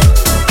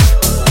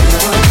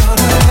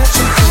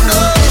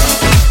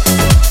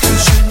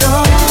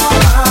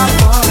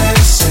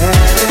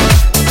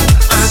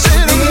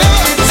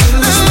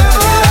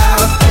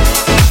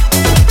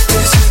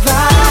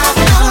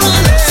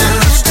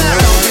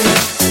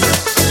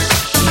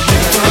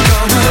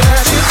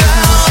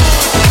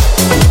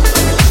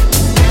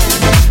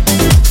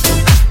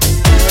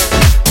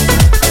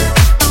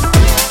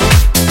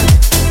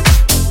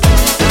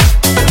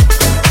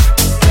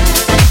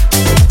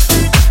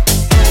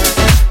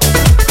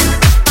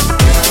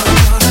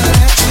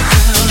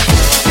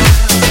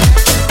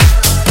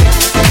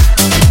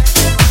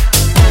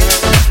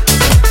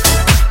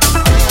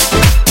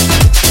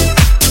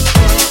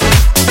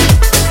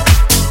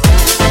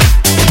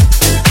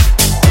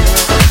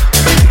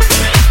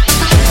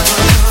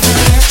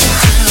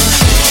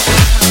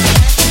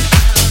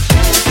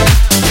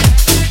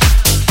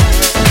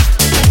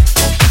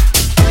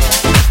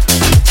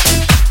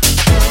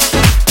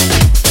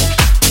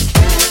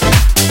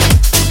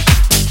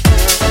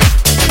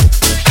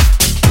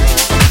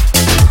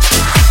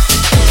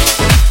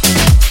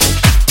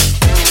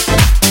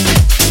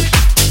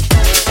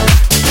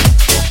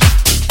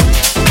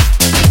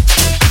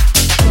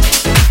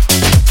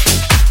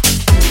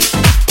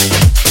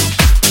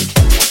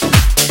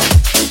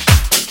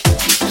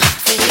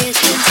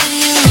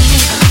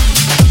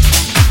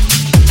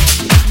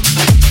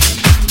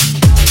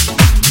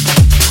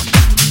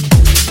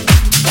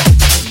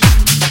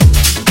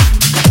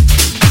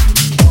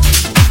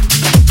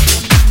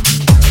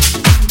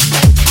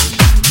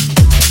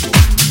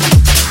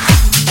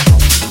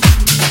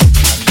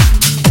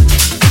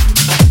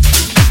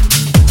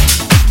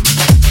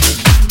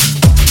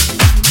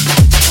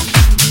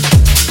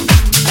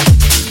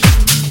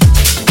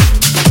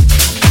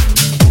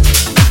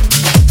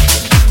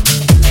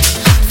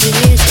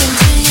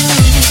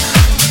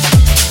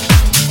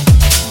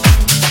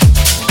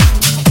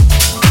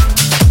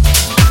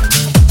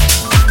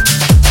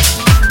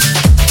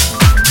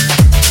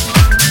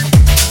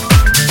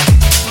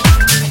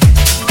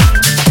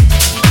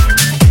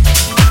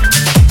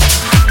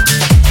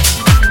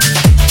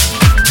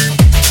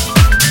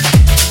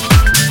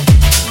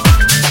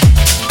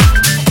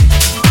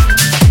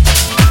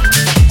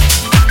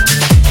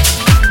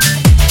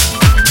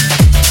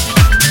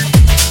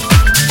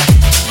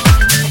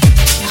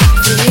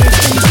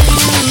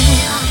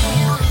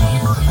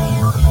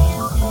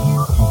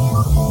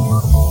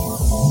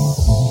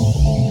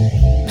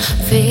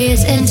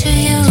 Fizz into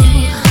you.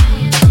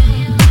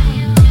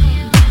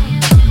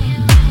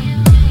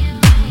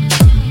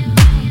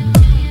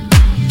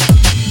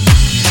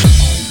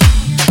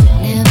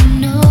 Never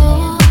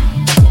know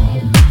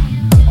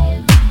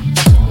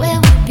where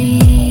we'll be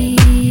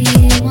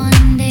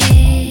one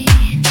day.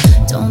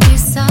 Don't be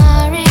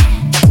sorry,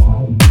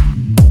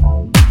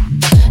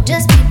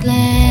 just be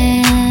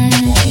glad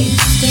you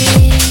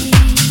stay.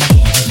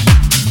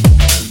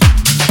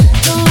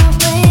 Don't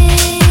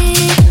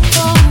wait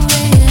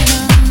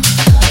forever.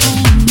 Oh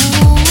no.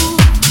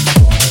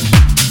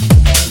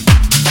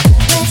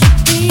 Let's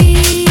be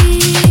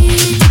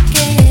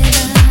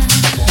together.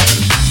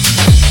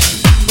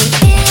 We're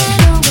in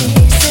an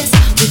oasis.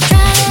 We're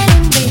trying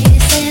and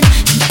racing.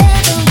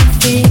 Together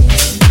we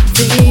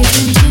fizz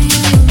into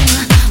you.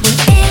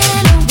 We're in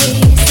an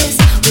oasis.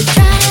 We're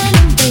trying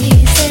and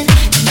racing.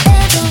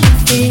 Together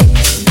we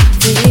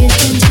fizz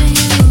into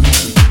you.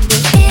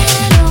 We're in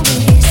an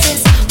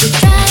oasis. We're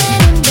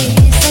trying and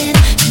racing.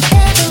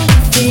 Together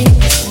we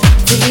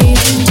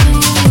fizz into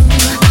you.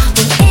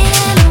 We're in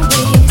an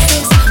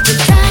oasis.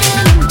 We're trying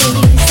and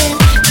racing.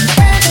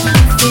 Together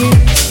we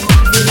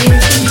fizz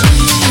into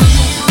you.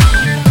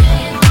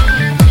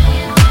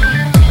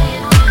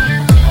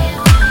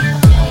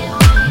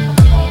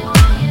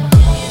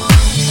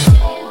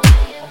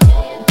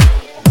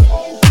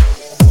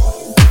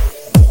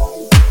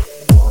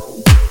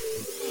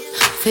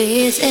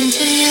 Fizz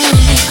into you.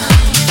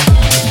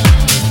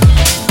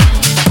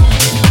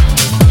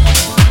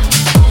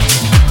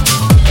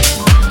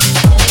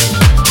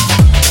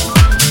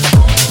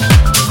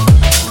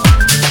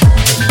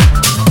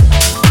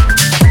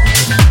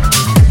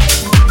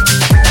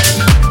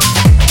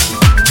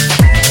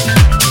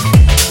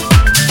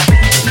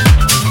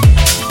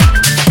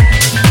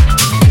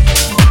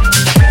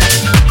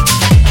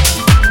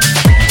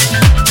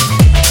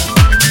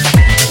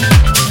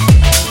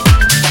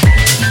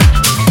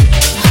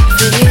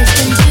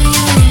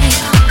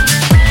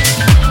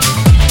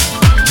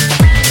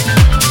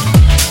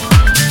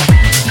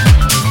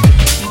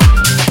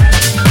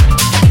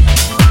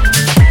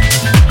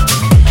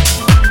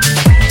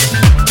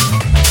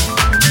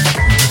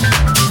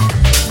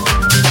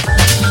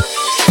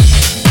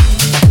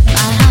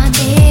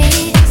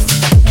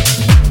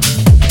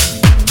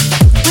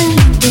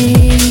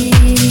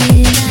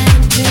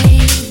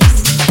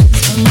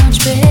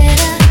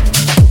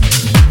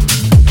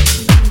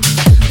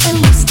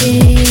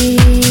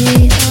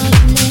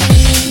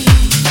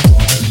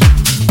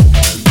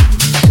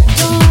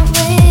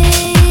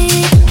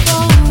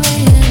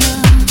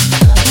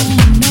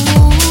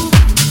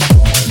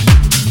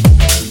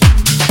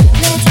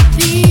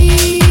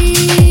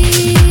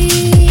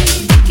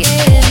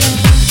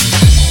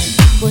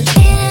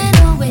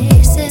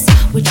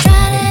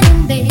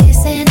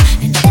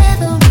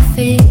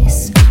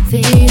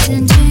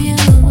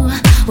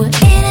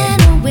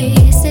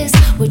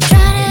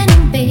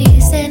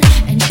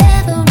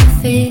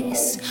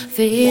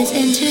 freeze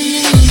into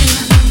you.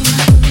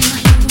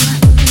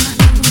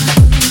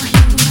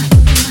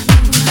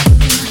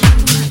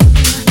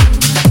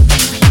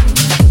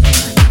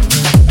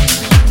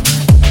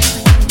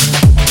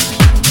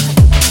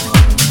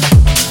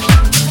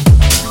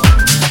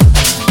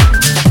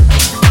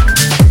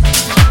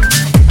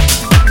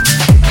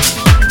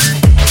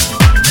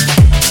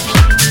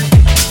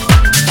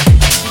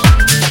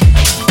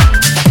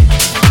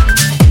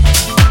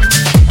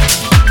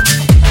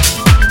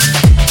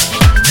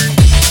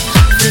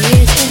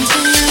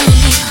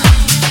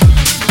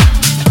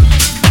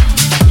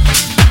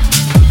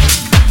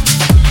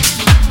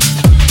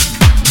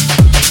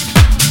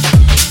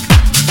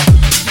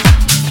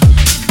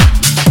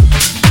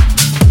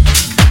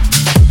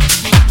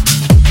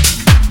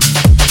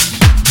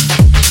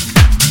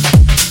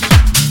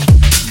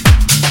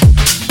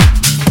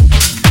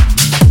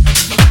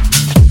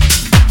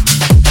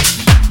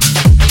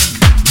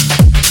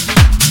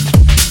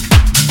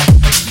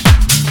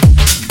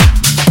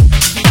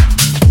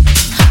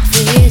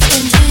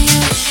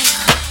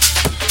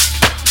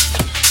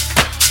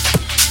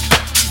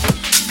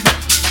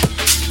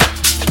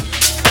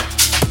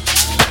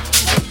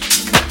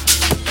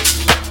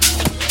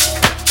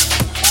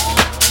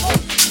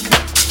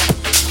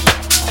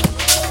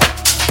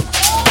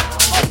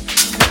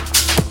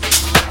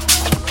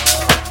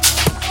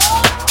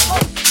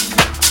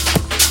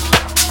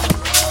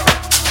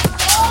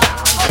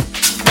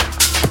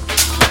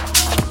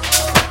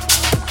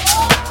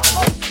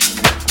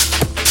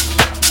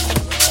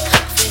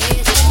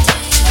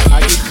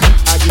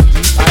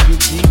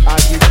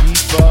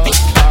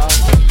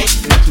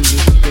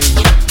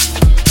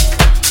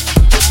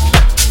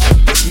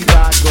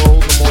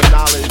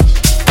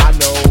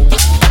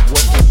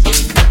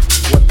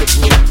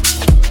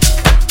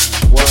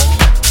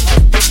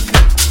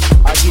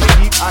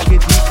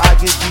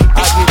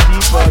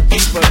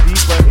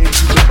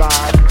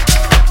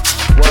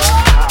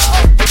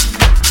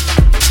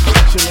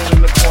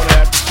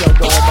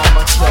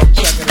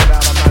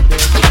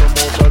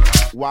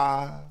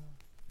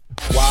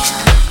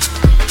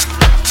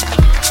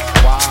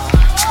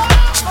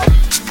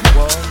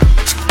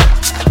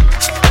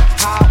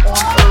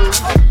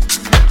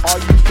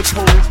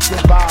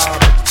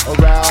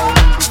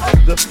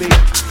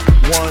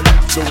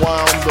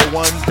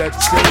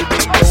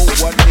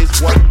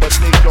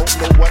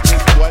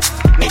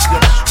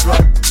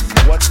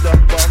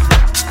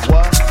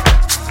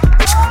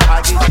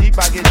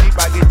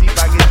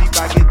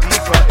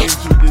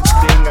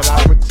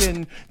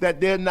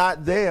 They're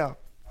not there.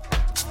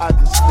 I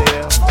just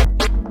stare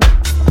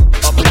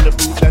up in the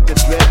booth at the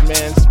dread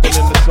man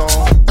spinning the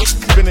song,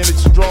 spinning it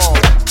strong,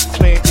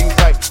 playing things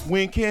like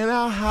when can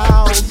our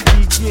house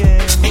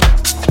begin?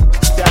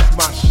 That's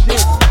my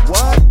shit.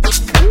 What?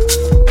 Woo.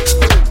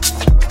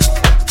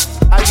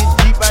 I get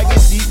deep, I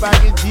get deep, I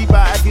get deeper,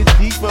 I get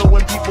deeper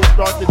when people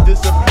start to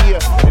disappear,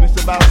 and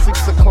it's about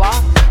 6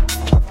 o'clock.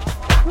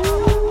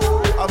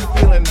 Woo. I'm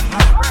feeling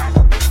hot.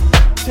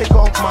 Take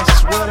off my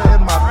sweater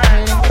and my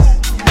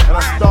pants. And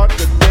I start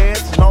to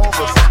dance and all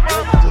the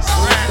sweat just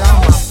goes down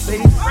my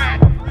face.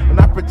 And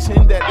I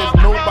pretend that there's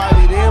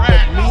nobody there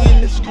but me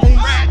in this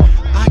place.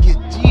 I get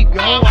deep,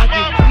 yo, I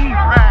get deep.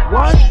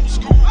 What?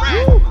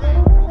 Woo.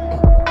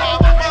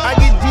 I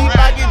get deep,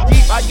 I get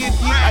deep, I get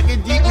deep, I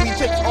get deep. When you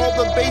take all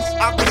the bass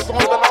out the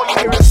song, and all you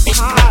hear is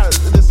highs.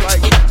 And it's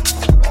like,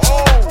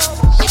 oh,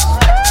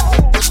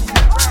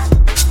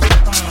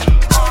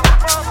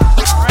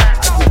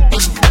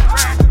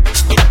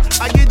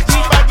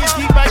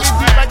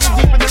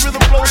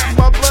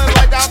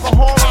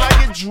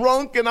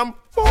 drunk and I'm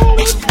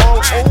falling all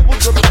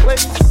over the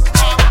place,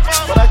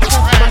 but I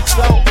catch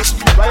myself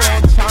right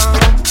on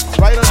time,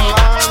 right on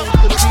line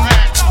with the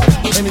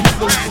beat, and it's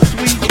so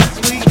sweet,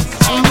 sweet,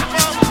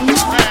 sweet,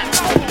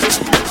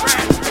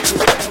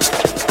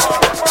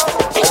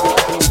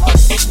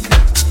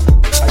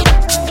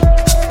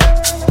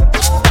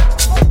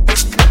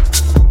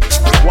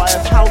 Why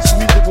if house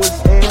music was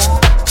air,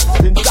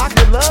 then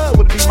Dr. Love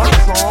would be my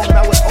song, and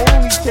I would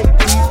only take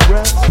deep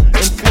breaths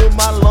and fill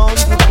my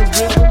lungs with the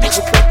rhythm, with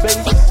the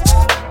bass.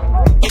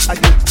 I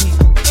get deep.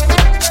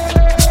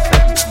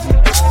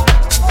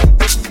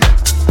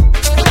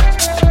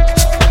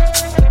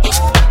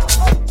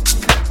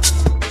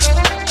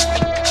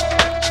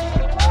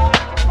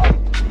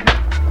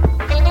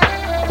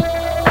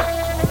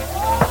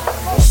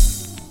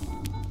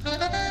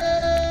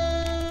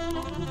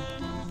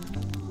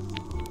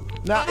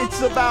 Now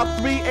it's about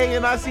 3 a.m.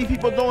 and I see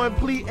people doing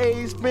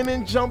plie,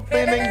 spinning,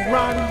 jumping, and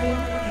grinding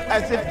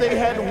as if they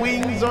had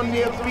wings on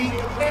their feet,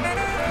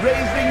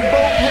 raising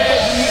both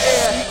hands in the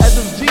air as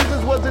if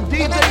Jesus was a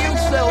DJ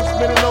himself,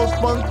 spinning those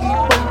funky,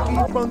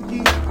 funky,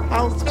 funky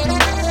house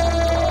beats.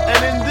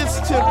 And in this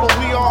temple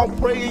we all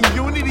pray in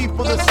unity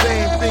for the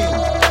same things.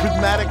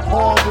 Rhythmic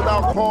pause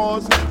without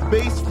cause,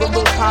 bass from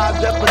those high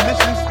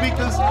definition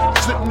speakers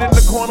sitting in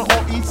the corner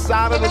on each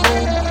side of the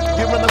room,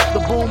 giving us the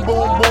boom,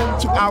 boom, boom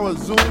to our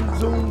zoom,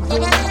 zoom,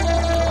 zoom.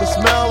 The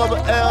smell of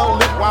an L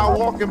lit while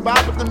walking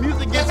by, but the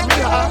music gets me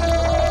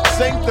high.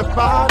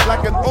 sanctified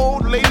like an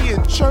old lady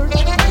in church.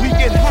 We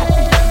get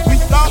happy, we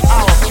stomp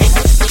our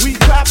feet, we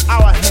clap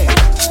our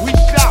hands, we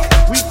shout,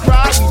 we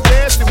cry, we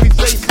dance, and we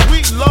say,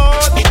 sweet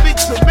Lord, speak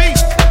to me.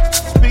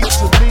 Speak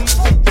to me,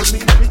 speak to me,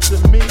 speak to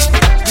me.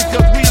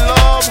 Because we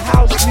love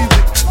house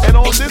music, and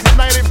on this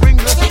night it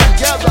brings us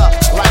together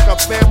like a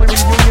family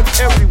reunion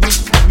every week.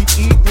 We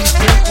eat, we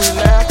drink, we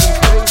laugh, we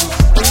play, we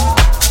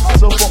sleep.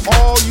 So for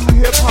all you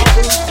hip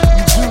hoppers,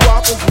 you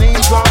doo-woppers,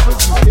 name droppers,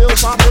 you hill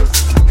hoppers,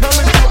 come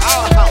into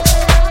our house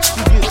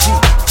to get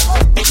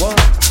deep. One.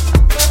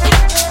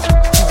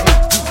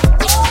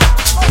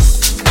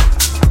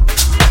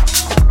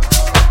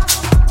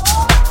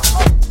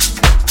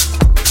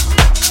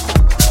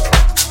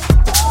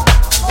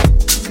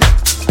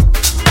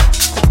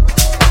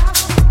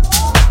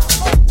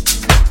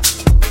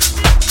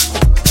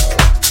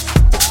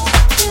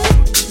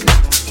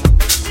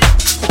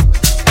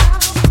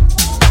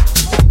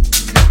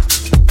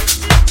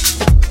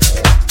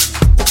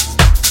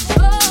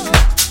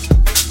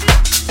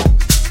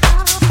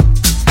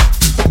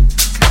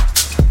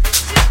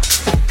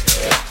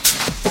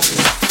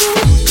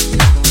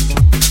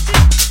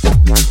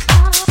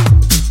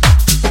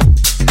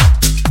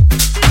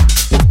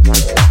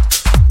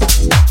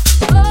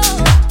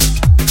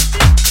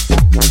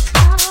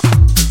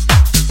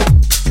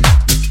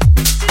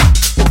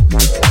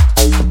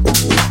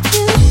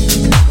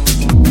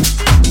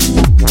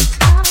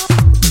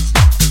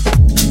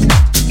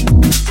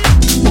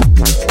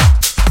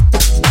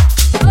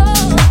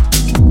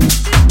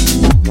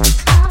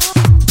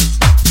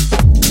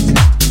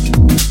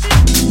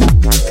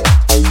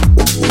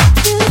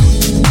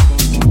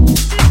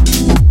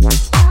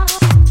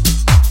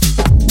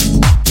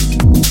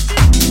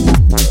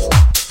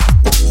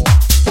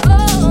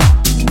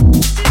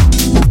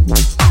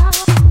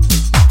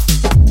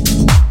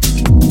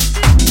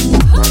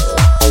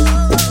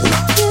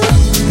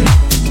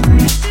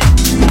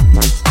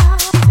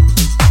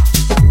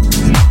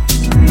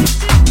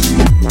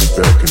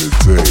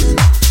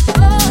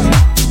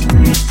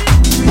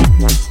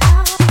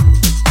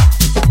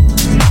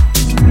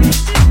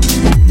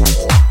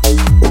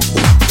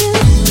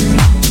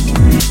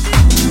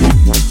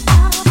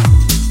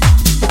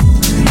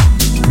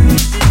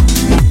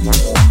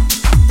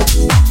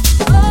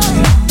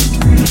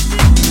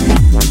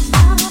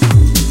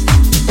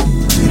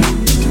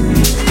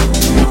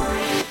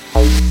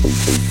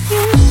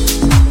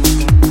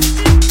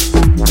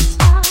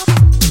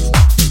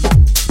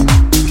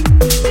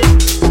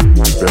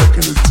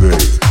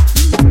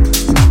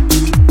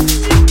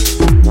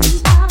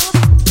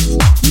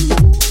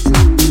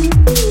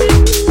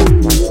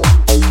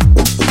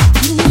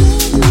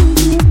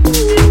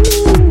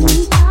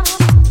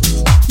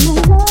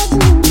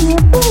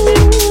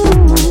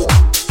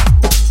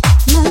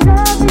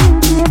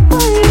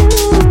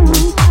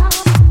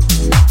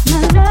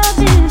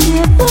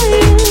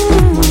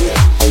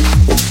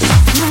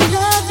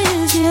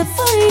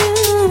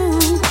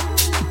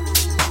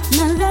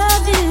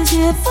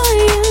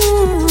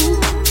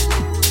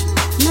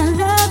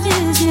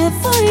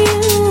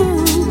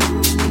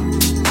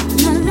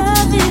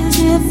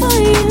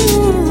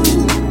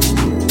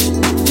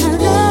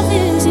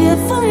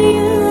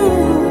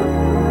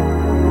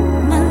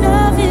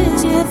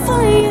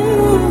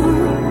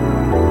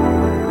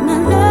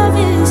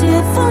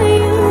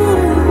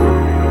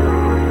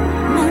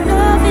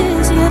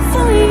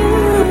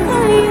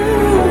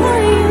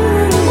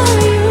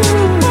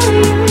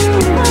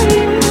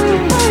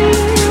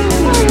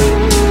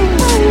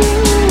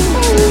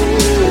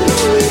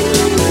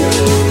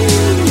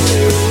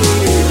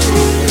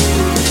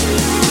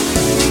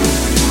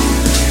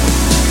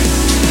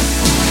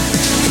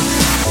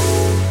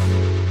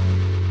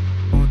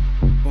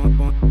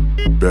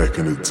 Back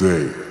in the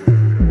day.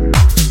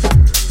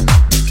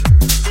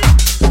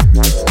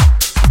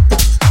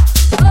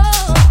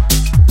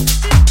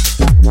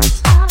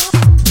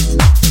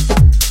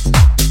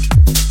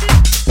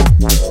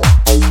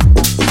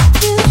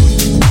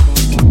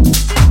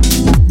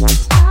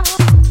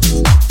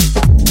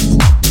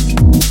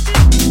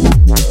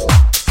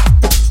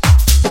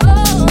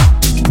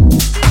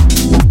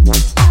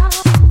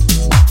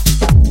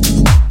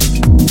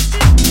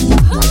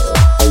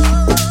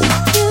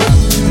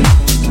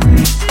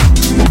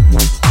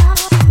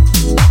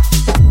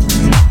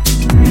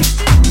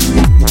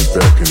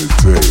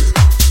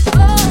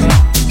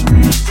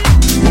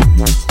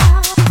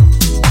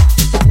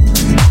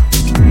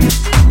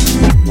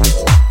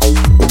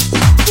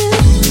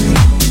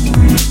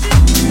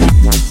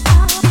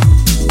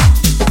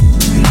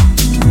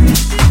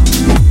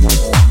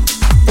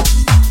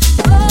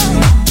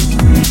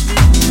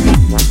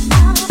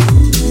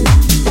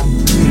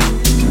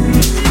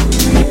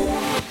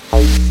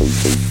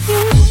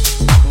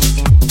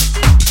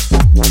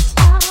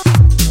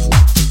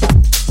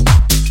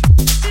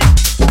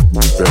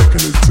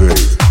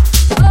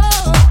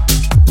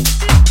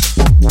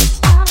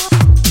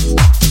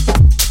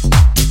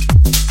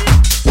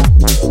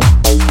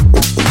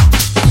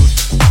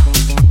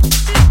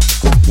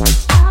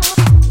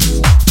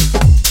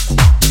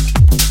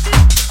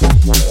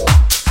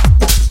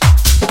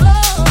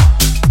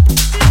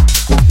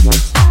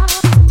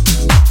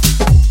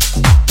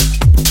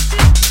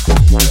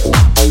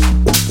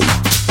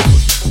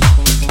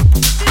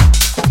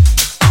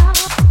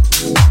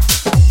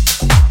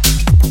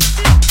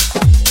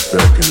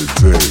 back in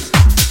the day.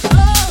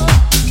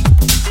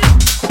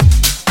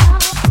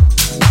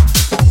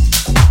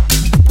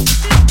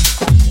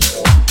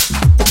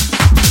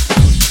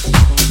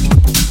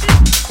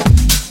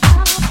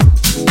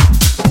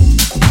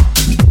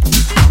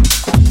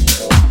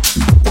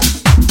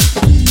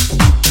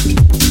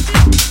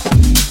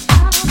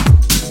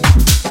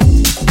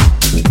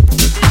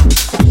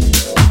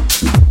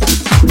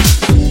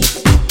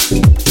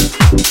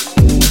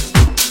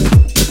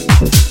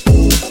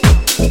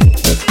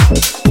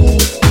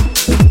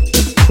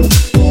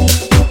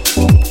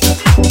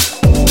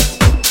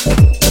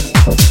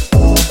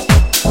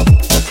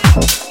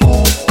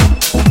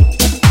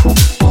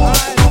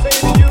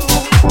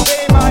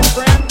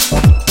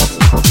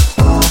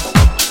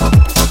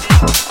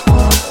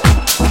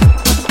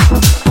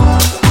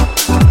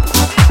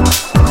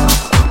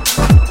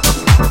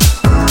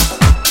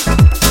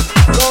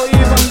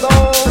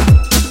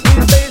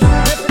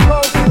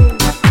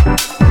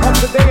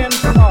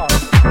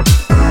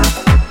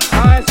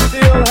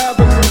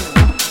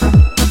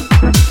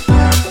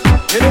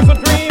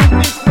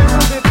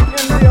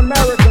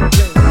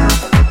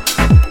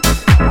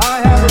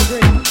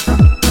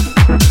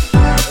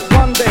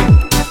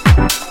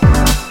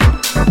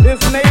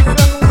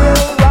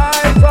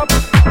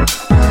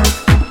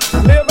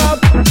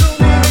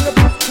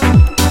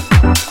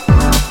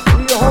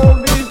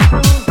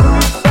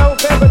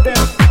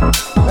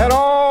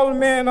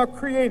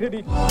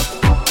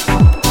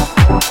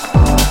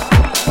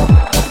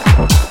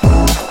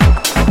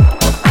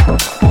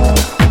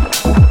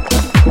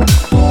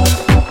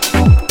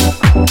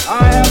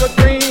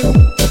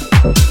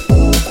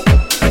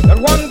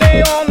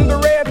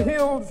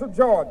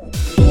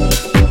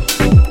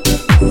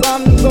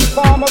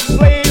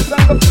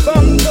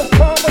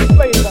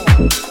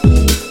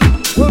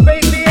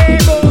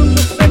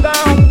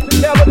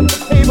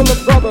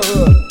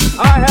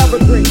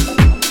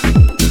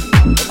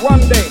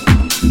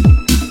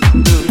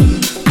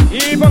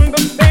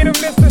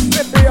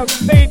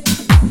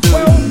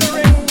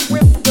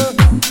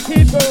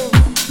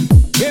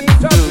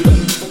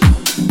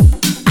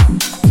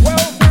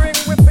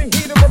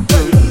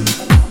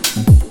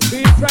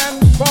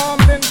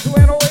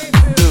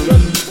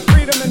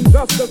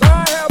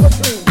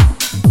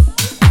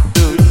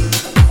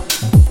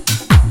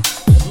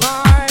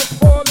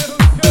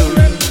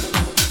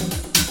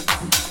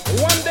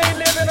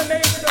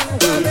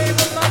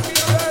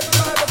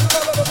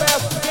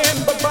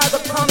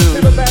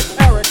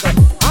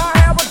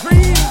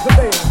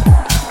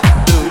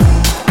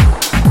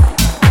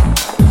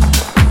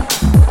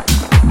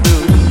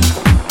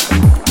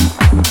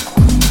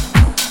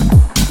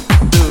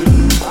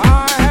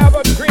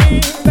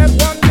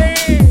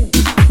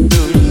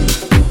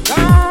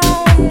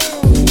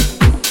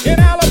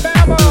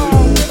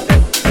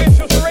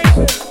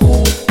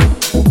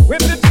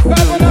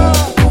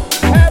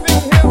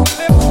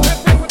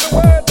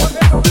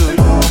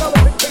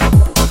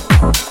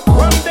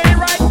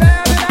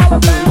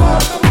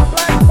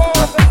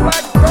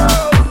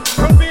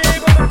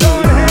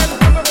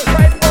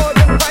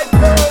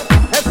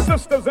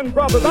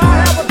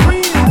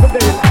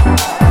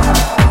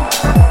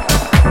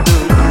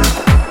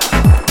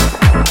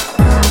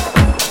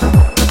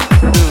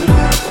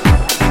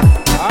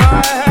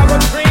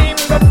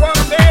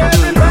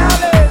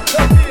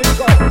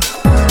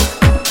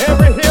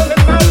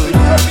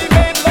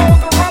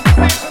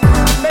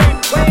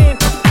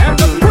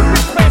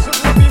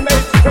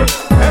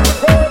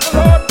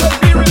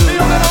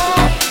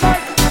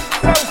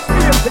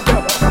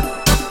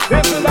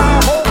 This is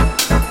our hope.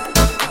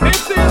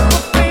 This is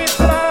the place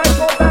that I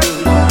go back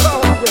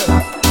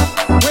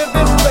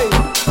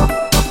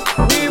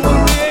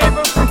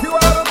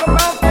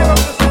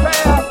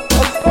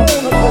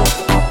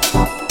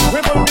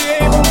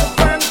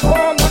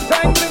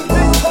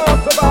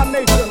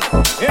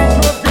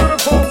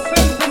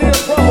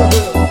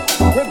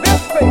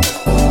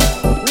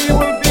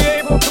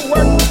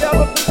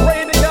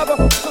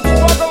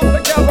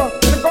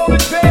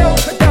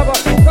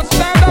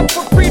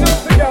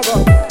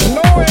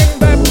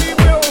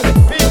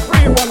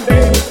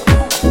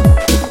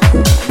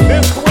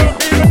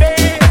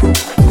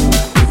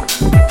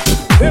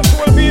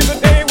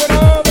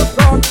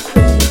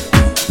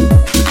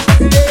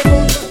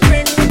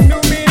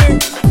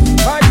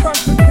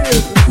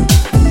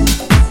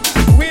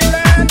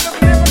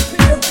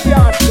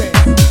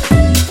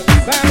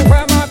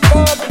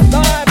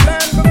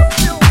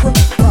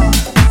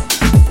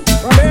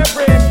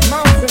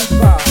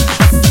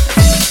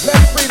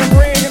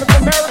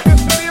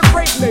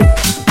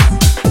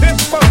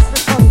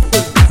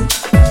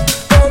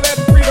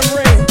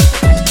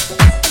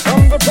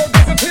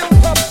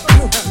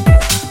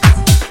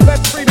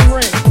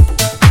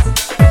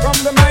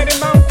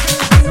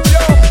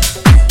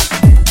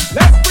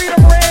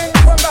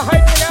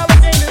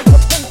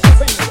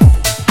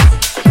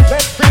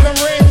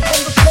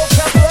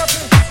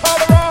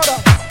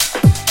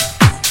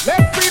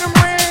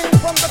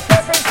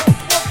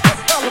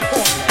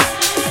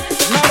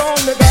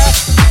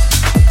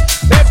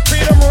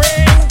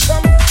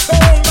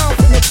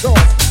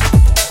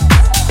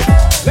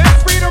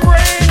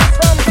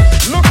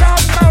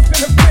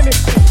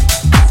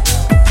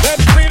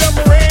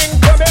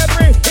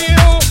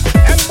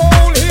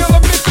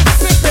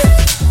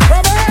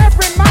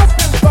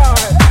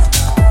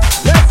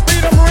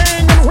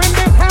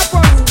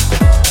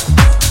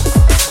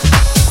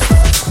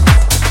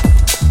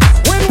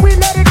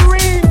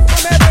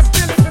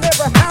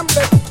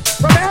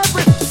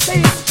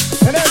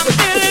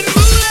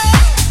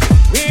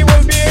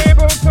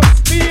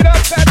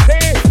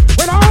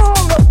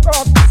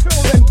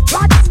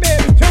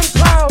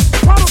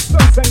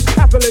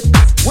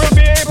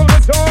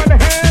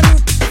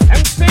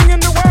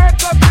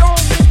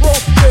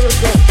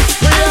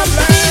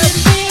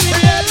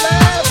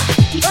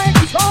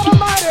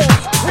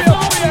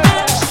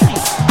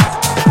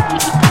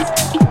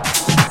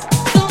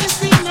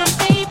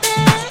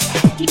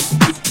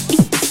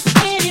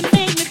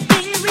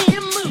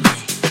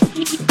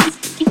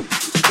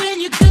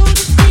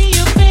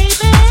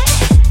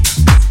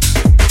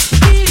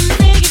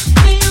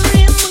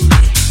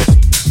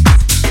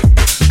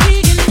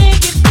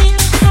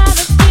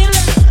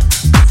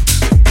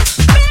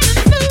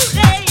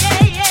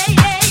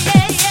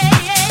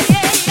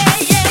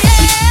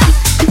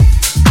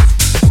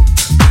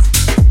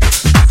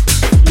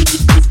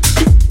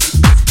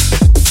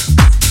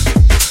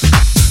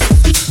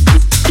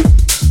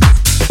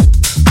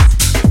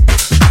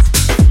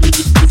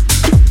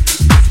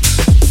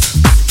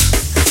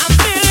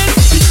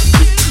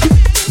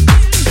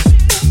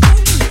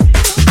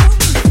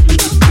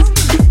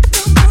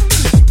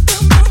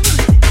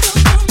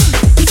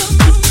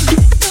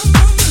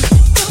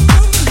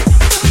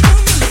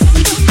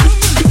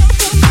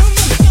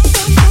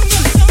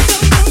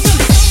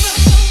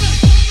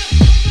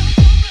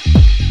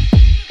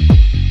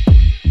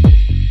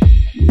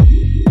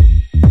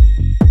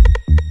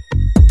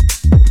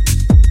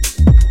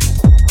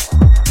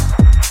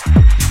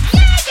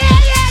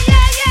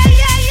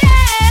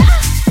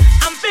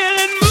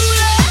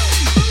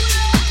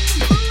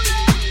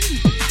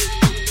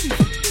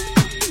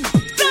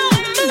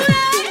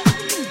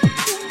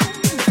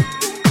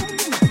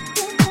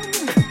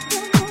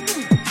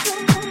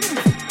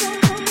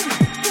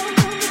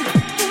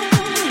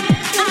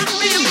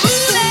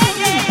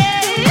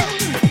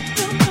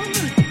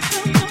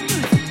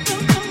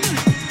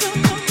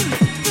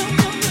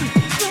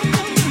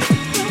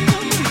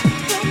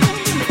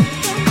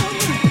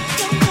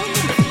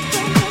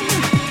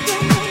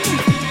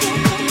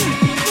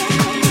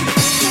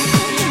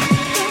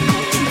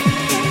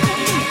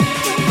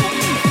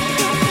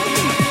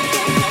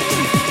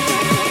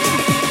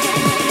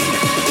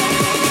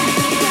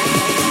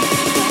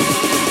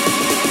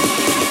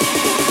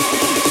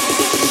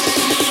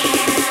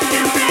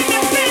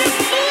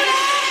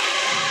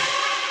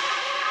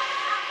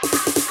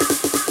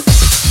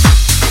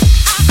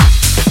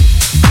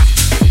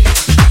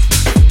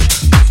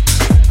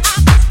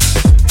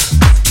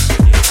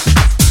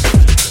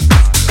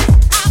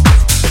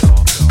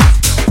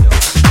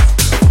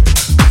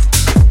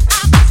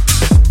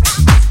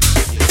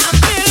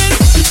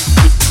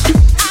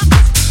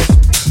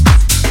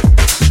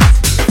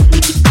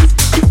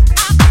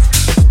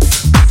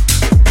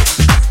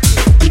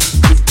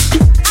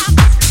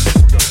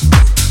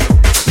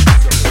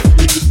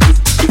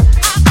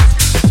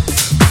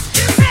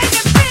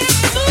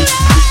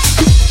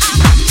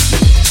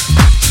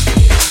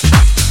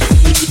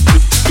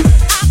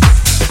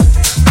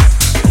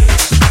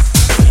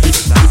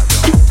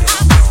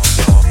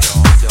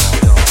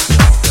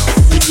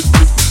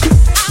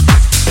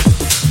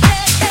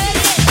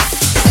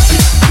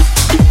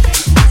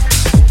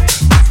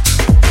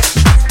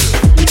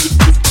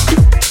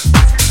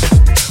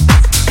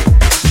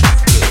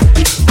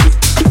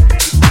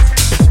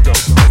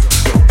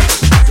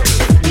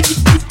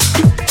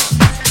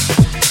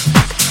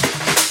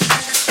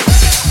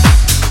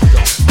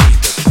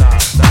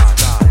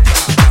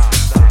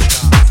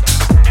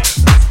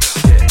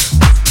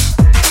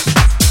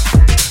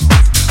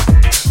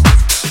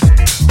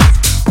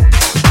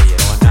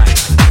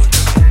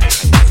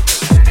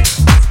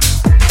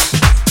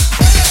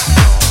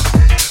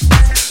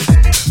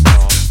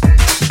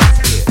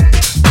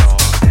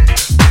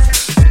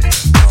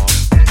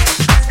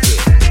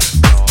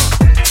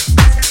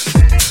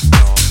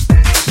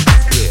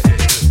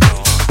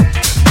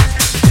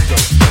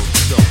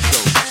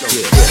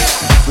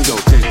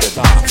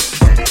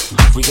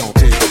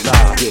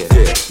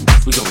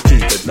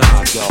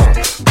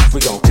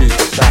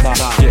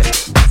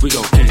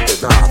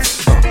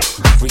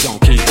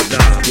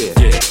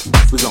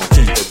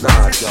it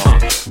live, y'all.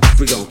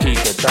 We gon' keep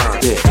it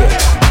live, yeah.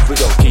 We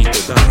gon' keep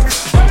it live.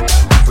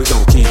 We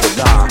gon' keep it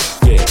live,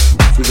 yeah.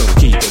 We gon'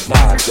 keep it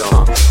live,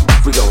 y'all.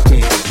 We gon'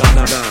 keep it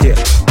live, yeah.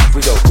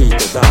 We gon' keep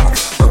it live.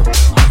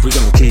 We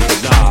gon' keep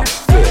it live,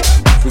 yeah.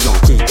 We gon'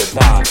 keep it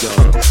live,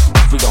 y'all.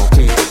 We gon'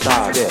 keep it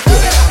live, yeah.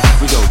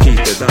 We gon' keep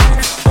it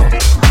live.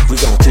 We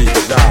gon' keep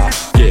it live,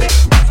 yeah.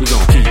 We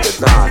gon' keep it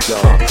live,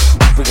 y'all.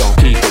 We gon'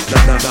 keep it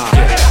live,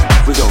 yeah.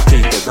 We gon'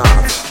 keep it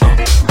live.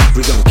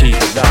 We gon' keep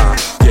it live,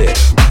 yeah.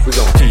 We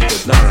gon' keep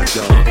it live,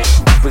 y'all.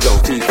 We gon'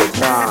 keep it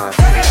live,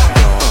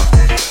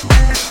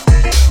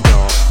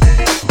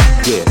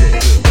 yeah.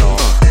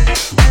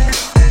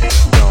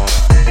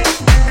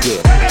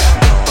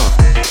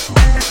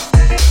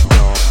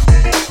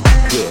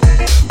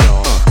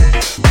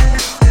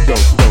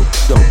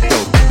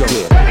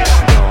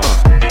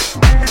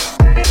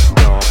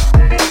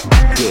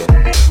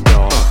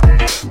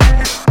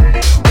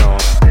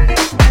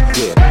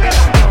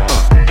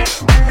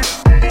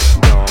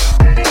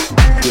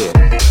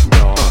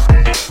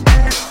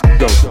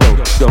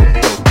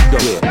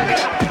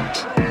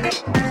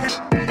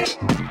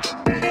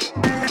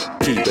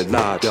 Keep it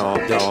live, y'all.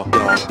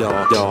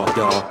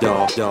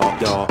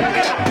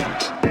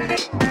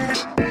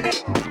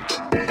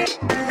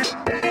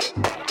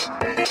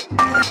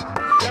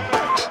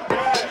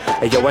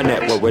 Hey yo, I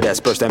network with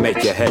experts that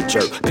make your head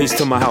jerk. Peace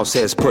to my house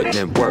heads putting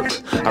in work.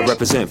 I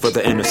represent for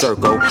the inner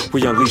circle.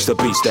 We unleash the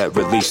beast that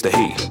release the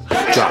heat.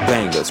 Drop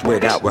bangers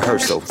without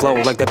rehearsal. Flow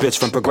like that bitch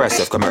from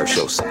Progressive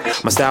commercials.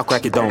 My style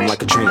crack your dome like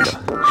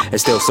Katrina.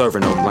 And still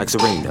serving them like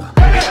Serena.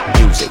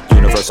 Music,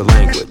 universal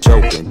language.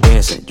 Open,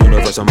 dancing,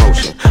 universal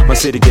motion. My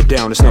city get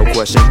down, there's no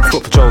question.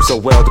 Foot patrol so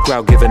well, the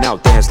crowd giving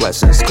out dance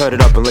lessons. Cut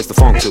it up and lace the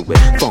funk to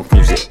it. Funk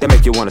music, that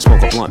make you wanna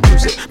smoke a blunt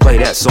music. Play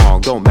that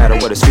song, don't matter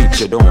what it's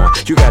featured on.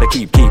 You gotta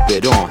keep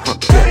it on,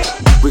 yeah.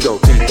 We gon'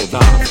 keep it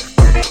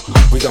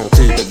live. We gon'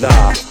 keep it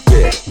live,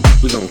 yeah.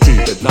 We gon'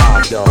 keep it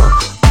live, y'all.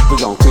 We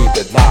gon' keep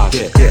it live,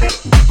 yeah.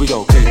 We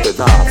gon' keep it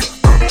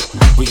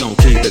live. We gon'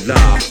 keep it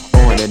live.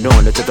 On and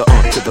on to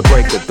the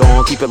break of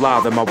dawn. Keep it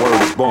live and my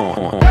word is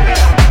born.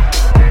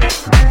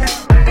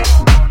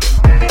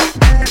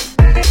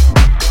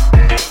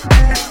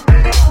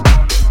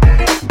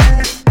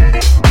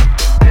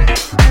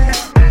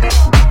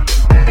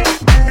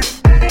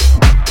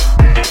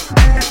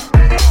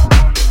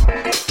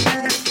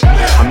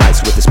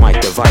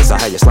 I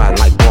had you sliding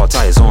like ball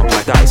tires on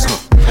black ice,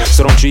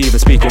 So don't you even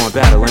speak on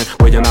battling.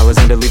 Where your knowledge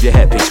end to leave your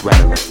headpiece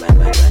rattling.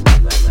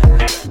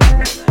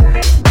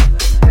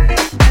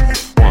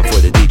 One for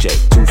the DJ,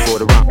 two for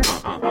the rock.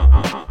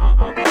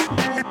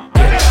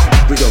 Yeah,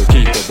 we gon'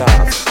 keep it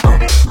live.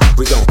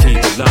 We gon' keep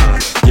it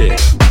live. Yeah,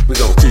 we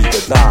gon' keep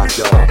it live,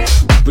 y'all.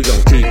 We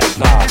gon' keep it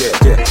live.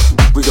 Yeah.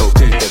 We gon'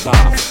 keep it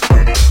live.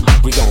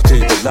 We gon'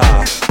 keep it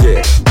live.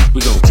 Yeah,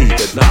 we gon' keep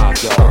it live,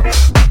 y'all.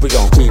 We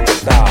gon' keep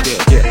it live.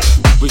 Yeah.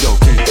 We gon'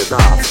 keep it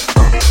live,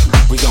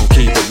 we gon'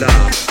 keep it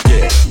live,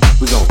 yeah.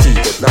 We gon'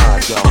 keep it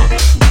live, y'all.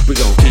 We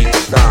gon' keep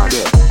it live,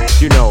 yeah.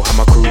 You know how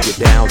my crew get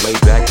down,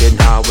 laid back, getting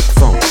high with the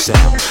funk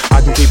sound.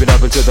 I can keep it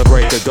up until the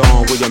break of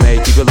dawn. William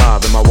A, keep it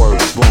live, and my word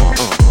is born.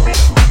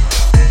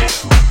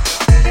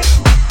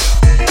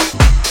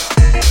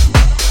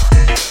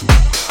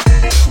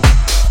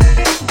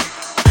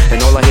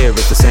 And all I hear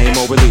is the same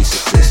old releases.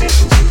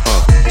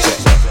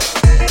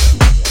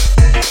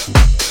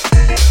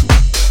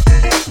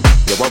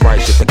 I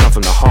write shit that come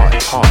from the heart.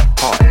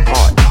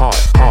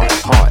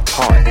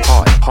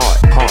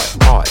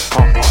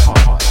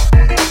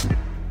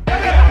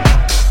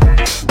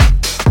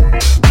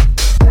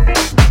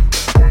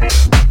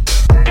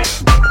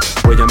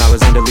 William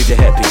Alexander, leave your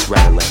headpiece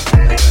rattling.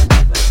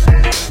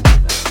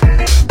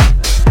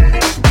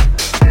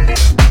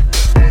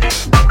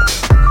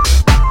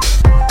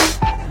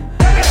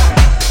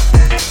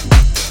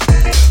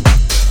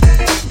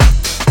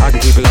 I can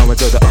keep it going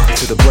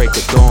to the break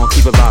of dawn.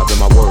 Keep it live and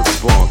my word is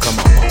born. Come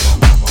on.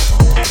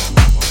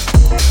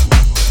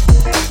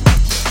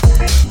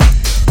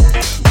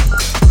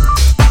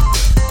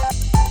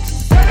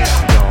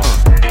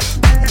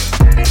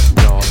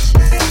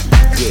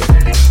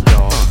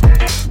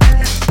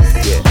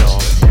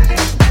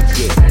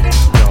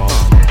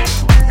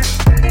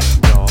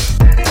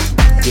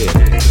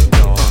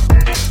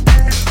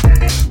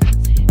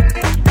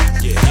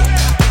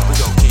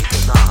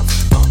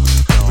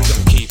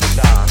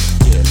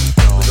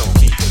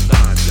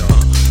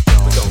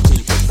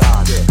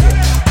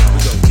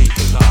 Keep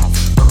it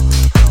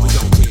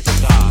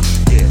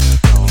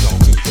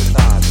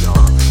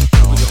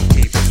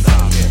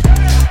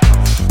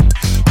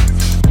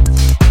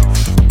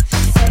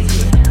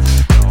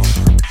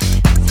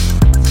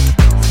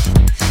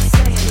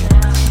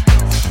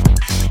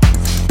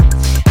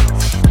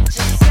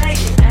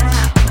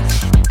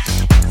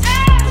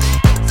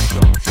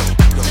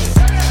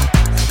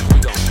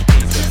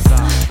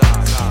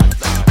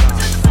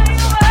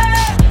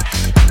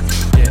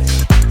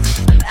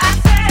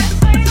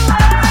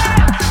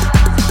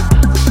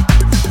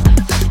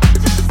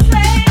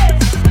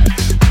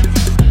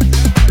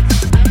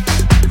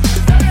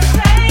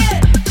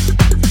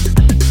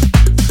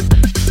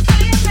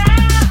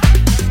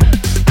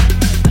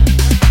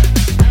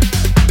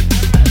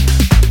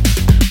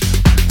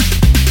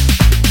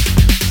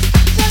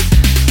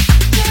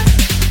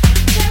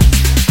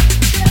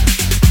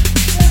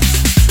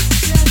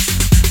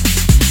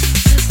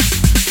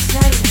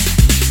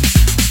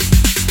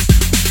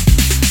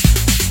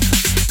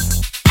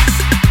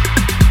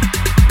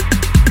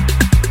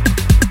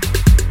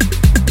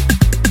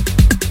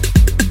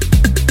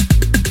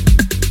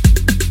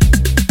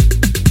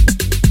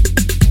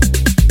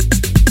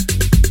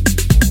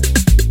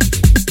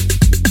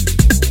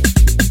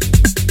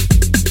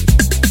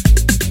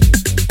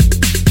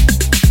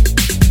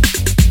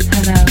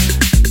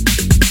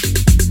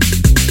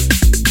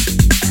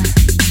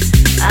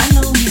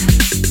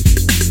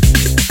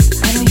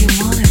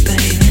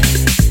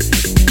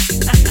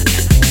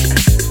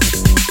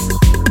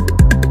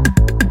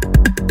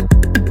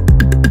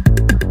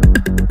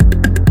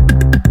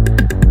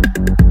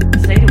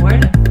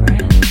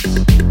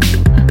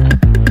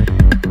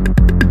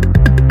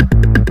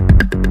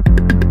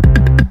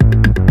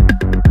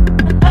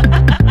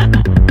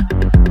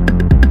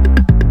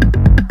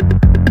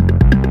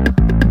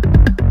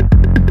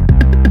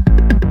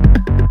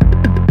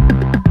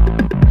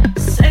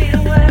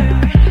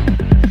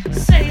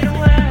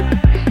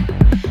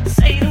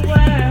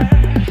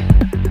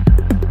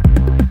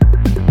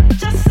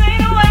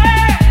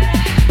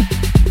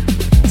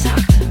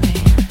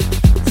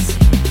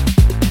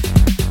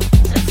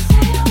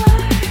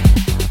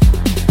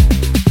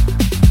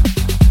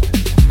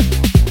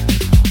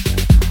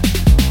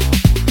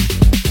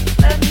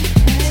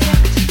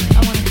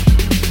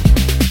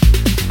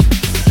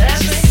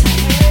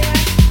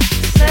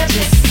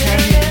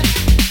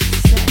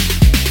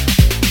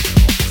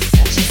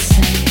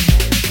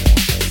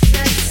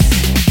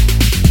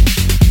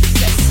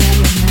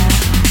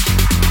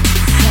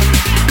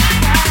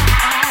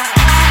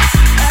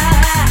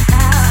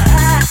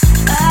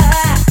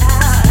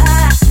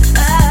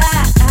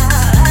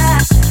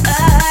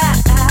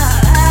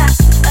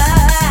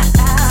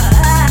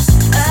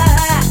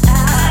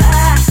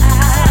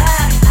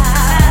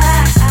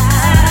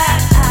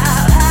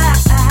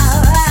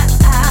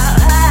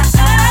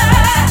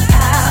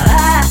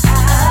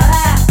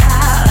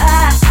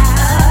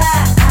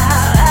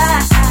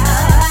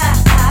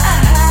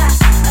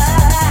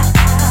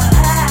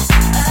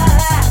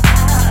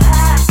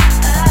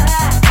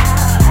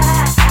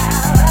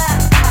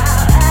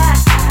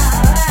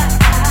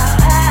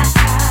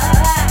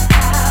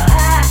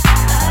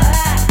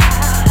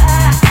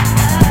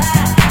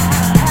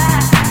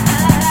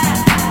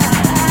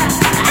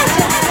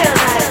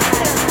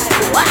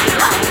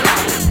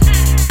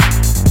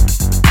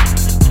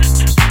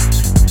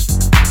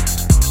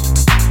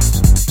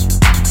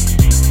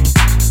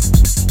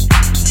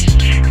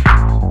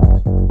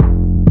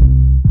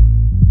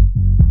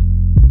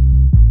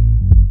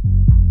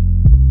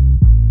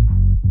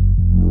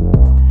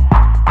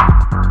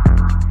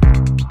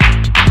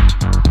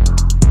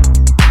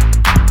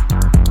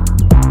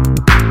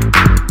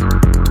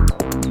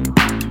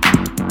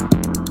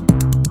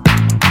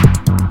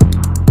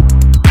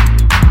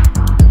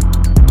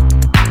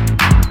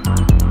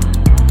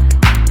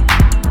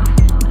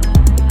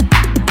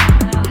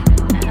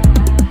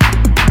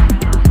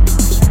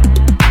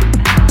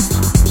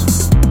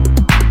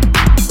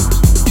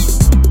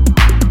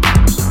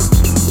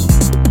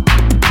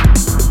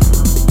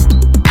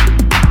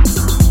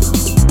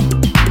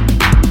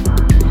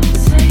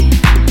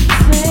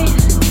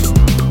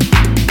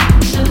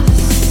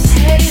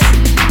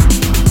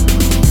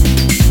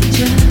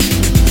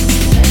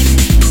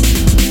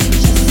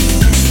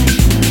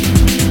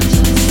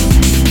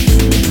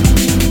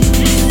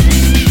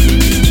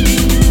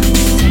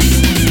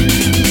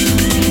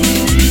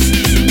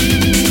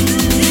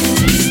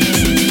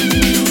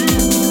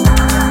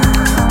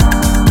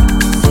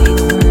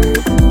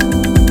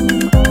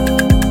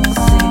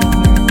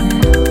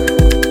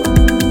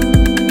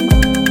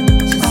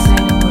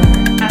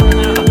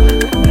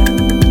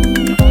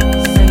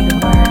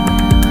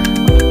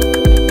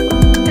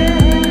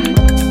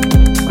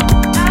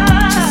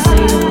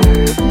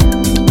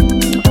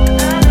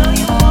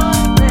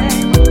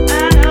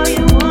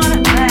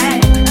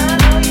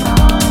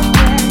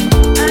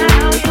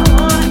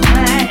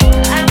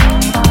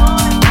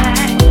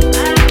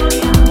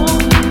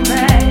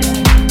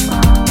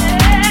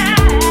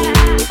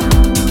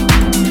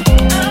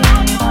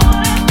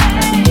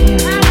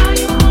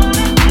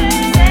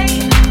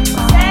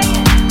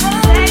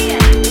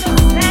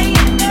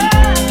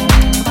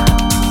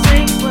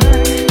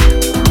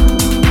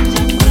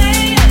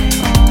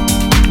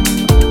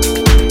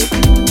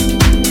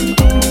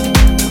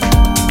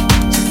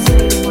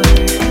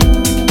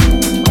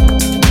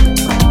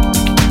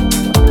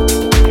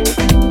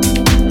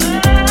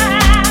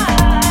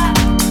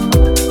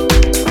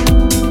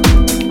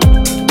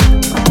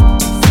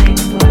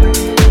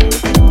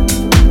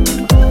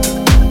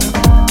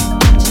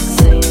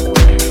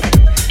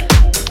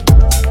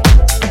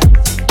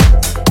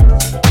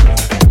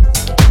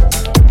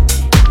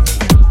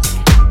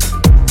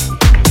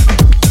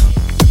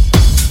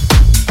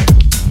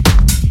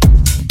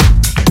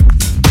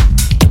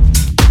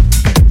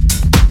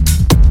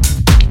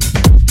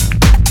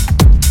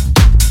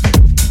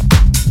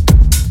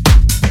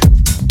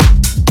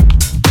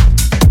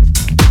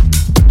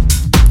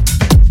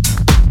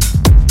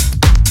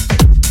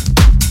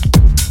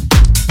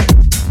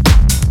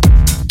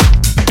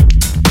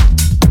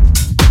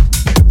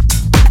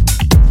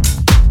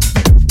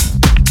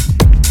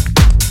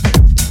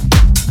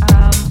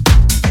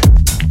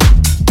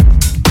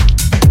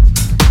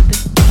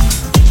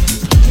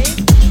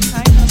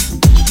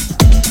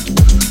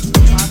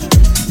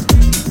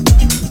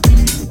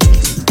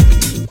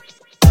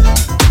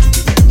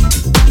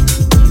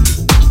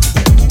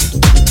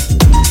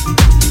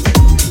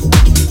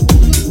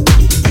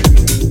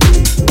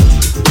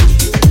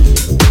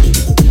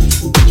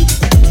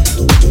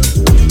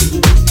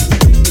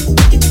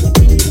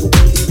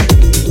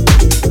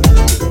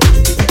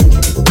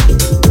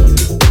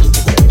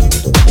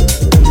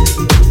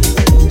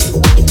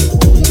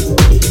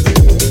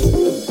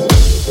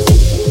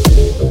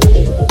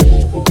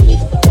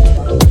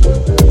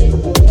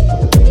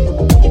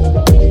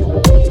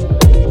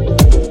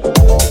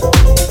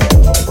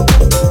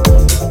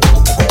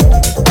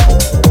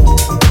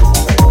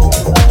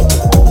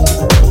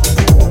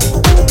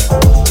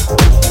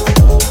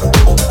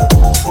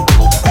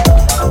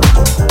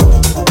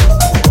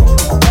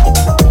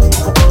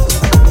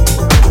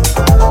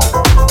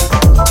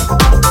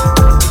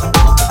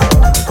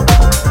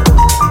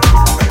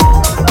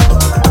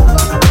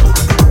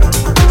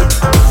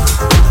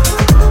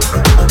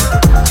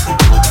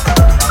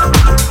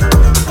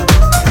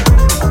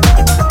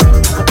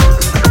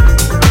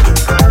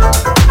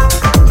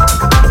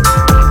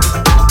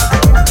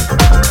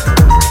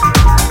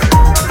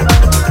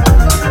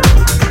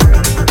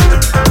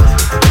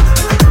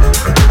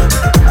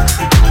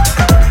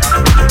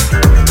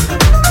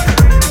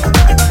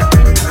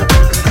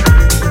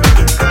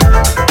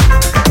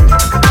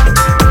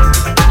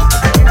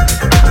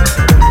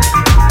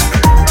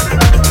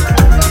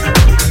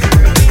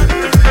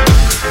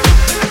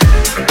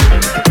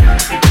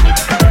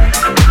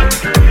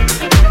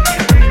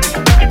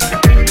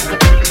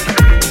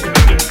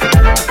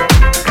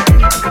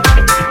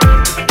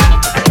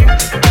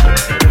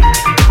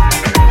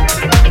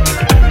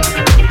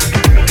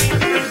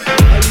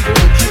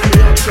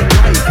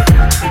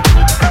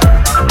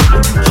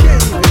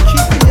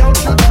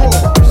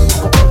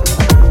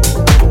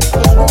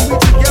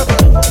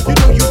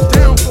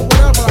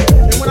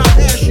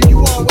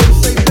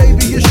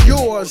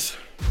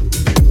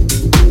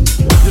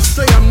to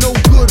say I'm no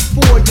good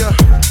for ya,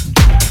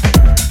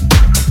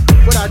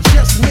 but I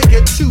just make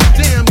it too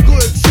damn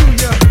good to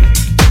ya,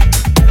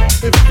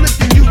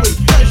 inflicting you with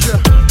pleasure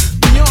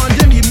beyond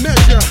any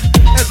measure,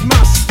 as my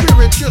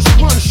spirit just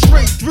runs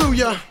straight through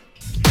ya.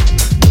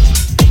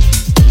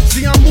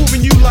 See, I'm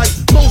moving you like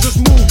Moses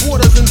moved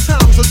waters in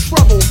times of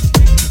trouble.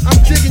 I'm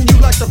digging you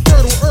like the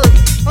fertile earth,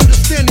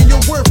 understanding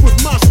your worth with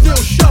my steel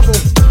shovel.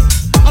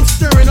 I'm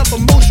stirring up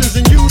emotions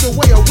in you the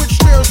way a witch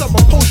stirs up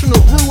a potion of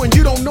brew, and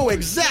you don't know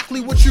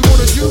exactly what you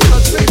wanna do,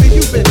 cause baby,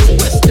 you've been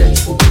twisted.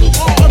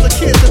 All other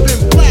kids have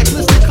been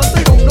blacklisted cause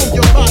they don't know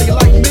your body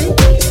like me.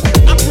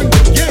 I bring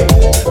the game,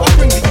 I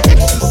bring the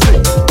ecstasy.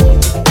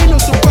 Ain't no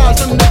surprise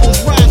them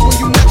nipples rise when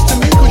you next to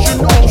me, cause you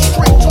know I'm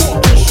straight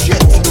talking shit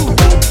to you.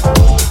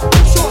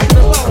 Talking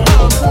about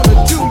how I'm gonna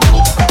do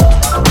you,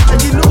 and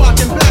you know I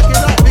can back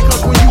it up, because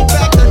when you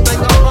back that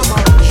thing up, I'ma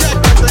jack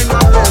that thing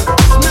up and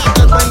smack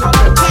that thing up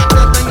and pack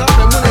that thing up,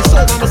 and when it's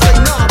over, I'ma say,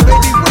 nah,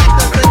 baby, whack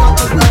that thing up,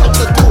 cause we about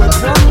to do it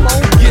one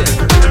more again.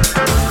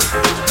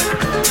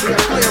 See, I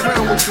play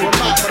around with you a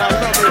lot, but I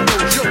love it, no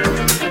joke.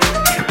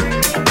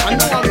 I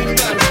know I'm the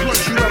baddest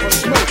blunt you ever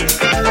smoked.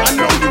 I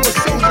know you a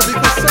soldier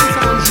because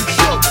sometimes you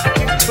choke,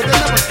 but they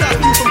never stop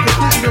you from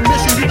completing your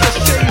mission. You just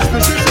change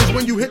positions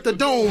when you hit the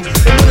dome,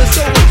 and when it's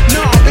over,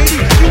 nah,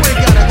 baby, you ain't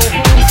gotta go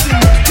home. See,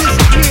 this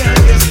here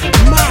is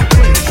my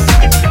place.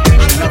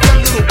 I love that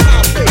little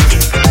pie face.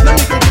 Let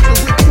me go get the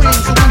whipped cream,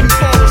 so when you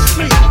fall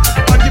asleep,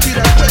 I'll give you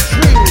that wet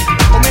dream,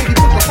 or maybe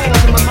put the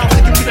balls in my mouth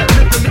and give you that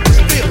lip and lip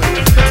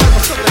feeling. The type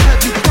of stuff that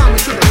have you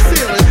climbing to the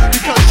ceiling,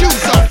 because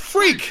you's a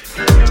freak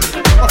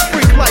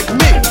like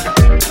me.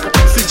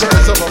 See,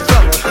 birds of a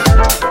feather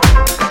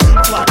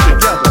flock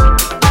together.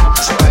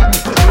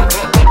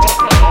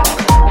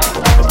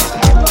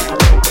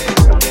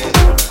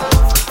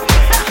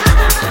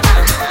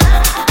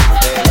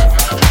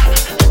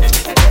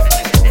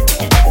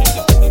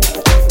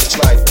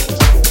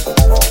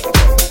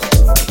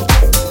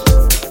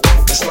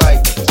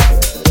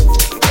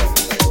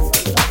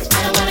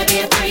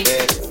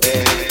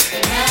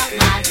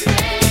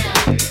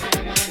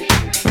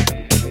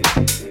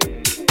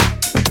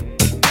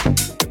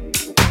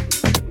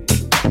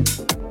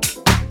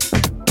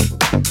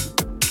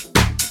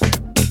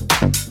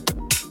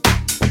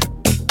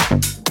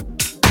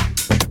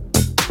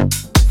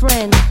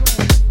 Friend,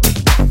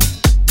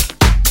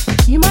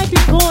 you might be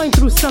going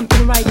through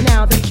something right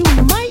now that you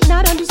might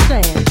not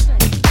understand.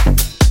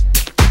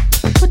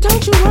 But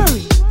don't you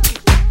worry.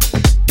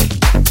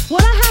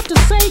 What I have to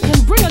say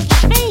can bring a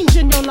change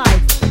in your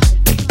life.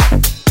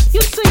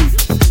 You see,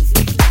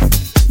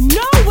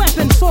 no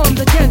weapon formed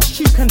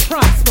against you can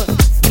prosper.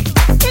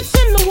 It's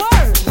in the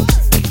word.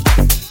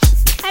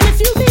 And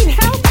if you need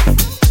help,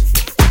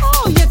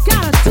 all you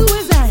gotta do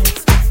is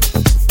ask.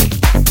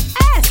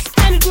 Ask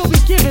and it will be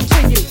given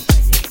to you.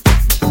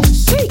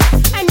 Seek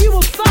and you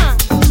will find.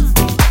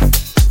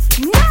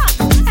 Knock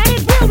and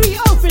it will be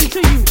open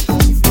to you.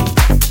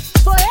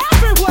 For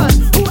everyone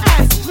who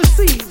asks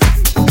receives,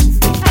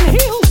 and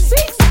he who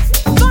seeks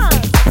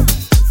finds.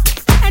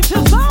 And to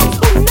those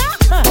who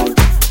knock,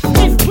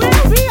 it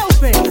will be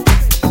open.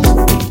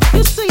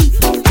 You see,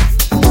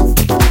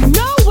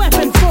 no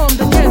weapon formed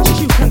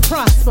against you can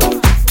prosper.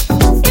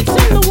 It's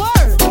in the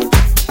word.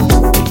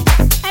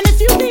 And if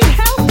you need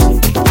help,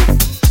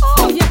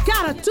 all you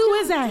gotta do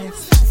is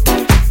ask.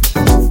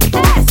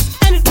 Ask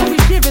and it will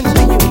be given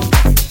to you.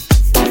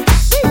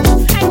 Seek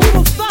and you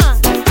will find.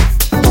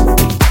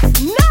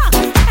 Knock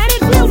and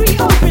it will be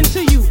open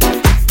to you.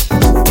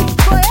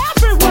 For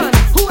everyone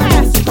who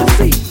asks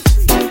receives,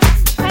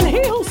 and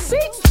he who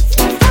seeks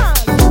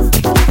finds.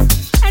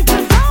 And to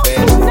those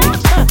who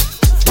knock,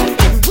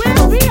 it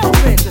will be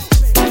opened.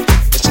 You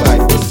see,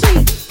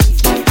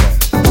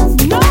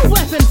 no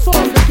weapon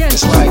formed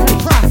against you can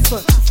prosper.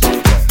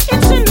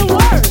 It's in the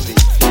word.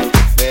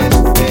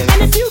 And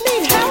if you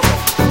need help,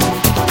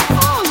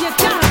 all you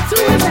gotta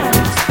do is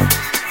ask.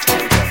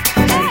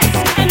 Ask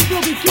and it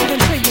will be given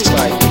to you.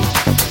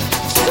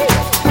 Seek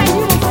and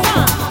you will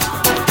find.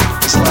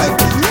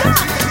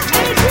 Knock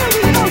and it will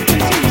be open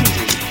to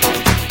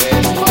you.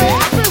 For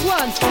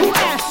everyone who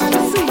asks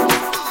receives,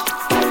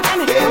 and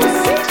he who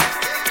seeks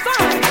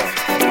finds.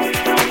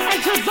 And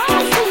to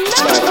those who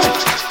knock,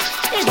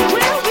 it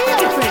will be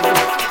open.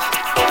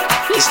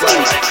 You see,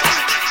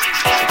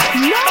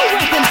 no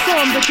weapon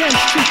formed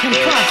against you can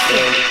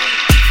prosper.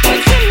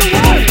 It's in the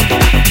word.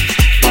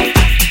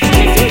 And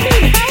if you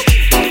need help,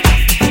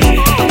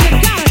 all you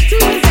gotta do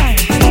is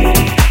ask.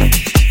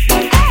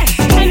 Ask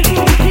and it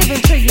will be given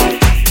to you.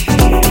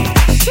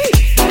 Seek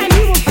and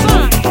you will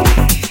find.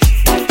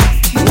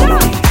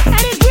 Knock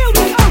and it will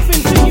be open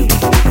to you.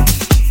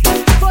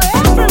 For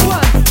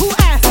everyone who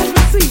asks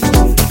receives,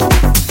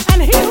 and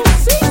he who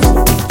seeks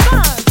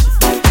finds.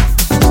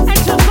 And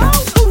to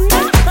those who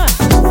knock,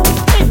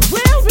 it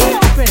will be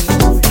open.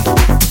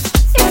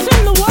 It's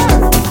in the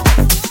word.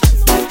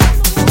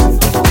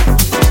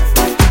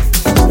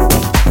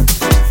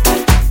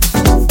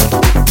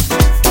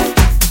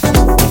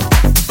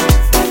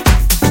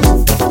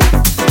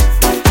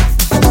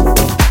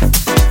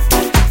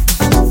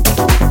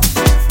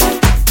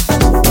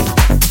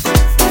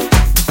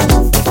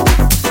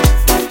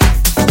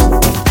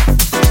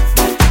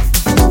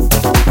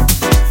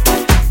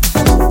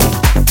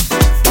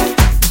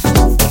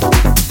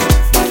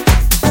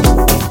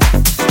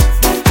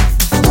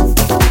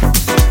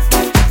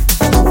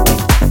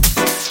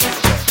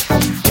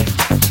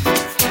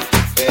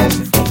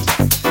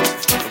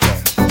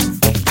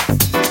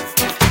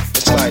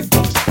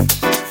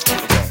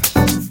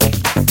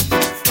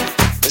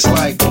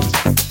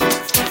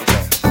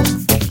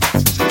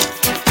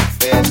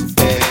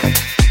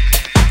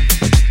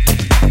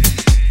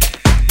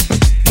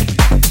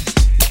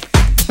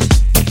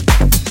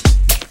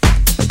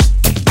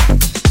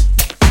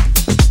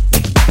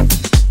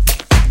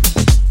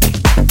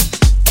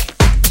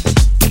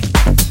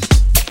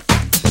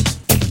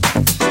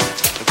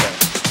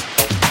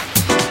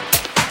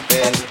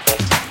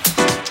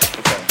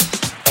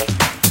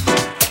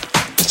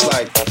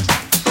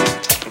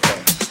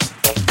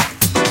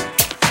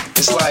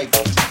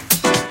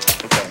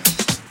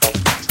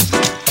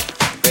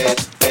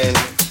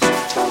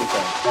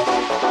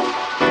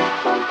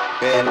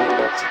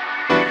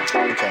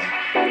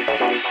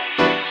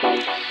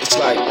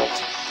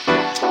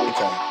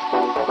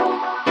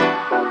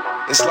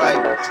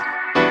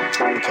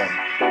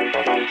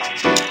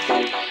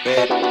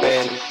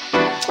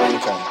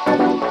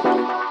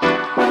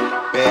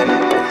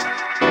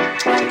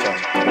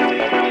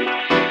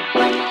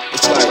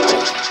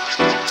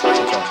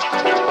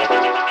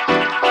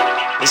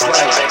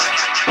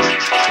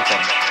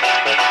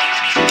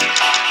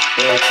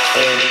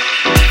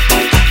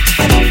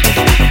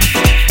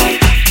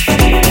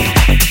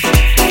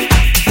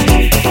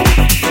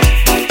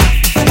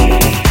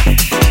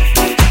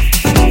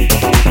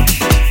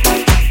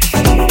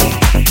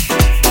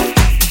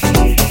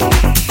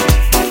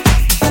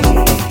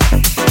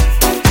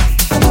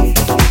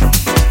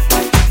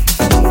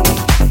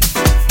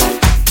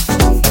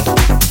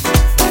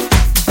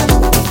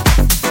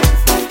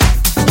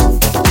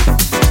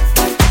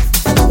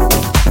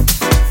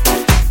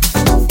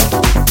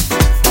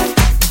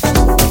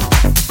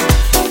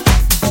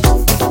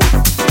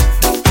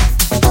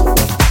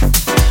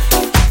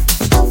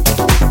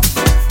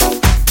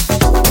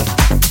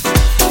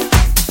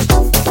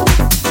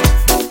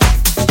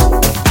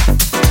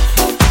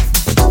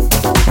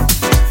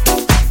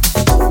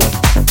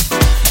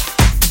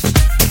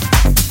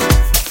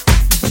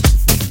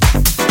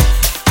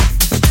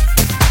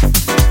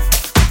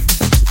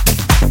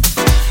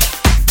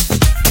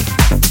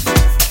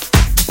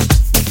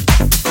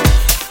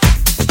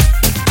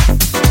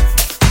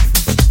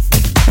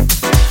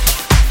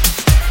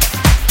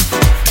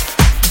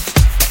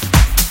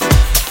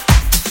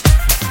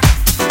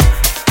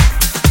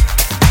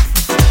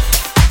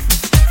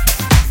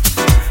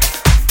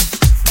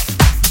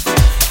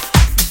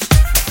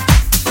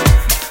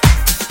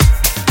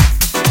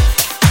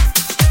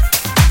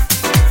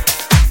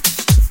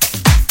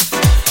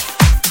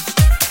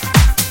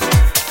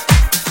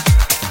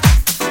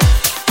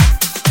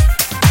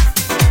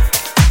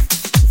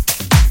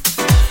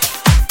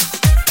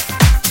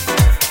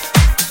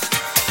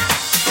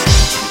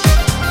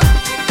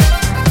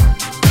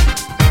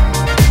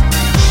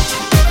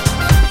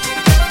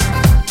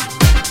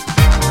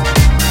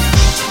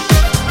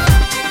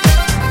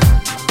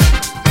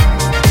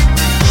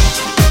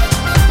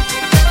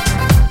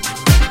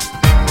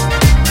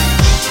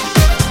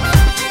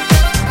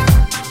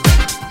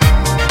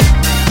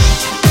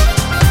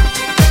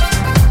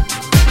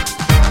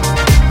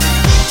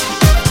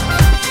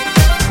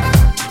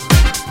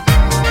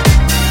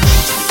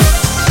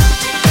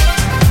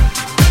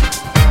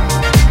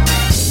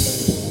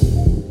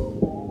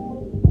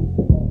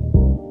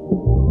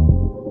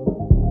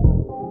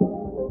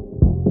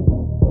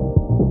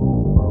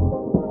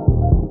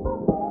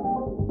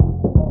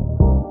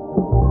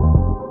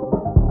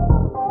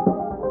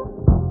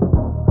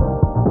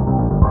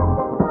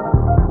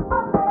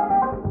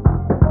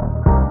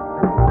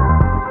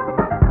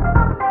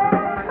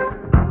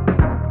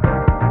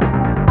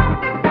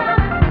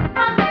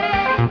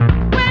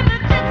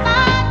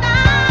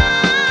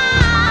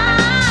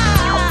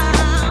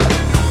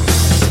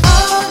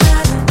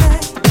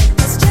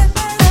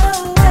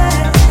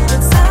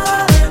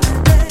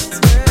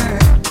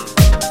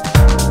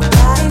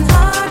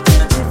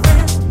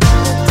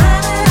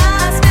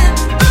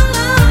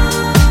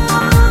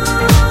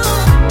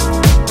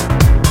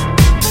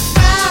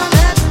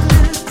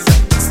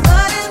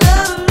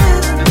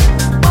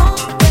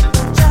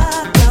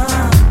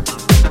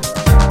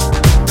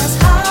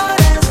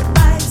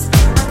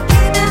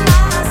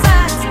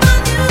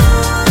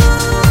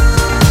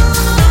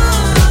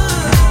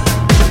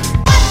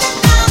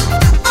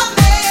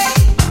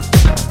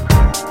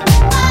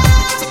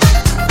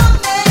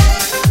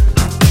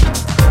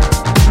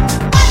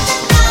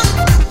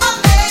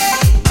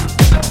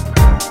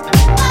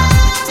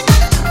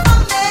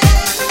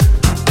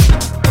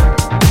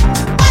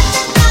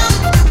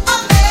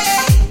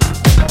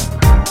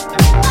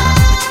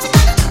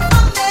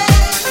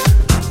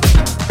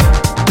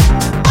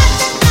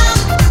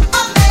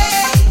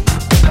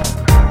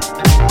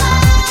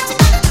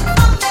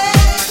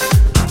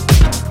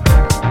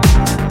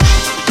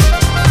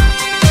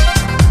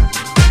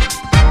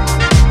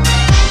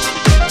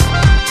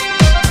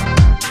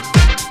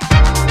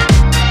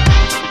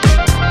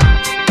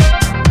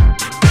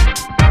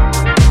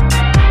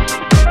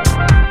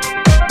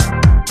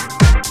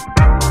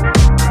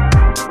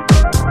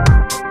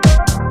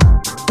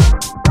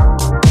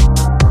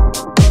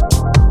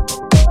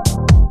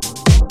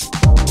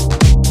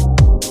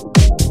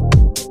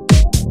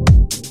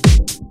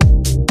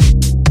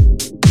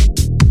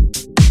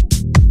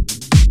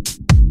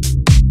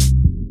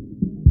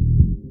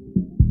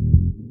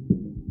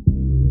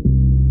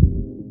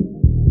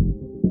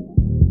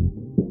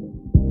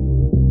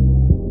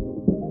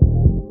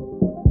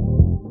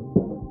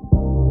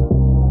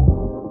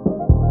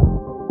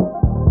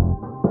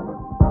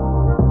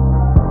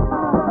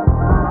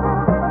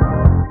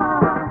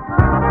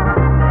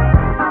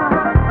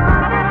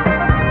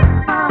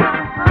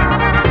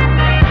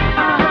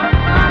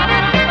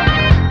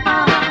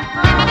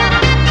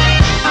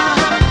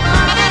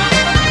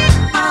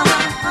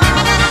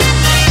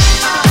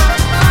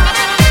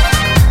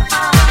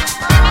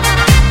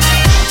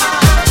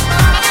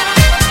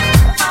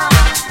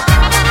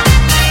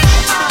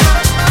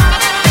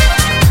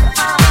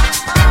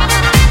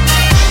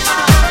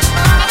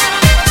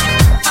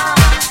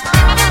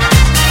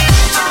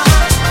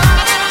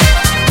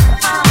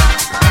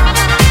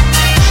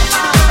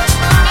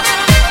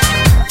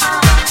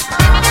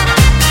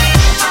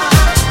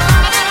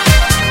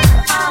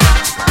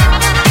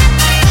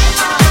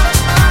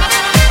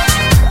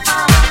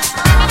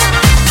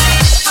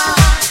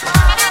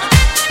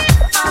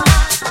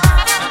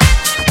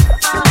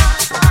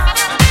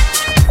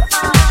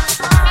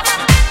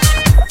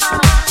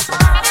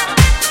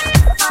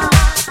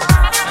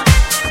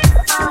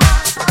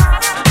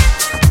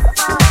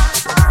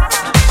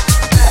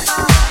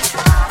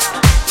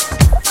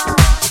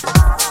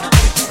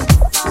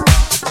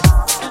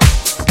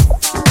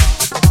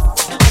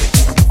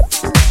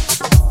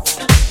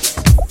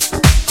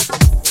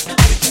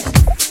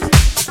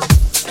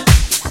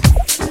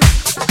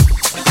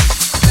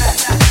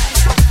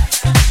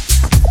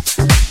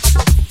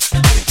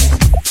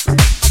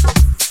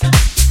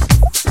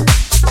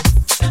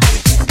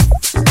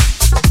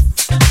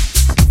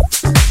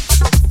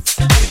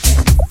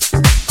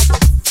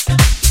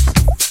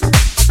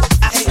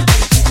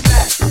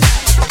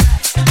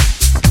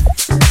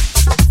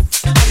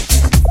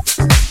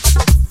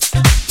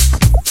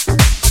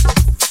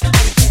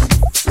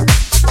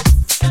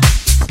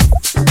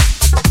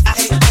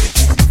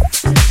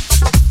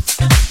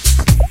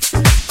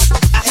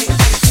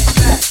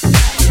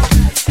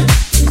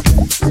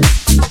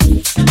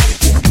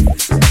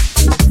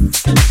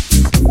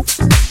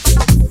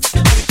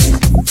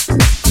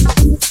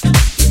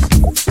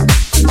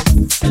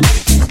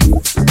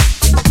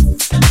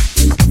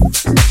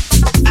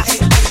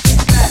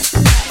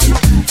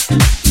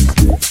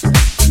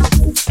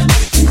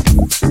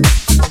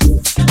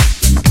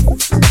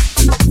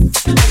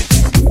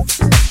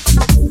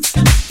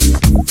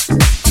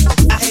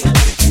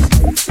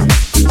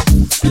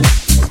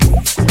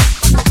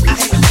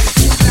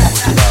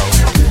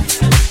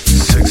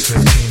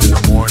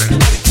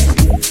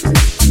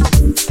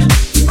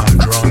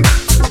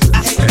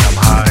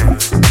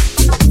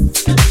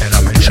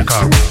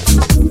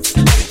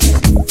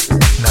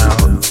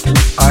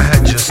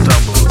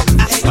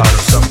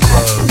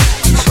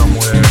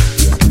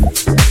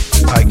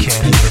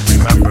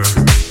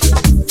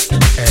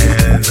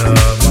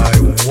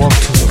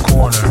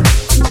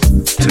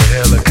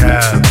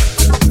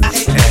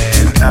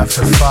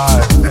 till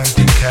 5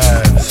 empty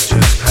cabs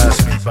just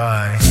passed me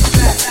by.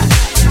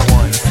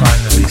 One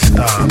finally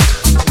stopped.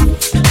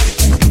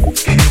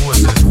 He was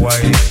this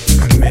white,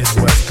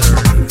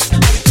 Midwestern,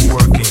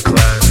 working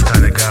class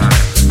kind of guy.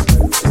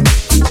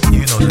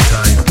 You know the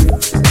type.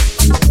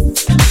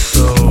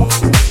 So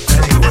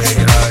anyway,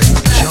 I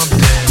jumped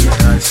in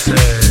and I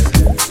said,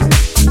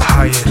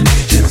 "Hyatt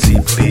agency,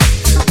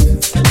 please."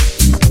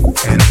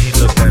 And he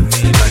looked at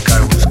me like I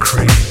was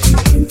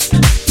crazy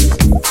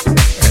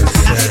and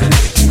said,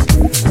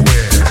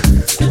 "Where?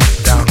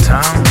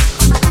 Downtown?"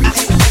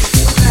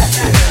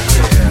 Yeah.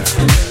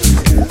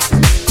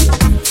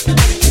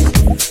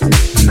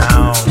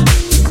 Now,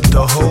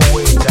 the whole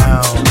way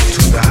down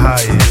to the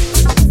Hyatt,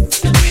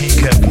 he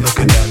kept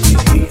looking at me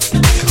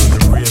through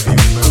the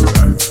rearview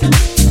mirror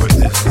with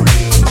this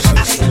real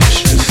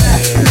suspicious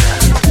stare.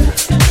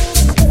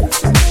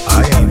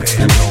 I ain't pay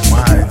him no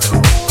mind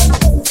though,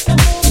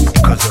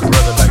 'cause a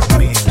brother like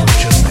me was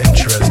just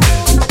interested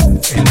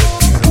in the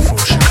beautiful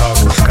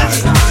Chicago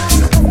skyline,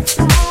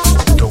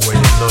 the way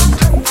it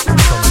looked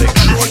from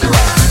Lakeshore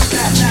Drive,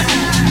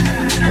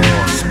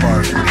 all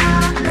sparkly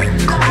and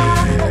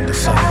clean in the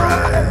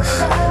sunrise.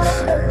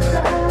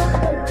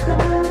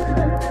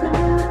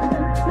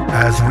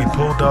 As we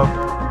pulled up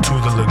to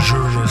the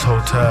luxurious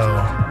hotel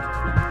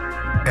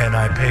and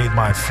I paid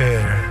my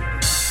fare,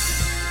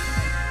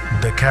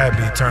 the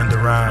cabbie turned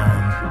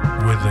around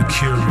with a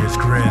curious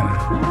grin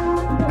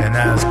and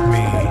asked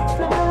me,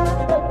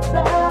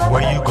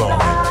 "Where you going?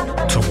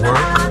 To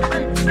work?"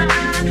 And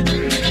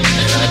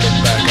I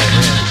looked back at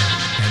him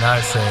and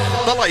I said,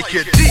 "I like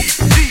it deep,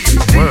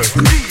 work?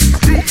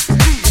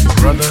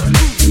 Brother,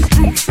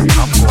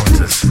 I'm going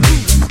to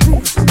sleep."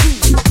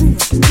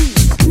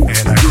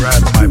 And I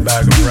grabbed my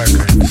bag of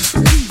records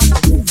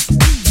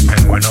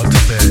and went up to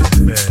bed.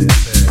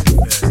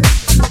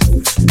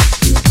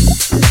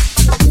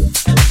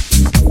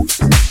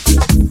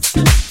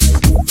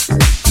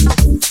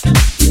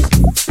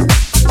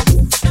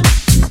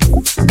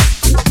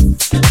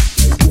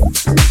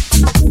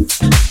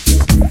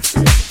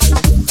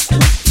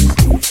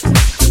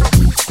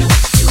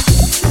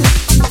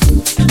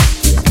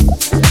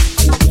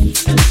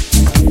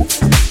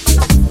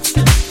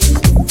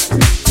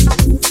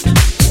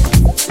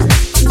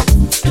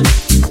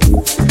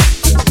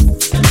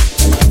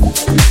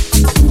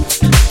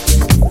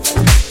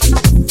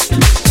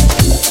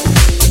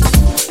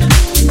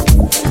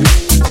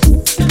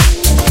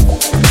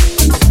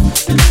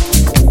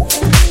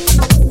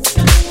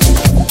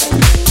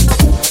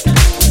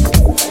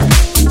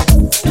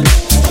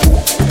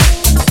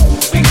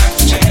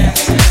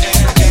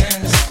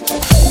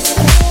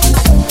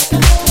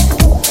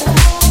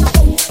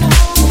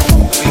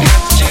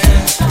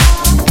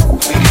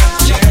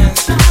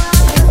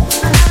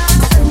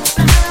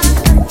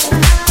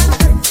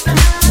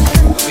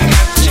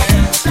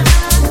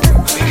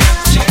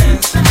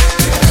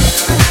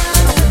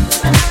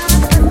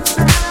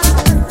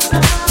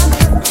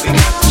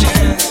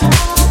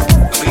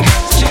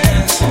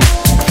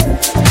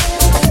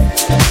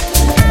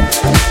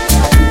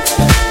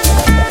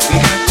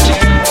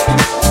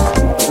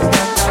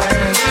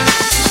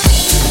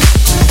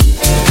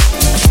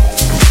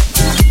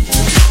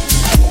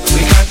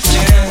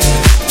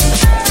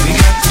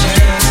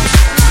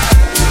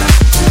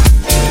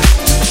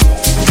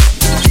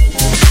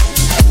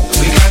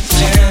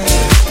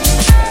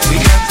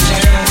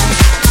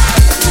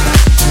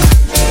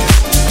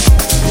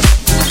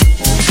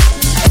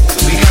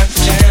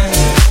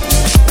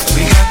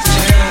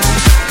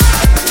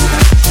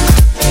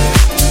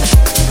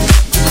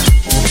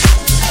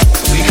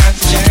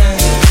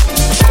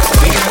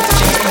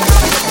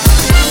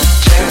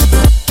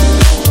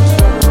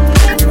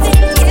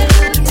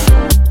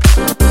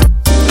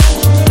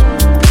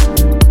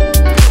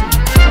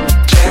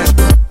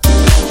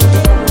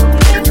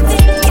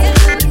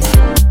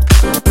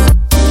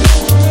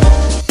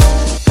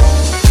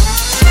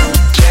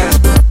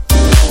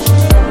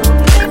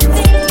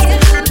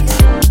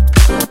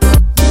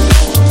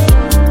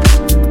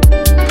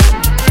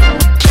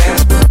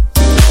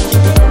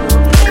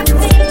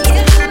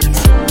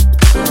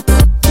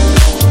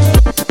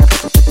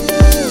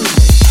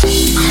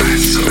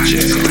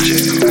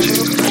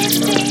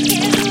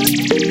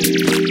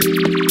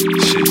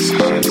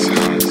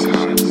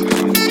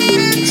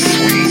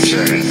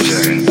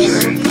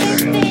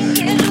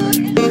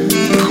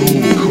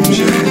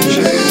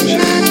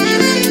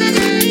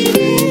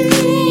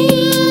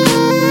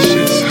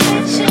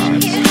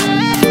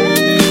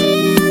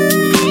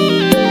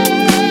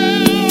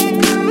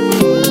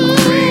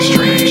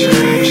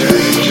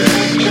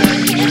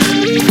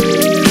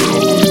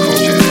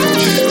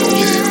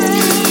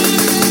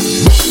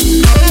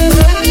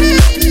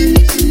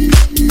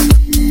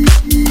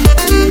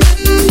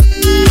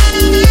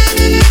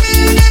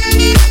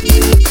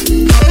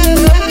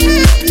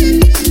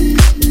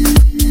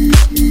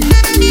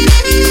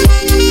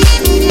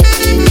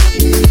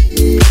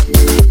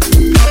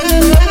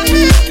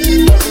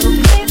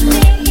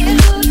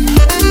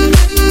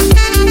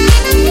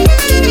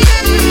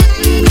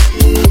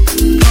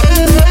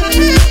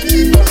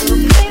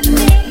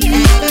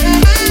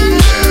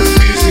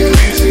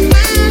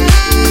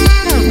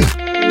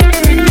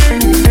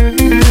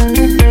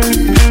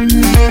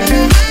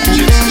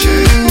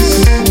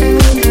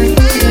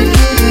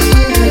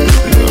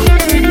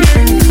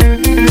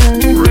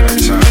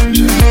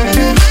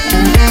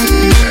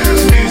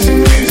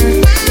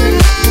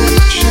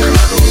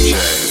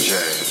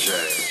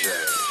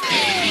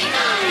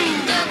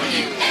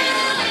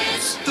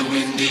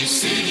 Windy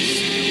City.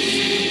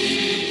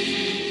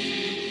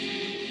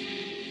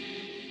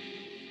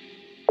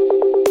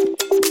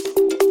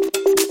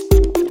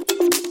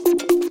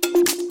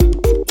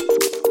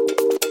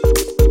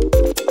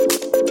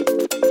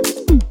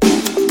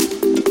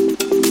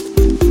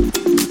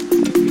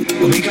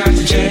 We got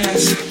the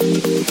jazz.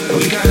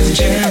 We got the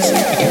jazz.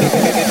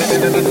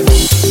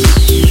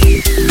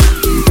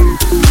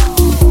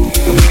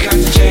 We got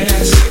the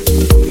jazz.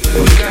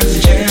 We got the jazz. We got the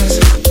jazz.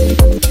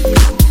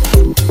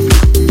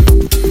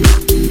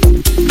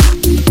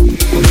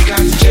 We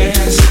got the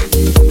jazz.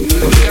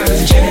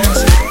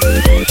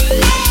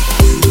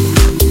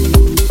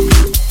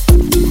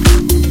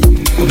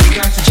 We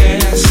got the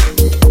jazz.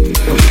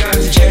 We got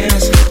the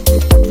jazz.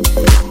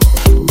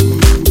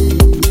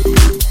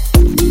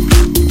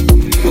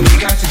 We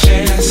got the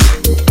jazz.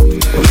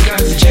 We got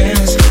the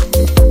jazz.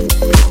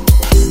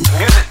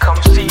 Music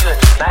comes to you at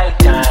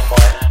nighttime,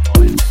 boy.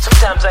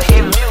 Sometimes I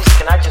hear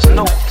music and I just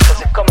know because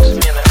it comes to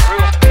me in a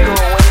real pure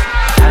way.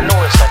 I know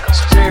it's like a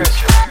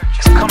spiritual.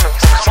 It's coming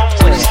from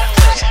somewhere.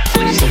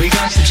 So we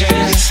got the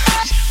jazz.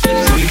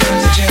 We got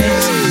the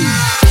jazz.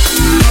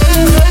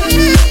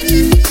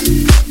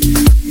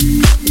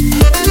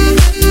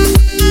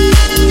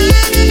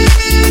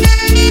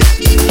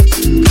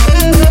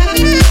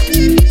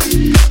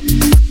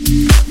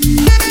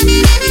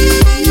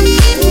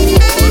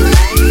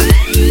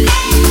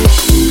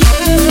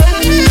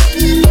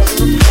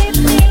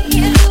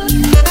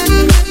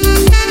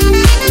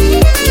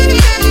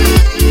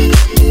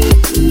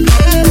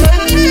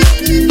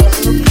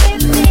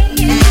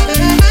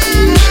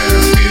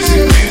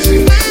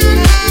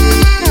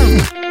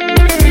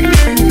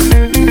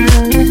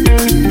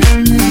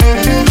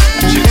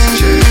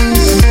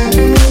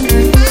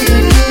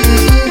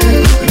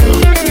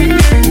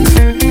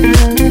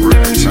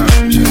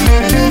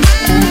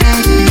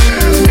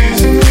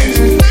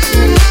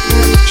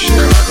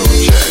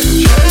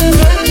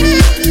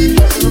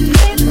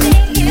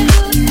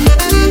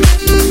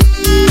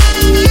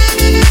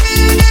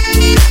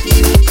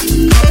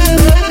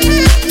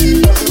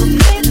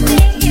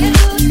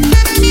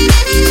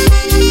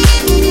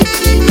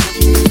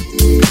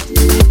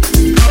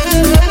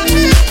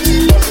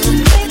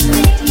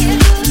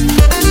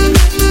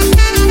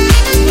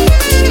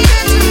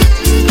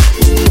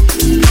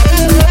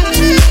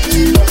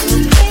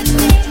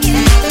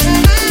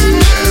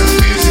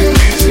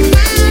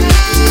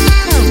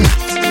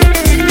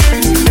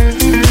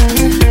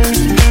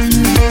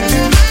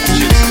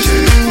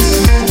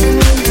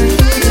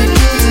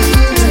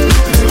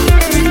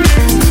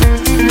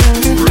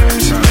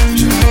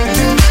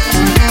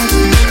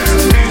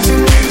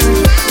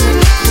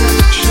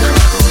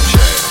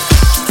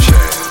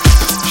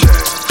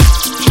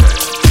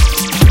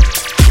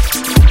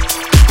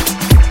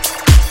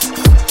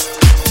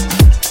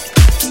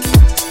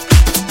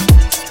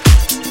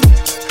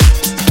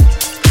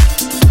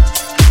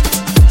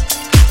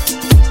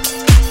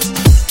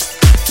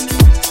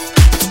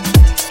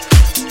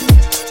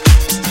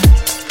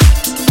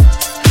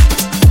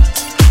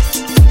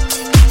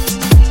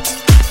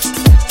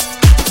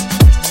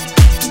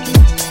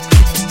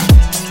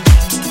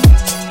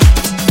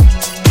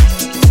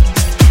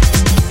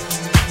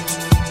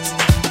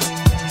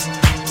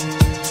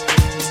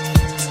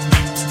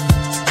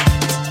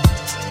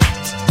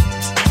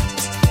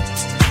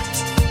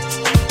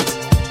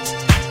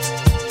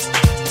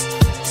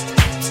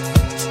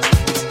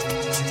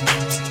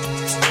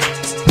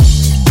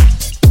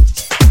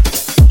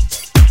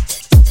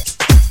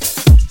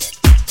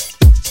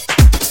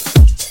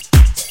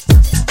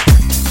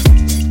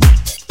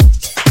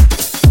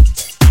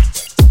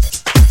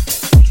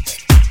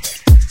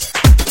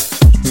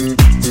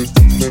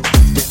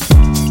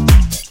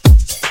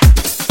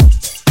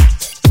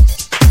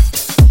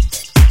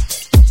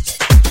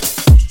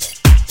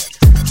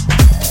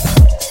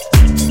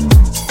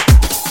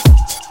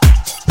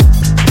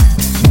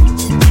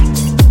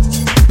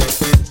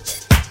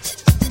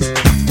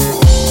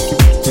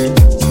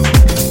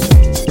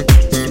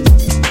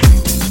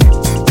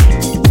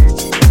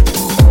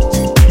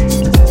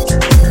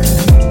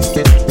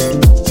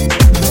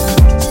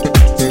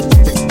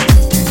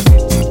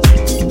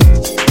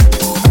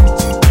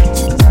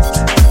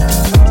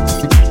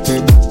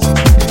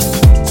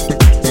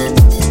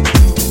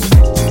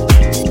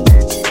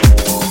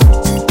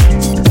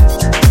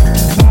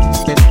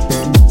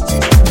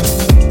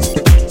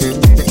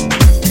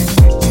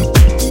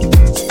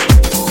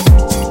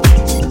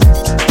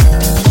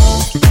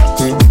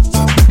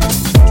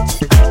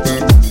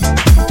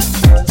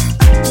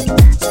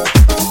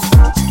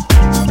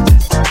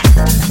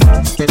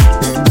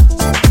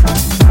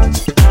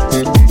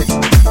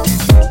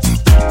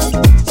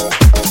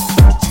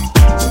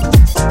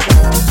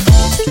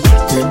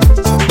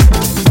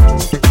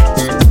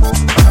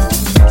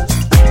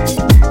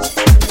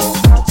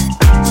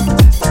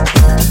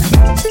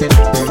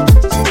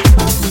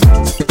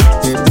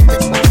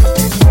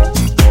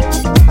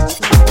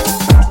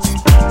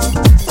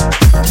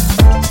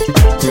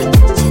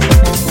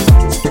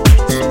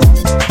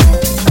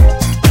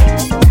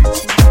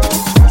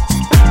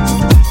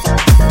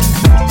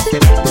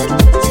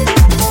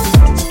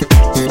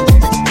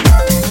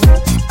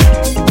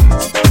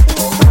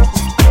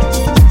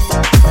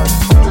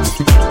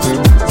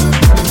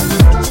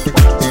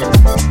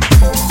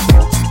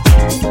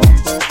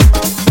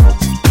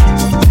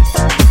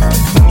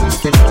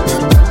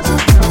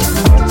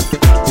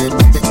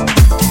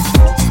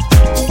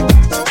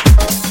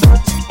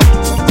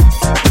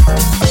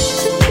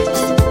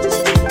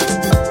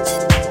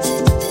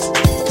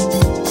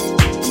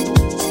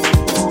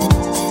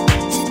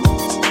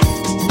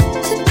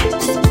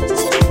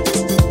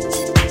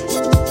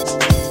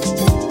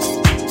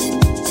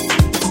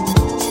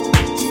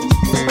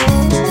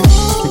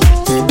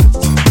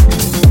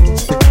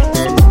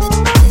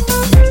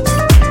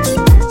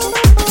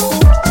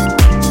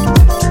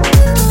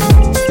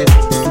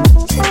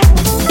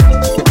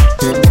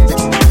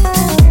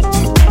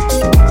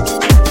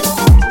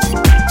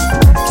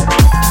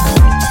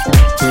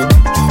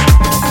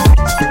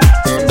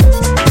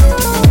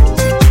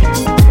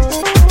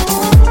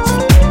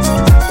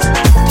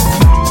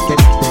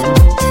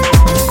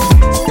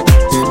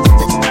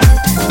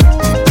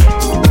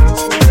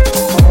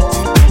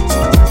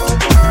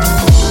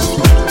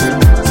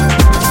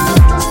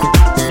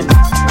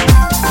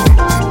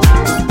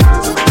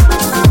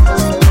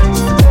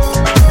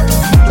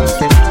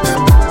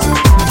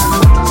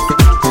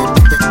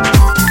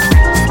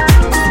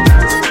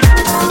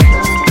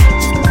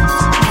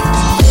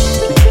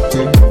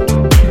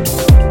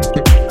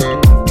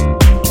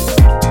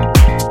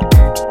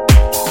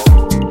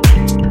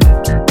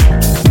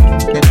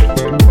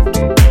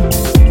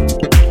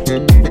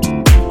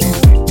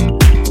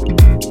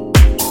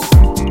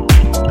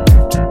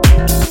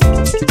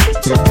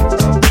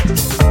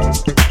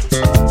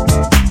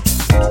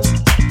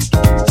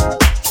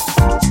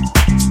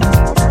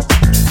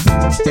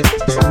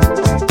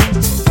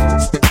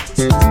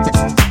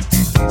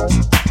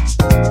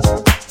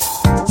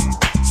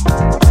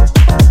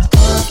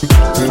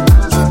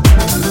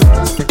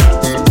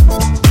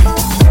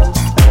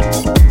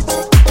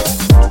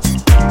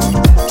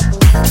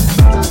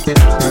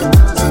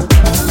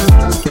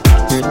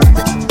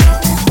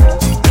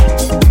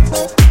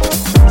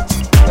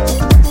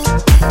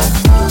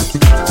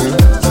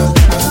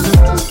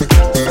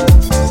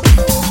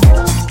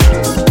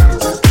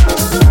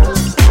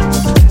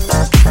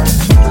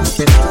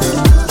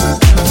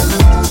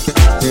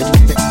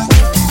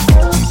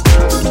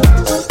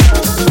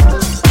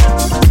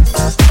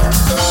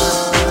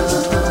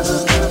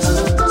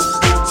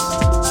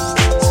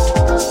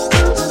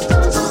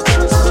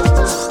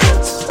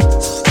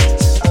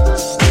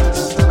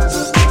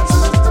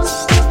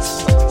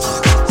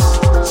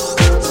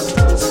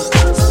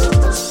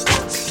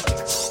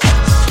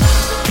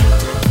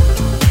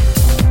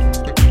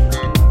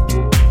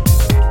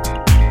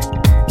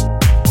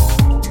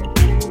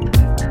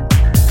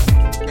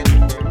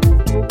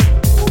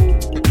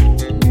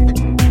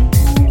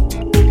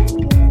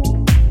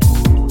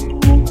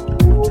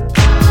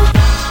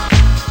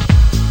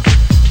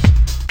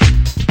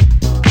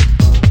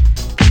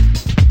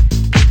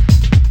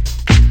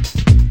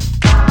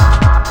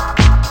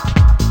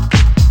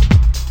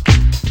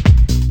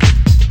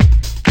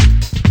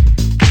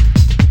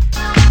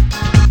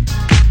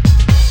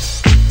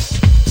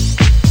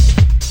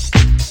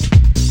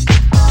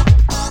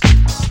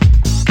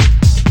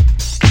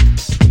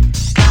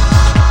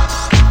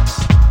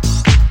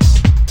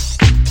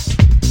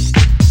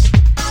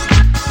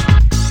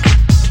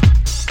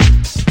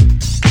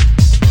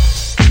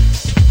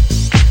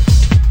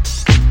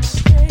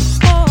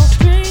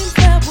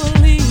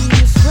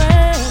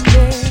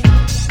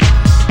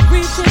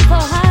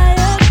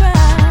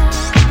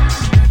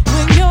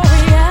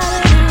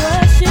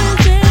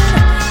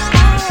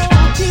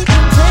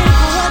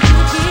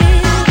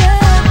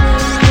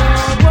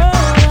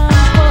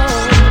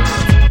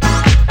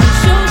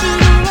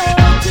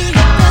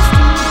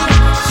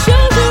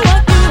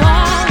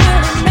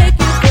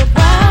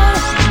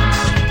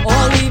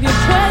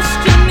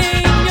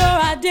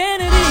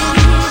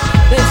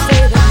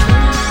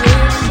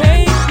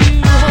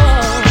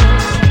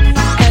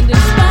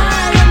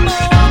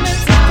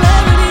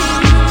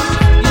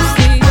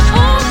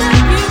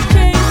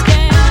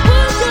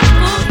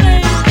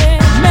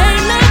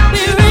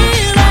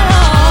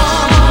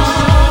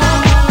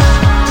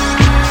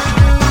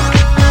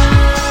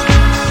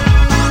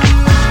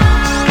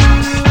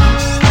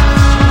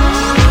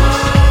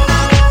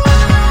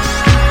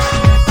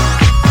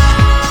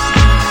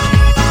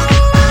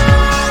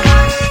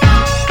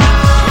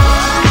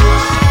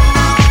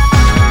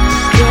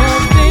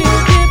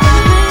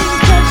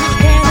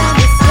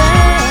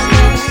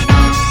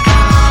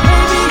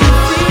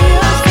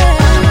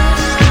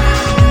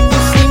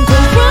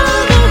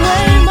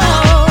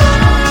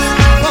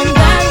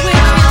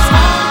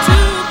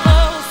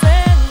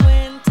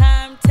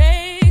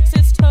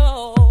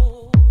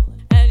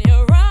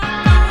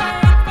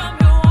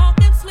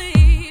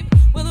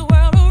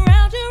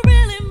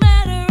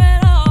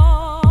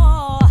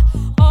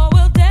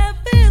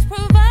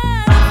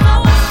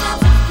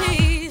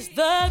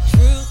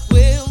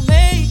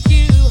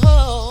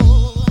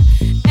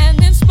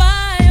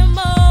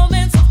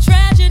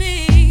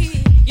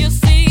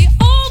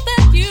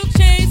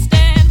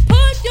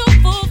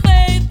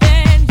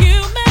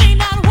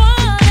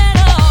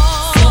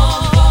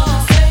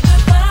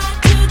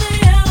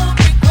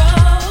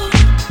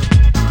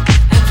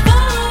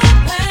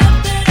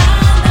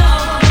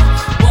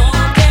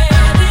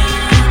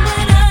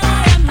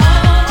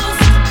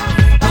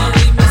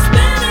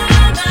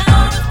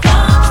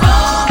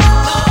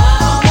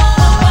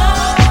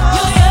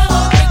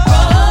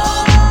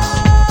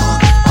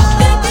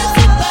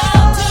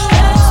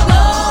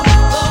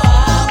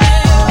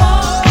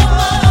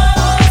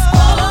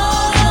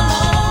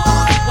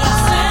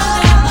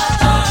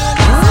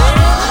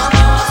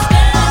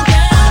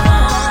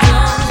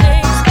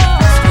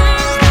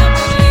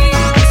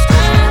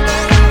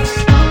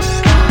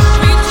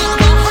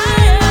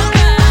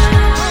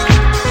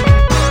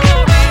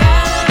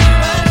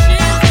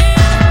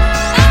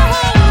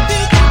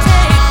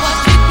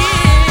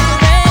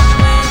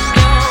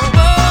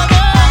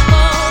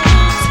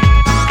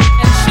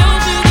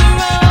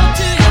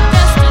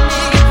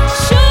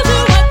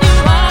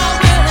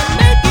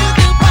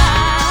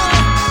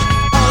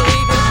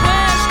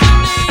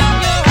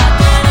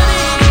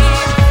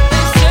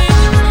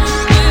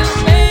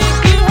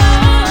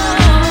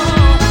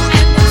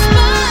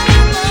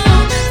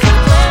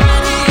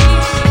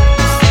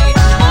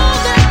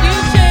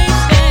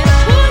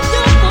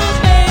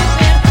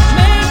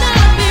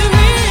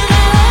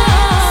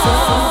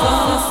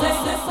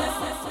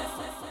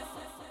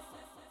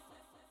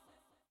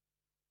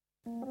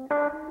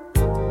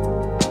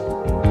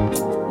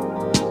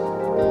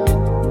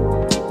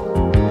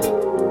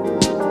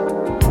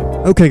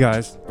 Okay,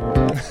 guys.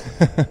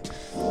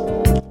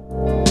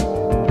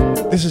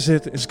 This is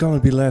it. It's gonna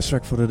be the last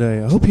track for the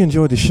day. I hope you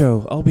enjoyed the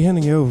show. I'll be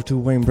handing you over to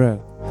Wayne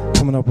Brad,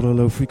 coming up with a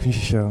low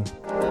frequency show.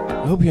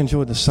 I hope you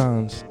enjoyed the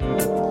sounds.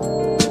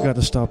 You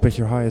gotta stop at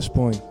your highest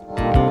point.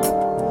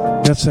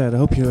 That said, I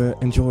hope you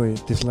enjoy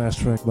this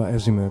last track by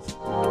Azimuth.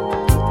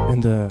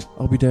 And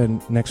I'll be there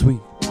next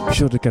week. Be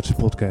sure to catch the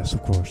podcast,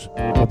 of course.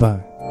 Bye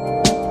bye.